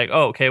and he's like,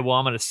 "Oh, okay, well,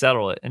 I'm going to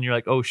settle it." And you're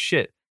like, "Oh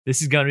shit,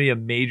 this is going to be a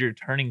major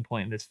turning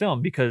point in this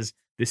film because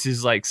this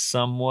is like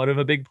somewhat of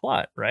a big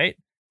plot, right?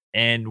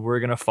 And we're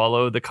gonna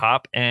follow the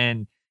cop,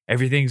 and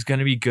everything's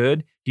gonna be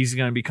good. He's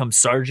gonna become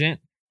sergeant,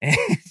 and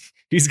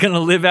he's gonna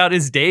live out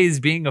his days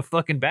being a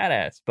fucking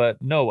badass. But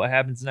no, what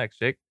happens next,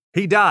 Jake?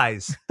 He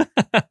dies.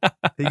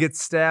 He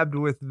gets stabbed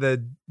with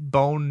the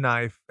bone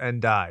knife and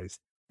dies.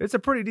 It's a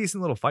pretty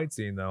decent little fight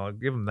scene, though. I'll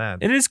give him that.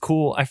 It is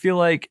cool. I feel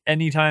like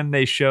anytime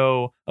they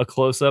show a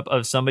close up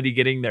of somebody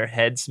getting their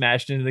head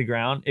smashed into the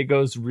ground, it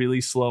goes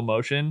really slow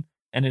motion,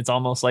 and it's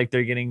almost like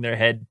they're getting their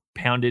head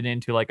pounded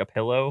into like a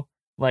pillow.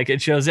 Like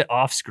it shows it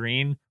off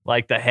screen,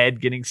 like the head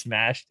getting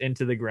smashed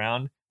into the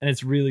ground, and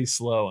it's really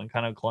slow and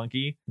kind of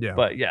clunky. Yeah.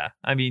 But yeah,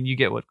 I mean, you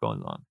get what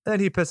goes on.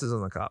 And he pisses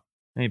on the cop.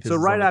 And he pisses So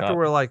on right the after cop.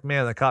 we're like,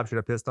 man, the cop should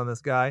have pissed on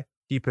this guy.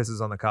 He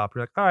pisses on the cop.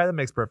 You're like, all right, that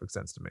makes perfect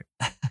sense to me.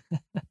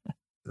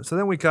 So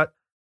then we cut.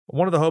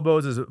 One of the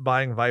hobos is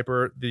buying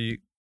Viper. The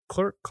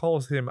clerk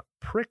calls him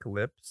Prick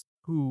Lips,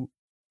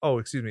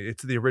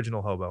 it's the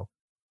original hobo.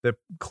 The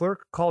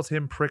clerk calls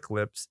him Prick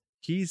Lips.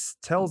 He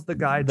tells the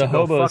guy the to go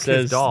hobo fuck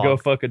says, his dog. "Go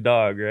fuck a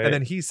dog," right? And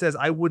then he says,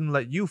 I wouldn't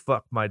let you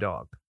fuck my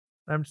dog.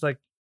 I'm just like,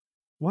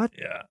 what?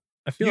 yeah,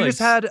 I feel You like just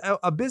had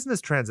a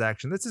business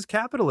transaction. This is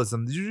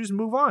capitalism. You just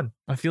move on.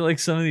 I feel like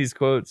some of these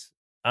quotes,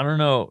 I don't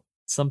know,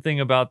 something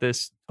about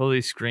this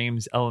totally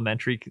screams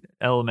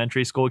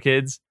elementary school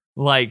kids,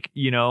 like,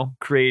 you know,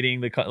 creating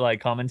the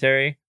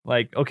commentary,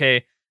 like,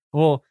 okay,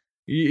 well,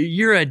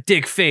 you're a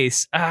dick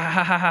face,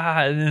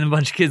 and then a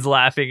bunch of kids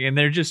laughing, and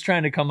they're just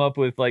trying to come up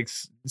with like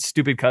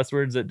stupid cuss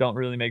words that don't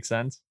really make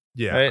sense.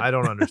 Yeah, Right? I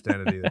don't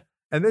understand it either.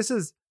 And this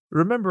is,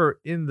 remember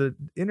in the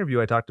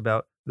interview I talked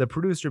about, the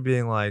producer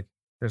being like,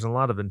 there's a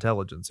lot of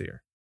intelligence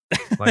here.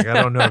 Like, I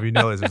don't know if you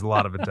know this, there's a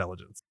lot of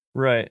intelligence.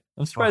 Right.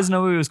 I'm surprised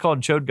nobody was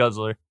called Chode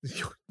Guzzler.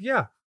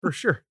 Yeah, for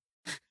sure.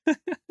 Do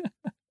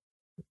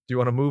you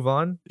want to move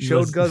on?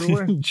 Chode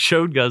Guzzler?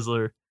 Chode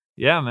Guzzler.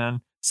 Yeah,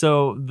 man.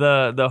 So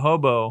the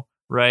hobo,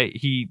 right?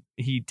 He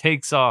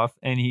takes off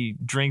and he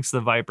drinks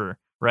the Viper,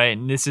 right?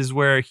 And this is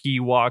where he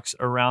walks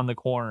around the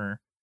corner,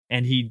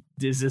 and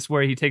is this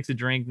where he takes a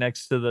drink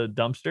next to the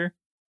dumpster,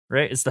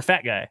 right? It's the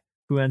fat guy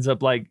who ends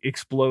up like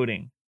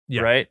exploding.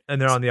 Yeah. Right. And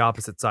they're on the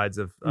opposite sides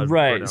of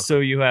right. Burnout. So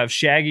you have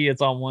Shaggy,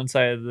 it's on one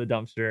side of the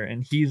dumpster,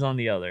 and he's on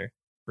the other.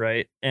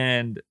 Right.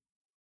 And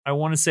I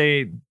want to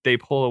say they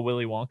pull a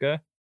Willy Wonka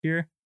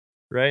here.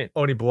 Right.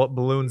 Oh, and he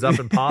balloons up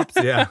and pops.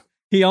 Yeah.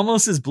 He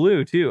almost is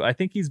blue too. I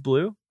think he's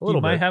blue. A little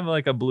he might bit. have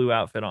like a blue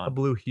outfit on. A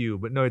blue hue,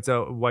 but no, it's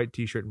a white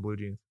t-shirt and blue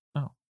jeans.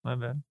 Oh, my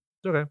bad.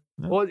 It's okay.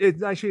 Yeah. Well,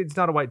 it's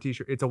not a white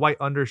t-shirt. It's a white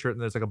undershirt,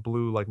 and there's like a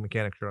blue like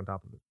mechanic shirt on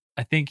top of it.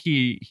 I think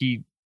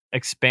he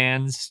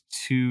expands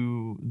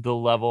to the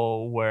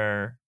level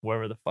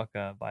wherever the fuck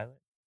Violet.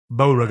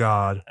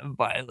 Beauregard.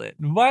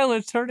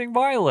 Violet's turning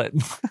violet.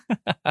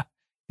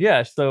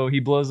 Yeah, so he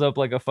blows up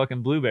like a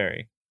fucking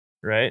blueberry,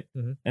 right?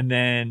 Mhm. And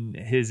then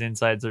his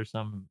insides are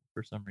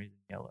for some reason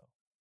yellow,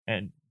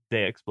 and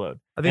they explode.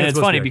 I think And it's it's supposed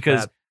to funny be like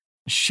because that.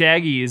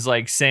 Shaggy is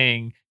like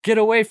saying, get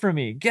away from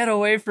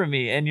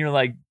me, and you're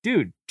like,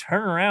 dude,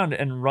 turn around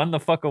and run the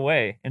fuck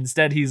away.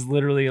 Instead, he's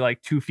literally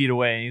like 2 feet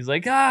away, and he's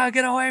like,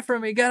 get away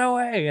from me, get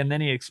away. And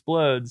then he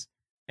explodes,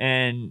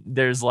 and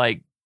there's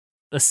like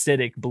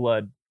acidic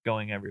blood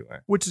going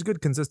everywhere. Which is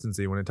good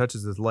consistency. When it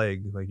touches his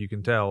leg, like you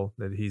can tell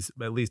that he's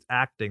at least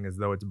acting as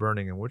though it's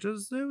burning him, which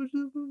is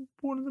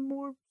one of the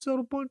more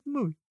subtle points of the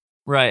movie.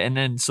 Right. And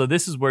then so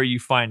this is where you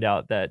find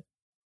out that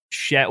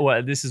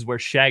this is where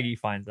Shaggy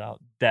finds out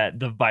that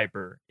the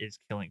Viper is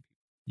killing people.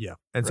 Yeah.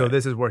 And so Right.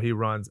 this is where he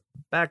runs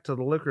back to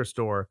the liquor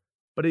store,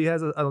 but he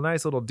has a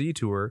nice little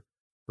detour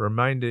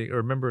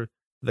remember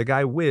the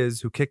guy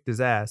Wiz who kicked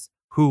his ass,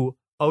 who,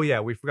 oh yeah,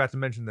 we forgot to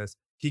mention this.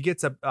 He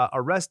gets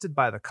arrested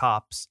by the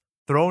cops,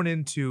 thrown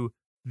into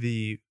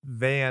the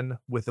van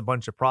with a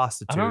bunch of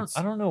prostitutes.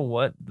 I don't know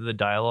what the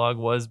dialogue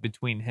was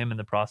between him and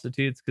the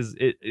prostitutes, because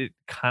it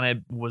kind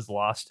of was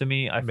lost to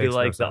me. I Makes feel no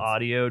like the sense.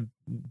 audio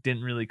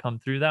didn't really come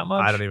through that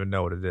much. I don't even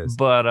know what it is.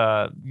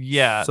 But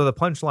yeah. So the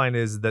punchline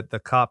is that the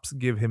cops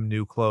give him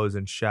new clothes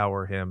and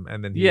shower him,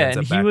 and then he Yeah, ends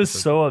and up he back was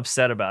with so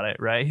upset about it,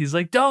 right? He's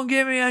like, "Don't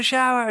give me a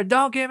shower!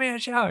 Don't give me a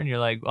shower!" And you're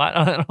like,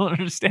 I don't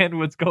understand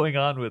what's going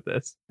on with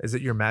this. Is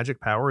it your magic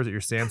power? Is it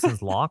your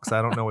Samson's locks?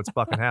 I don't know what's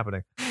fucking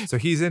happening. So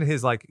he's in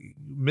his like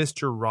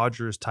Mr.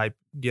 Rogers type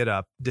get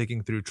up,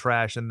 digging through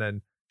trash, and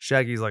then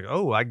Shaggy's like,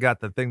 "Oh, I got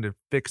the thing to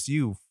fix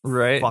you,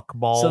 Right. fuck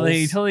balls." So then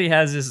he totally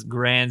has this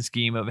grand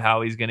scheme of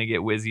how he's gonna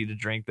get Wizzy to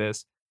drink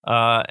this.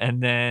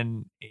 And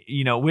then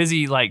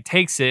Wizzy like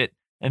takes it,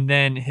 and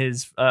then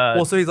his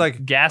well, so he's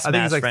like, gas I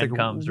think mask he's like, friend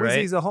comes, right?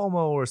 Wizzy's a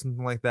homo or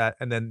something like that,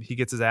 and then he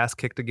gets his ass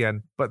kicked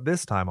again, but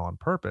this time on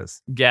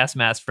purpose. Gas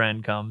mask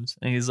friend comes,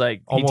 and he's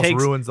like, Almost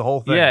ruins the whole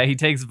thing. Yeah, he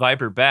takes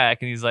Viper back,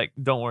 and he's like,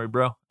 "Don't worry,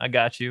 bro, I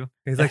got you."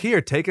 He's like, "Here,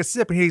 take a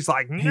sip," and he's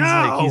like,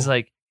 "No." He's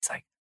like,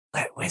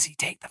 "Let Wizzy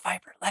take the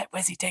Viper. Let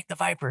Wizzy take the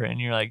Viper." And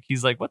you're like,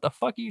 he's like, "What the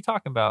fuck are you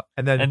talking about?"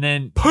 and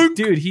then Punk!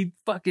 Dude, he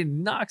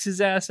fucking knocks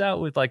his ass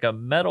out with like a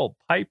metal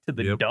pipe to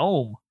the Yep.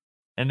 dome.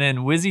 And then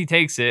Wizzy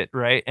takes it,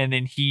 right? And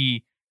then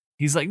he's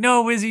like,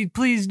 "No, Wizzy,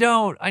 please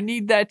don't. I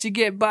need that to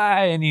get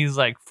by." And he's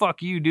like,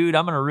 "Fuck you, dude.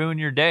 I'm gonna ruin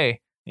your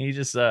day." And he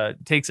just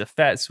takes a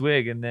fat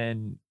swig, and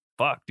then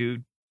fuck,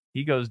 dude,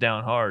 he goes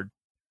down hard.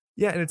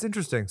 Yeah, and it's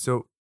interesting.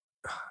 So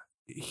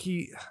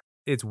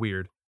it's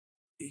weird.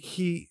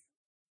 He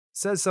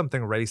says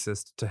something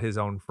racist to his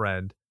own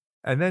friend.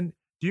 And then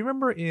do you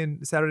remember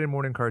in Saturday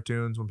morning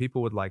cartoons when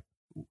people would like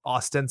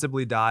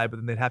ostensibly die, but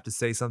then they'd have to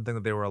say something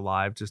that they were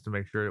alive just to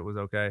make sure it was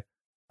okay?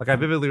 Like I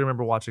vividly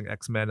remember watching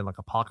X-Men and like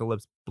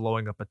Apocalypse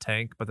blowing up a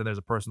tank, but then there's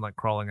a person like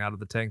crawling out of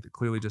the tank that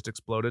clearly just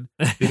exploded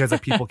because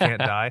like people can't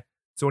die.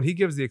 So when he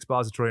gives the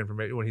expository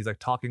information, when he's like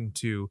talking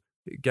to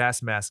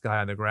gas mask guy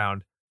on the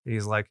ground,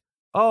 he's like,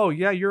 "Oh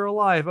yeah, you're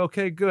alive.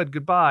 Okay, good.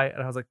 Goodbye."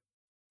 And I was like,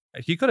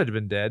 he could have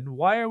been dead.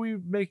 Why are we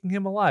making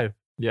him alive?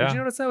 Yeah. Did you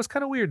notice that? Was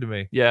kind of weird to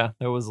me. Yeah,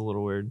 that was a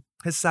little weird.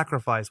 His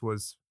sacrifice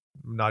was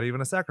not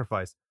even a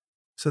sacrifice.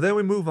 So then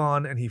we move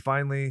on, and he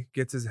finally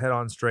gets his head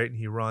on straight, and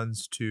he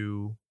runs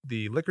to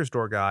the liquor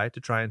store guy to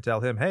try and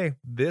tell him, "Hey,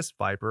 this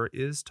Viper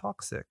is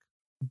toxic."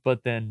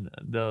 But then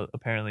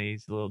apparently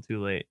he's a little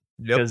too late.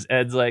 Yep. Because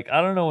Ed's like,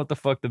 I don't know what the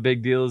fuck the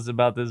big deal is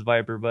about this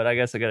Viper, but I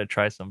guess I gotta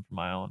try some for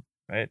my own,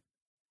 right?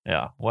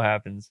 Yeah, what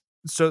happens?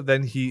 So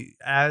then he,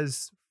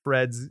 as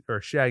Fred's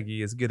or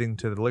Shaggy is getting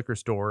to the liquor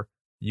store,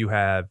 you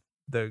have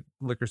the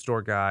liquor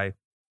store guy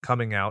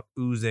coming out,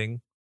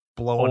 oozing,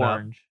 blowing up.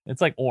 Orange.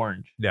 It's like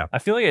orange. Yeah. I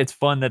feel like it's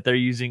fun that they're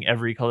using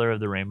every color of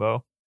the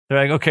rainbow. They're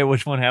like, okay,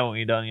 which one haven't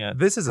we done yet?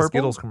 This is a Purple?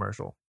 Skittles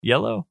commercial.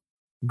 Yellow?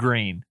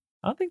 Green.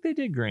 I don't think they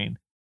did green.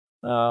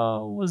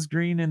 Was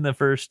green in the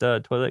first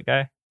toilet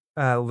guy?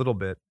 A little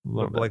bit. A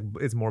little But, like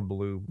it's more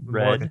blue.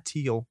 More like a Red?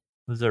 teal.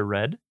 Was there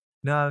red?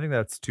 No, I think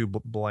that's too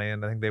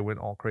bland. I think they went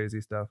all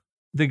crazy stuff.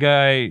 The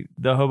guy,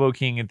 the Hobo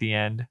King at the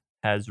end,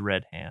 has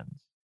red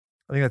hands.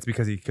 I think that's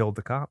because he killed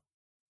the cop.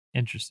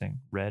 Interesting.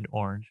 Red,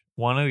 orange.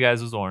 One of the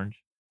guys was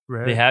orange.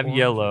 Red, They have orange.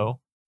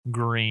 yellow.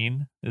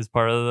 Green is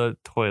part of the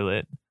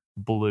toilet.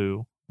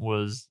 Blue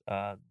was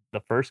the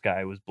first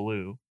guy was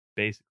blue,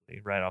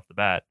 basically, right off the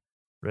bat.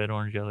 Red,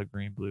 orange, yellow,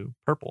 green, blue,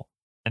 purple.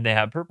 And they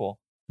have purple.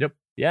 Yep.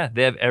 Yeah,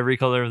 they have every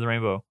color of the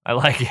rainbow. I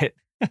like it.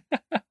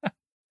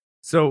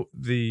 So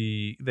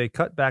they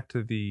cut back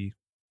to the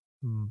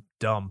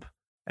dump,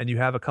 and you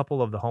have a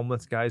couple of the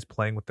homeless guys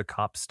playing with the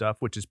cop stuff,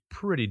 which is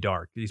pretty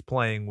dark. He's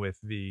playing with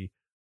the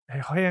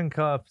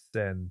handcuffs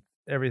and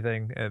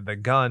everything and the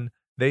gun.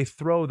 They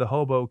throw the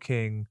Hobo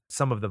King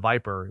some of the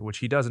Viper, which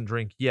he doesn't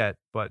drink yet,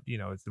 but you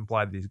know it's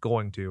implied that he's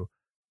going to.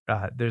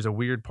 There's a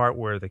weird part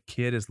where the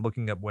kid is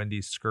looking up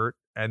Wendy's skirt,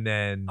 and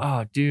then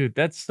Oh, dude,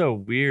 that's so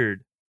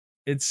weird.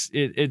 It's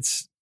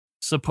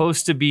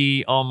supposed to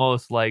be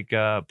almost like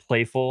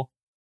playful,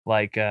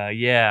 like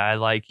yeah, I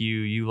like you,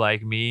 you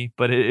like me,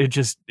 but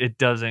it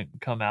doesn't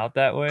come out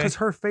that way. because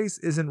her face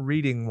isn't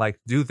reading like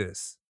 "do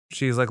this."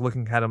 She's like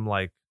looking at him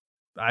like,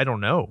 I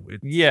don't know.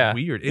 It's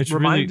weird. It it's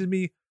reminded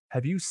me.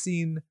 Have you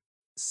seen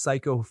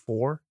Psycho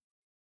 4?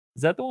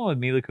 Is that the one with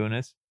Mila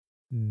Kunis?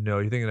 No,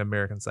 you're thinking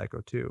American Psycho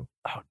 2.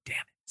 Oh, damn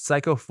it.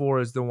 Psycho 4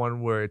 is the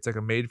one where it's like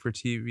a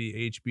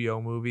made-for-TV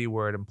HBO movie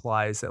where it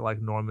implies that like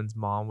Norman's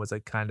mom was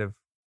like kind of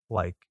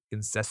like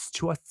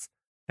incestuous,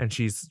 and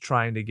she's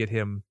trying to get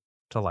him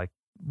to like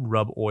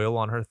rub oil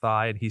on her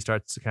thigh, and he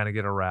starts to kind of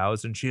get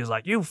aroused, and she's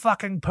like, "You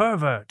fucking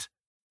pervert."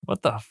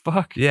 What the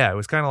fuck? Yeah, it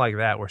was kind of like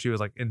that, where she was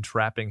like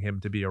entrapping him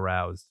to be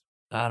aroused.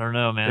 I don't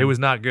know, man. It was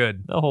not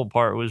good. The whole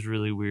part was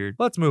really weird.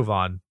 Let's move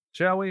on,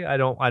 shall we? I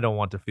don't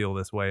want to feel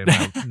this way in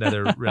my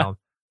nether realm.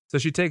 So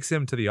she takes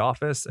him to the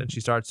office, and she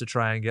starts to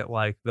try and get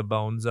like the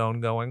bone zone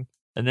going.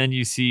 And then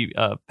you see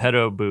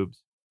pedo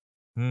boobs.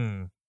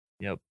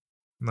 Yep.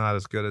 Not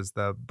as good as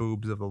the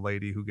boobs of the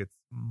lady who gets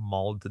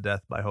mauled to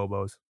death by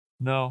hobos.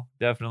 No,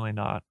 definitely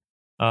not.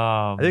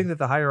 I think that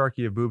the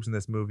hierarchy of boobs in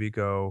this movie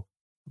go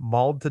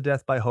mauled to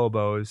death by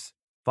hobos,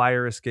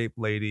 fire escape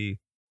lady,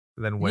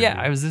 then Wendy. Yeah,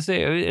 I was gonna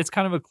say it's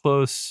kind of a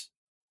close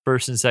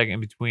first and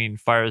second between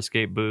fire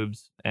escape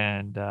boobs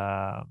and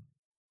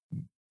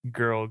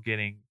girl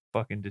getting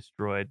fucking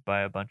destroyed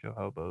by a bunch of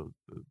hobo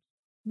boobs.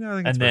 Yeah,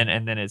 I think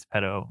and then it's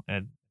pedo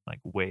and like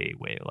way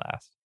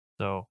last.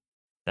 So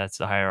that's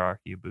the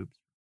hierarchy of boobs.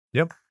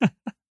 Yep.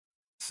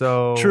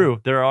 So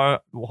True. There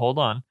are. Well, hold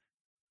on.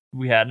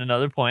 We had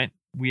another point.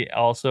 We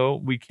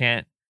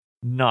can't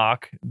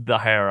knock the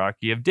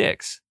hierarchy of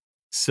dicks.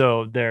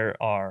 So there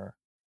are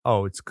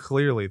Oh, it's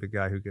clearly the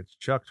guy who gets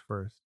chucked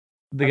first.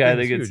 the guy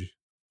that thing's gets.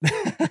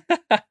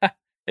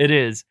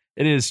 huge.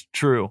 It is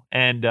true,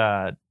 and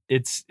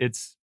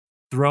it's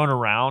thrown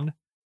around,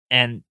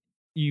 and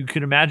you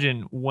could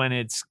imagine when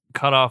it's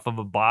cut off of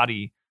a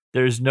body,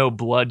 there's no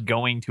blood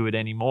going to it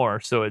anymore,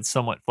 so it's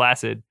somewhat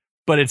flaccid,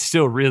 but it's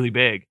still really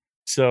big.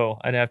 So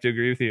I'd have to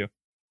agree with you.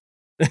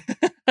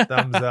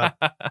 Thumbs up.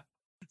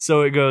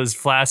 So it goes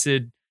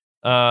flaccid,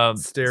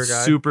 Stare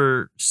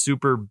guy.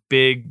 super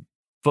big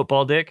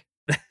football dick,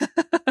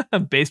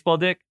 baseball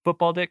dick,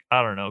 football dick.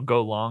 I don't know.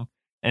 Go long,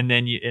 and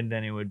then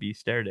it would be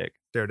stare dick.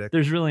 Stare dick.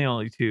 There's really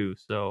only two,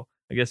 so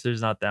I guess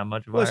there's not that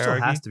much of a Well, there still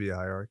hierarchy. has to be a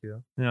hierarchy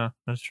though. Yeah,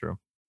 that's true.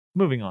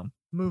 Moving on.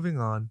 Moving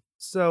on.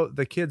 So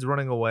the kid's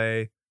running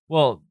away.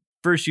 Well,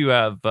 first you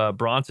have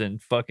Bronson,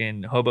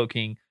 fucking Hobo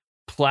King,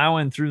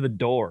 plowing through the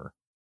door,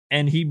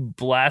 and he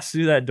blasts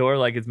through that door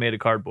like it's made of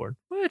cardboard,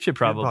 which it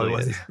probably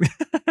was, is.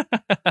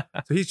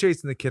 So he's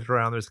chasing the kid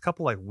around. There's a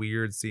couple like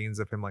weird scenes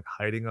of him like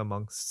hiding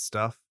amongst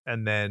stuff,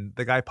 and then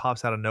the guy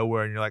pops out of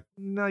nowhere, and you're like,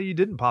 no, you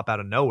didn't pop out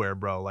of nowhere,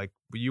 bro. Like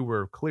you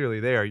were clearly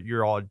there.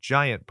 You're all a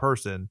giant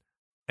person,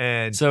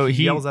 and So he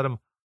he- yells at him,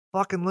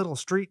 "Fucking little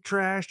street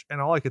trash!" And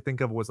all I could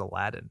think of was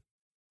Aladdin.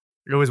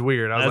 It was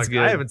weird. I was That's like,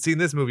 good. I haven't seen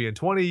this movie in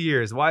 20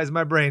 years. Why is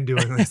my brain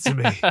doing this to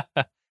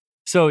me?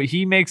 So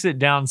he makes it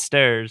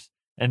downstairs,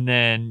 and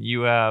then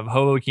you have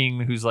Hobo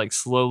King who's like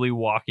slowly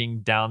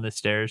walking down the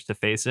stairs to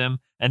face him,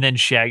 and then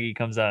Shaggy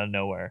comes out of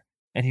nowhere,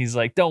 and he's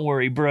like, "Don't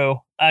worry,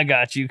 bro, I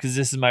got you, because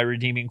this is my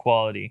redeeming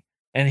quality."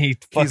 And he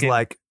fucking He's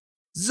like,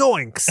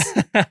 zoinks.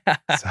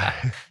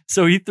 Sorry.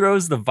 So he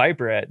throws the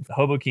Viper at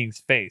Hobo King's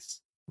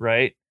face,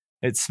 right?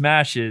 It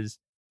smashes,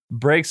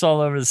 breaks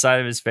all over the side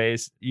of his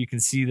face. You can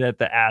see that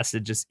the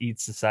acid just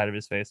eats the side of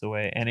his face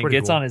away, and it Pretty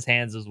gets cool. on his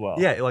hands as well.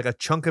 Yeah, like a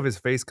chunk of his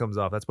face comes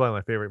off. That's probably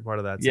my favorite part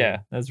of that scene. Yeah,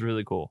 that's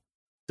really cool.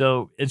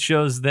 So it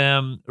shows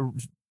them,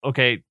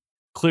 okay,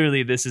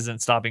 clearly this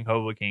isn't stopping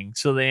Hobo King.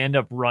 So they end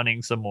up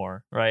running some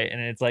more, right?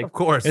 And it's like, Of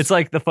course. it's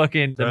like the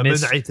fucking,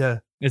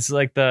 Terminator. it's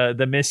like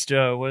the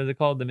mystery, what is it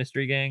called? The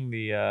mystery gang?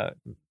 The,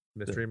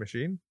 Mystery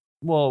Machine?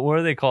 well, what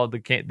are they called? The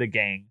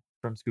gang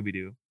from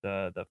Scooby-Doo.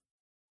 The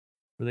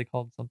were they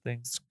called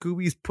something?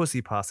 Scooby's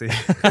Pussy Posse.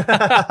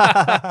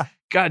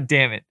 God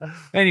damn it.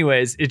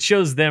 Anyways, it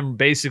shows them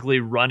basically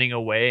running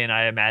away, and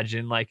I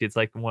imagine like it's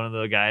like one of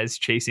the guys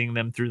chasing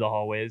them through the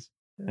hallways.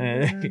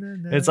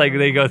 It's like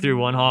they go through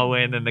one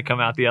hallway and then they come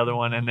out the other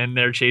one, and then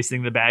they're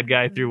chasing the bad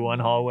guy through one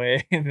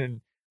hallway, and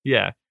then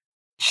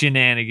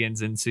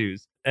shenanigans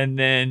ensues. And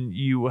then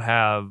you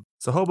have,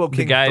 So Hobo The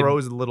King guy-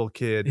 throws a little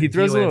kid. he and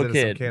throws a lands little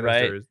into some kid, right?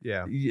 canisters.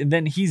 Yeah. and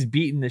then he's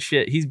beating the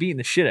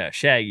shit out of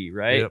Shaggy,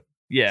 right? Yep.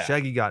 Yeah.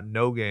 Shaggy got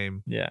no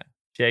game. Yeah.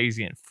 Shaggy's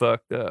getting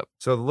fucked up.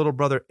 So the little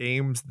brother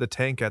aims the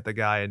tank at the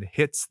guy and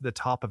hits the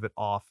top of it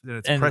off, and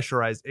it's And-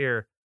 pressurized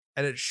air,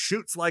 and it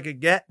shoots like a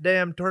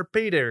goddamn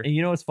torpedo. And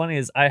you know what's funny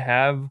is I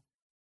have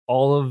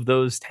all of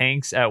those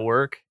tanks at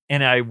work,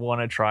 and I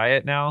want to try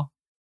it now.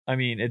 I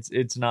mean,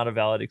 it's not a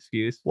valid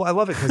excuse. Well, I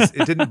love it because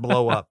it didn't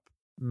blow up.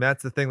 And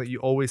that's the thing that you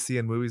always see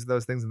in movies,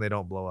 those things, and they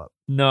don't blow up.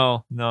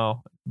 No,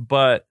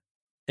 but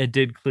it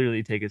did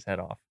clearly take his head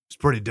off. It's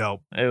pretty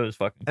dope. It was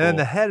fucking cool. And then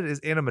the head is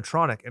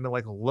animatronic, and it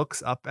like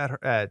looks up at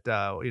her, at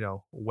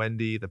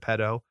Wendy the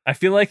pedo. I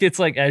feel like it's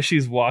like as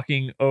she's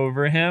walking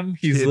over him,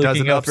 he's It does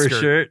looking an up her upskirt.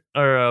 shirt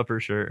or up her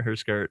shirt, her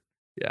skirt.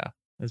 Yeah,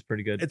 that's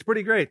pretty good. It's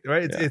pretty great,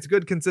 right? Yeah. It's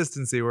good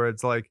consistency where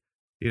it's like,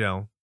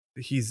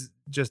 he's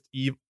just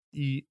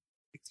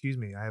excuse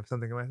me, I have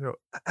something in my throat.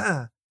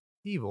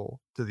 Evil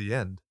to the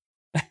end.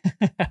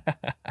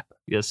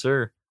 Yes,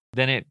 sir.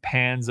 Then it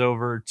pans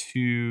over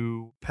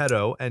to.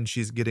 Pedo, and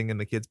she's getting in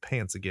the kid's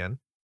pants again.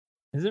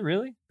 Is it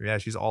really? Yeah,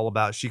 she's all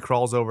about. She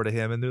crawls over to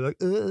him, and they're like,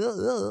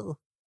 Oh,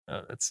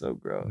 that's so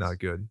gross. not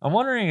good. I'm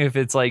wondering if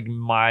it's like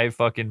my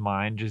fucking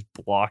mind just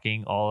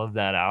blocking all of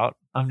that out.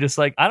 I'm just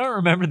like, I don't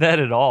remember that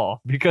at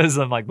all because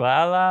I'm like,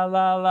 la, la,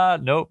 la, la.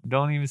 Nope,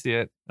 don't even see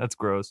it. That's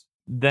gross.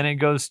 Then it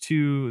goes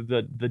to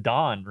the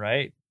Don,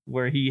 right?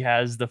 Where he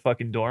has the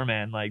fucking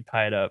doorman like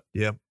tied up.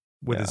 Yep,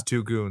 with Yeah. his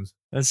two goons.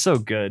 That's so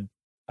good.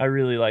 I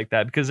really like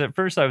that because at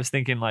first I was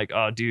thinking like,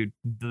 oh, dude,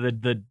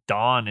 the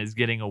Don is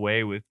getting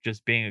away with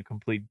just being a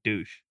complete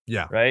douche,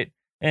 Yeah, right?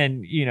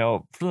 And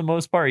for the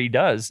most part, he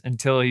does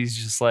until he's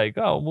just like,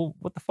 oh, well,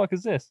 what the fuck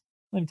is this?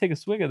 Let me take a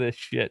swig of this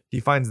shit. he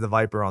finds the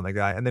Viper on the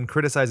guy, and then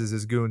criticizes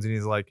his goons, and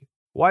he's like,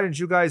 "Why didn't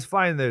you guys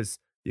find this?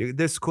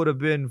 This could have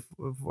been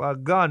a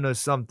gun or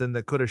something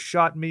that could have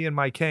shot me and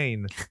my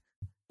cane."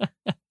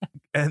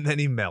 And then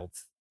he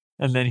melts.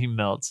 And then he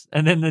melts.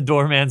 And then the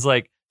doorman's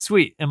like,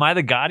 sweet, am I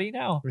the Gotti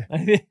now?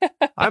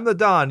 I'm the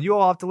Don. You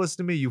all have to listen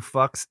to me, you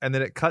fucks. And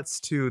then it cuts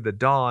to the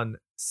Don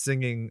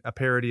singing a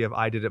parody of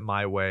 "I Did It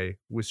My Way"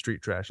 with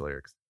street trash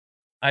lyrics.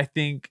 I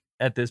think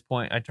at this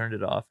point I turned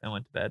it off and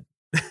went to bed.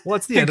 Well,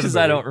 it's the end of the Because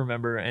I movie. don't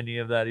remember any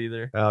of that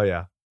either. Oh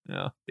yeah.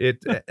 No.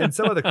 It and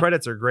some of the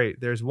credits are great.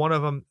 There's one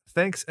of them.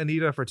 "Thanks,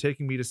 Anita, for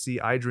taking me to see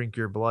I Drink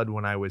Your Blood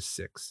when I was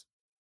 6."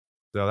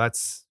 So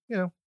that's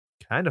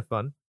kind of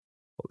fun.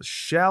 Well,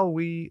 shall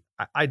we?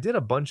 I did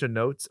a bunch of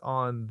notes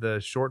on the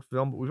short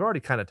film, but we've already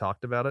kind of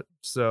talked about it.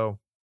 So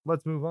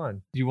let's move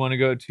on. Do you want to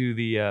go to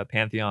the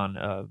pantheon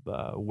of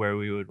where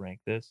we would rank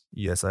this?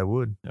 Yes, I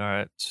would. All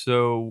right.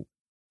 So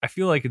I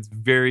feel like it's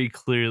very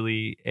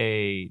clearly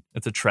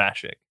it's a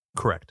trashic.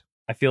 Correct.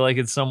 I feel like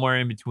it's somewhere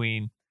in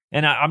between.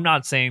 And I'm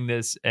not saying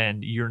this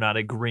and you're not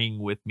agreeing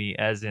with me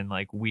as in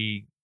like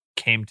we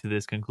came to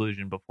this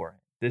conclusion beforehand.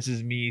 This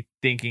is me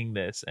thinking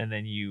this and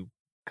then you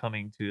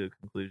coming to a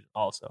conclusion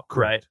also.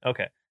 Correct. Right?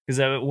 Okay.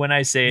 Because when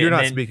I say it, You're and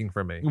not then- speaking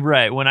for me.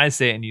 Right. When I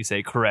say it and you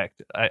say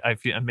correct, I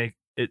feel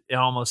it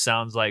almost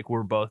sounds like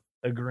we're both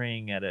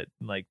agreeing at it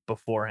like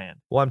beforehand.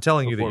 Well, I'm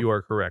telling you that Before- you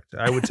are correct.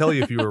 I would tell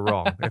you if you were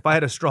wrong. If I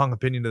had a strong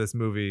opinion to this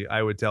movie,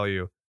 I would tell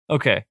you.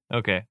 Okay.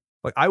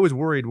 Like, I was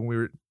worried when we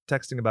were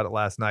texting about it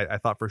last night, I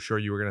thought for sure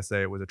you were going to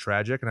say it was a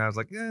tragic. And I was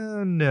like,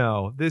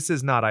 no, this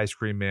is not Ice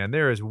Cream Man.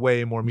 There is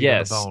way more meat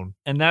on the bone.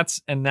 And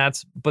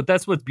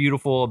that's what's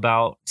beautiful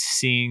about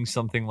seeing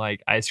something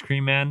like Ice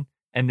Cream Man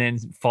and then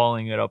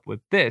following it up with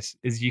this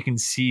is you can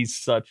see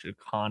such a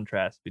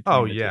contrast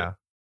between the two.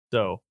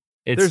 So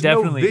there's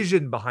definitely no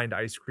vision behind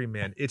Ice Cream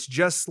Man. It's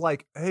just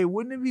like, hey,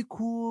 wouldn't it be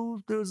cool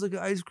if there was like an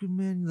Ice Cream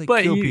Man like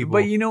kill people?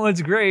 But you know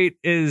what's great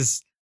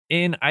is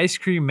in Ice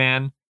Cream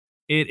Man,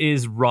 it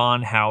is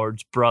Ron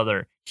Howard's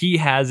brother. He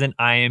has an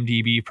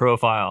IMDb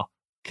profile.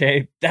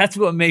 Okay, that's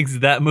what makes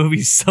that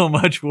movie so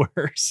much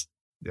worse.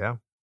 Yeah,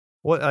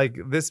 what like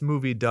this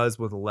movie does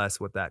with less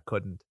what that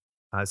couldn't.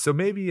 So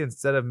maybe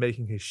instead of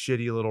making his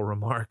shitty little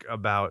remark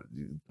about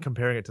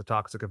comparing it to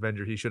Toxic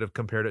Avenger, he should have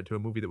compared it to a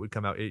movie that would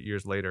come out 8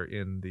 years later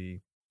in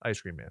the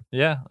Ice Cream Man.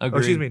 Yeah, agreed. Oh,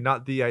 excuse me,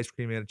 not the Ice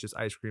Cream Man, it's just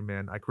Ice Cream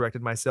Man. I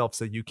corrected myself,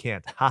 so you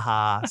can't.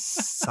 Haha,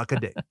 suck a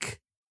dick.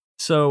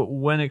 So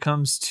when it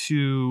comes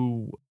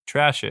to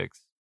Trashix,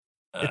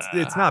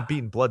 it's not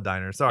beating Blood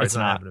Diner. Sorry, it's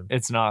not happening.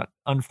 It's not.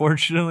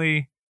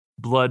 Unfortunately,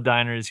 Blood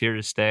Diner is here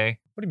to stay.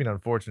 What do you mean,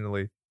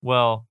 unfortunately?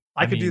 Well,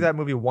 I could do that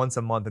movie once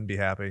a month and be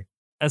happy.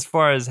 As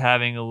far as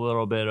having a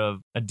little bit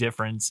of a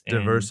difference in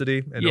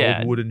diversity and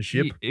old wooden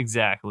ship.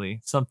 Exactly.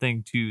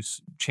 Something to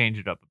change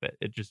it up a bit.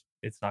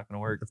 It's not going to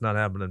work. It's not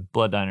happening.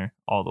 Blood Diner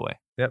all the way.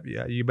 Yep.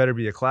 Yeah. You better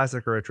be a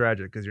classic or a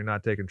tragic because you're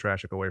not taking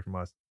Trashik away from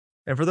us.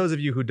 And for those of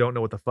you who don't know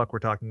what the fuck we're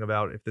talking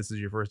about, if this is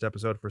your first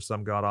episode for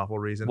some god awful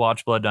reason,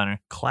 watch Blood Diner.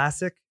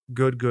 Classic,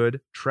 good,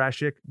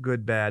 Trashik,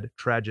 good, bad,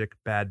 tragic,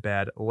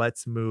 bad.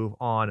 Let's move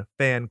on.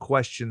 Fan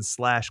question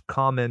 /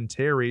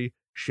 commentary.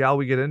 Shall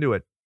we get into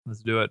it?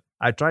 Let's do it.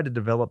 I tried to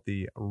develop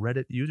the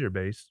Reddit user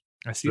base.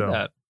 I see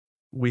that.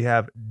 We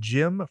have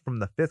Jim from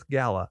the Fifth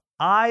Gala.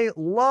 I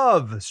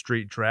love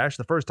Street Trash.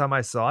 The first time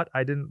I saw it,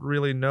 I didn't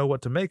really know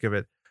what to make of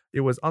it. It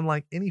was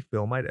unlike any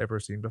film I'd ever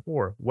seen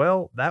before.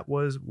 Well, that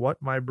was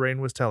what my brain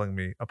was telling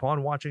me.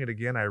 Upon watching it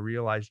again, I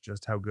realized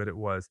just how good it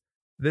was.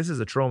 This is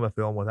a trauma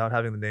film without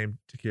having the name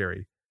to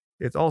carry.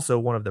 It's also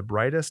one of the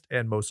brightest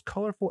and most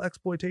colorful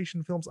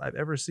exploitation films I've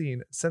ever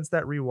seen. Since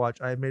that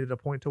rewatch, I have made it a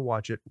point to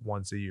watch it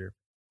once a year.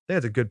 I think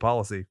it's a good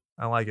policy.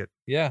 I like it.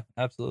 Yeah,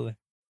 absolutely.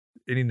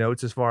 Any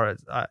notes as far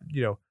as,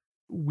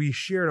 we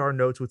shared our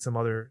notes with some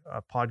other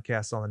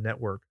podcasts on the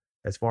network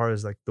as far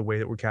as like the way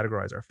that we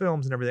categorize our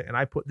films and everything. And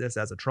I put this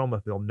as a trauma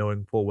film,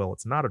 knowing full well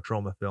it's not a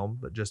trauma film,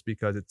 but just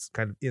because it's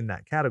kind of in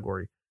that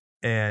category.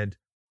 And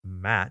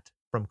Matt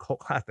from Cult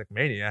Classic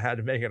Mania had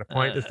to make it a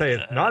point to say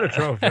it's not a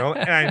trauma film.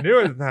 And I knew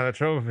it's not a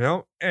trauma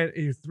film. And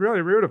he's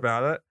really rude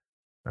about it.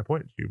 My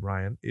point to you,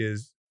 Ryan,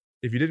 is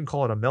if you didn't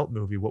call it a melt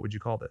movie, what would you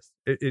call this?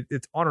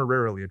 It's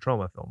honorarily a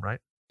trauma film, right?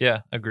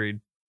 Yeah,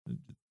 agreed. It's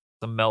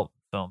a melt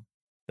film.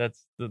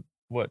 That's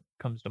what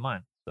comes to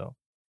mind. So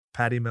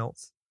patty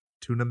melts,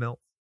 tuna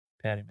melts,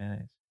 patty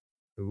mayonnaise.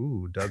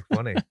 Ooh, Doug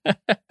Funny.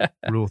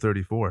 Rule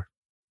 34.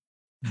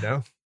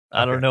 No?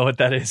 I don't know what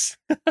that is.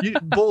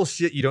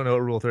 Bullshit, you don't know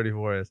what Rule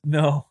 34 is.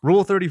 No.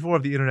 Rule 34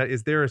 of the internet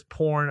is there is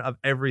porn of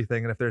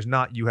everything, and if there's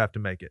not, you have to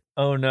make it.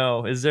 Oh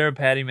no. Is there a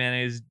patty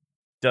mayonnaise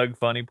Doug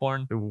Funny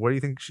porn? What do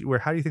you think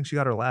how do you think she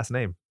got her last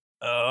name?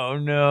 Oh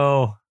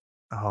no.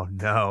 Oh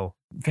no.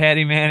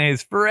 Patty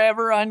mayonnaise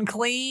forever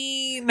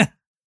unclean.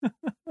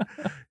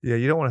 Yeah,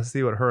 you don't want to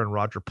see what her and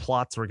Roger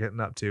Plotz were getting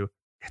up to.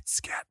 It's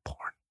scat porn.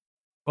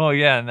 Oh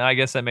yeah, and I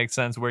guess that makes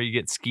sense where you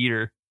get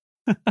Skeeter.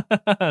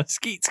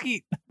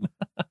 Skeet.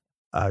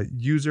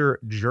 User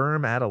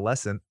Germ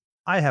Adolescent.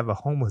 I have a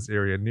homeless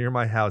area near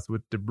my house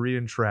with debris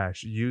and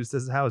trash used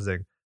as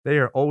housing. They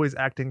are always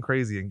acting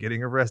crazy and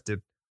getting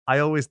arrested. I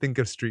always think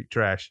of Street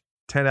Trash.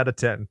 10 out of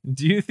 10.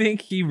 Do you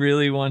think he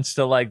really wants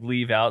to like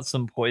leave out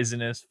some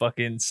poisonous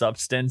fucking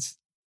substance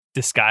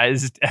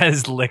disguised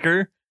as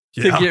liquor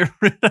to get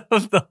rid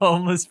of the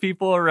homeless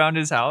people around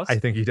his house? I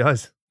think he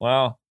does.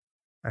 Wow.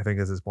 I think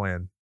that's his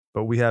plan.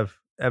 But we have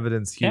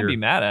evidence here. Can't be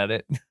mad at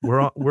it.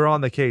 We're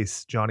on the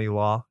case, Johnny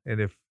Law. And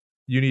if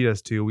you need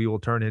us to, we will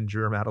turn in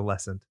Germ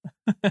Adolescent.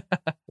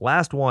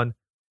 Last one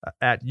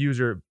at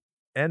user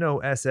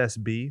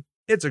NOSSB.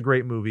 It's a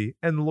great movie,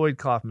 and Lloyd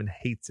Kaufman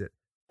hates it.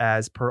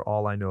 As per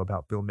all I know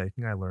about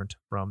filmmaking, I learned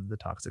from The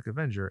Toxic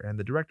Avenger and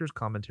the director's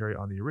commentary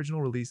on the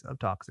original release of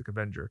Toxic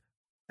Avenger.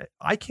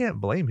 I can't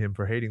blame him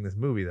for hating this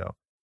movie, though,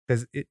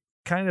 because it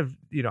kind of,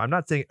 I'm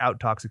not saying out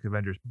Toxic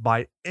Avengers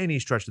by any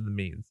stretch of the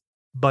means,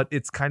 but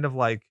it's kind of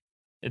like...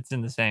 It's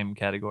in the same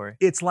category.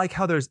 It's like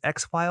how there's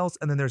X-Files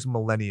and then there's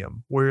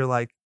Millennium, where you're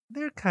like,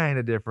 they're kind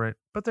of different,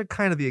 but they're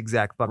kind of the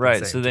exact fucking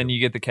same. Right, so then you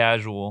get the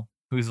casual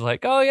who's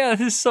like, oh yeah,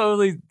 this is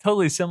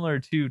totally similar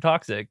to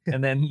Toxic.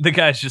 And then the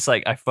guy's just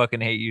like, I fucking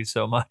hate you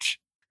so much.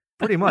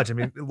 Pretty much. I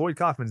mean, Lloyd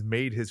Kaufman's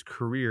made his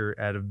career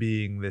out of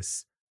being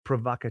this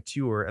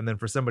provocateur, and then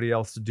for somebody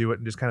else to do it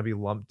and just kind of be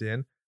lumped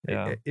in,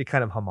 it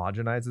kind of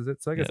homogenizes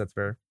it. So I guess that's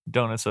fair.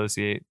 Don't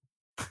associate.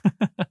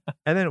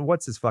 And then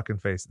what's his fucking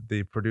face?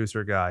 The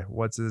producer guy.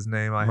 What's his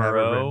name? I have it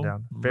written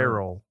down.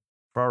 Farrell.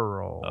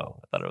 Oh,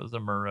 I thought it was a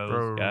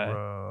Moreau's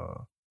guy.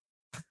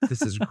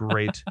 This is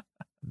great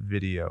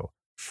video.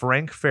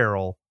 Frank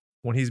Farrell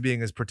when he's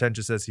being as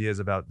pretentious as he is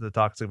about the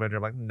Toxic Avenger,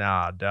 I'm like,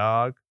 nah,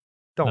 dog,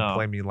 don't No.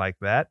 play me like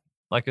that.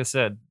 Like I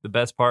said, the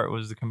best part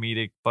was the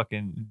comedic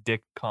fucking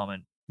dick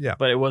comment. Yeah.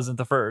 But it wasn't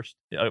the first.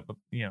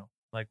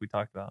 Like we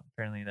talked about.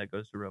 Apparently that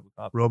goes to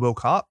RoboCop.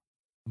 RoboCop.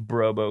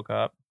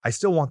 Brobocop. I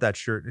still want that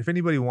shirt. If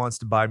anybody wants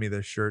to buy me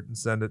this shirt and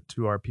send it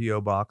to our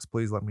P.O. box,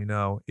 please let me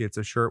know. It's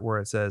a shirt where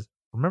it says,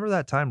 remember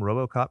that time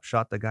RoboCop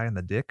shot the guy in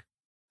the dick?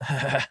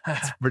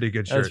 It's a pretty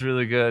good shirt. That's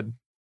really good.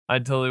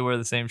 I'd totally wear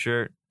the same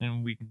shirt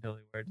and we can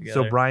totally wear it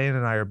together. So Brian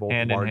and I are both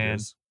Hand in hand.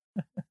 larges.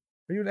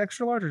 Are you an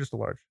extra large or just a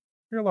large?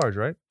 You're a large,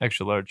 right?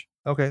 Extra large.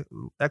 Okay.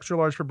 Extra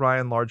large for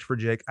Brian, large for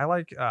Jake. I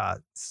like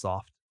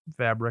soft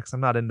fabrics.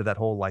 I'm not into that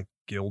whole like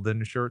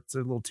Gildan shirt. It's a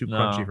little too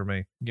crunchy No. for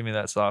me. Give me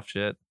that soft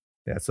shit.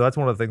 Yeah, so that's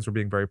one of the things we're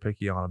being very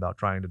picky on about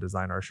trying to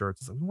design our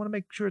shirts. Is we want to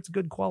make sure it's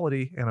good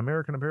quality, and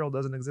American Apparel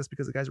doesn't exist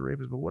because the guy's a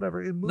rapist, but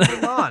whatever.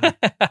 Moving on.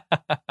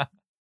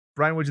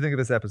 Brian, what'd you think of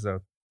this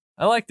episode?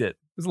 I liked it. It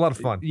was a lot of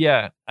fun.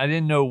 Yeah, I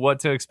didn't know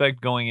what to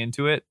expect going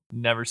into it.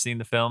 Never seen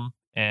the film,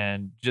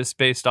 and just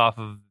based off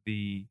of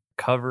the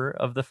cover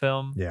of the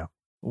film, Yeah.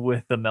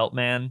 with the Melt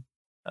Man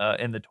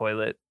in the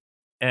toilet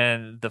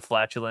and the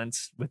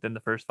flatulence within the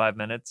first 5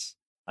 minutes,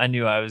 I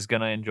knew I was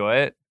gonna enjoy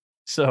it.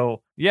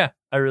 So yeah,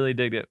 I really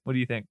digged it. What do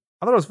you think?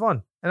 I thought it was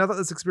fun. And I thought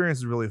this experience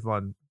was really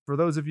fun. For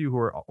those of you who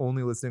are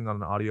only listening on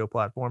an audio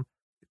platform,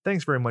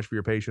 thanks very much for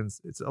your patience.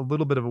 It's a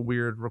little bit of a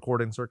weird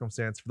recording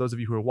circumstance. For those of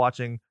you who are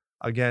watching,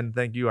 again,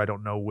 thank you. I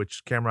don't know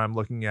which camera I'm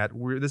looking at.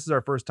 This is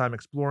our first time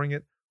exploring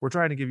it. We're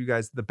trying to give you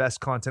guys the best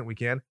content we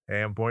can.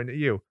 Hey, I'm pointing at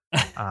you.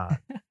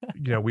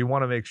 We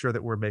want to make sure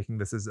that we're making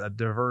this as a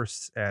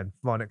diverse and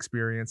fun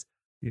experience.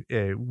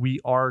 We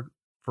are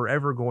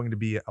forever going to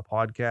be a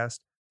podcast.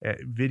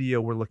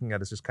 Video we're looking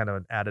at is just kind of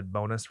an added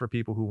bonus for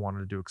people who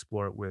wanted to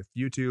explore it with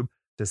YouTube,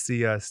 to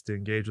see us, to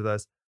engage with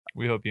us.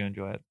 We hope you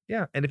enjoy it.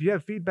 Yeah. And if you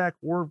have feedback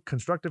or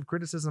constructive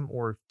criticism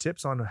or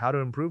tips on how to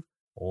improve,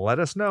 let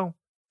us know.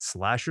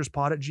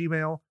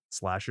 SlashersPod@gmail.com,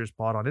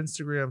 SlashersPod on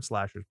Instagram,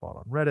 SlashersPod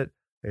on Reddit.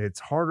 It's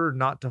harder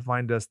not to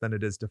find us than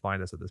it is to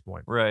find us at this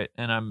point. Right.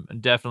 And I'm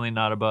definitely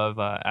not above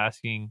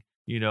asking,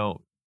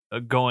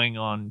 going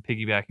on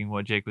piggybacking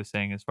what Jake was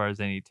saying as far as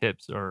any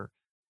tips or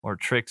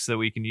tricks that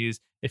we can use.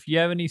 If you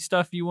have any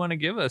stuff you want to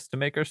give us to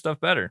make our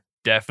stuff better,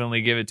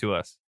 definitely give it to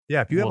us.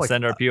 Yeah. If you We'll have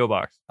send our P.O.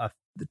 box.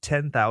 the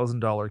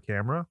 $10,000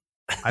 camera,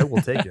 I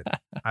will take it.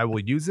 I will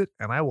use it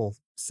and I will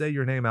say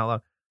your name out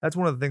loud. That's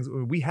one of the things.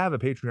 We have a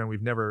Patreon.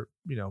 We've never,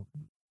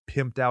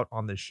 pimped out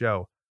on this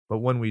show. But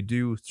when we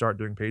do start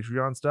doing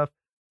Patreon stuff,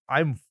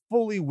 I'm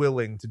fully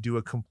willing to do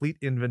a complete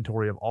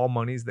inventory of all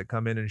monies that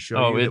come in and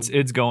show you.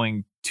 It's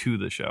going to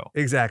the show.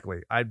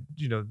 Exactly.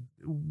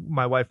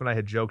 My wife and I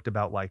had joked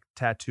about like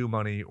tattoo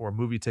money or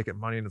movie ticket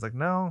money. And it's like,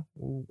 no,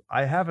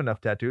 I have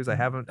enough tattoos. I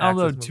haven't.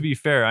 Although, to be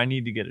fair, I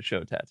need to get a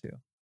show tattoo.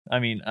 I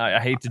mean, I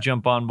hate to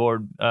jump on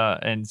board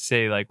and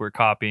say like we're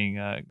copying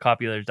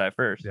Copy Letters Die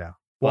First. Yeah.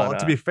 Well, But,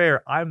 to be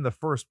fair, I'm the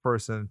first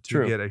person to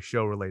True. get a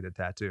show related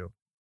tattoo.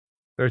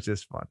 They're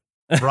just fun.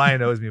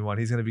 Brian owes me one.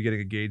 He's going to be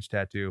getting a Gage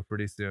tattoo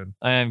pretty soon.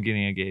 I am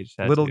getting a Gage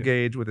tattoo. Little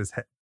Gage with his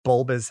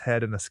bulbous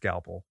head and a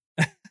scalpel.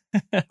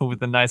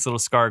 with a nice little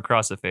scar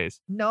across the face.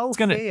 No It's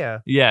gonna-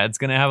 fair. Yeah, it's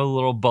gonna have a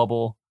little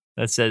bubble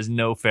that says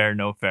 "No fair,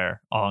 no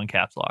fair," all in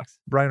caps locks.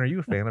 Brian, are you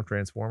a fan of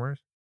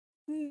Transformers?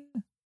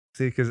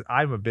 See, because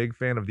I'm a big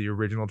fan of the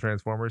original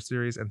Transformers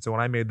series. And so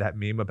when I made that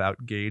meme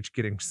about Gage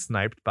getting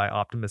sniped by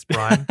Optimus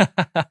Prime,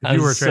 if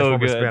you were a so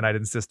Transformers good. fan, I'd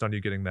insist on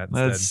you getting that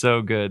instead. That's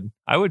so good.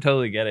 I would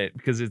totally get it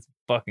because it's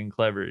fucking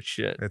clever as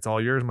shit. It's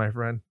all yours, my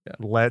friend. Yeah.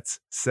 Let's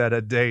set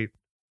a date.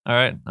 All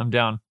right, I'm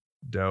down.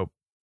 Dope.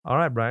 All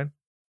right, Brian.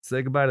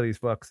 Say goodbye to these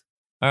fucks.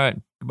 All right,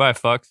 goodbye,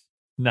 fucks.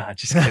 Nah,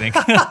 just kidding.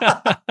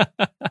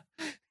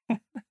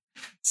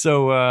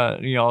 So,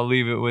 I'll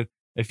leave it with: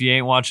 if you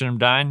ain't watching them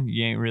dying,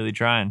 you ain't really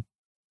trying.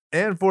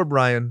 And for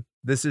Brian,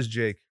 this is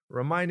Jake,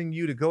 reminding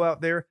you to go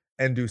out there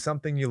and do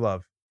something you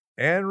love.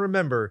 And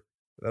remember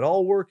that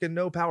all work and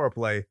no power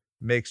play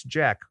makes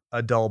Jack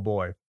a dull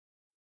boy.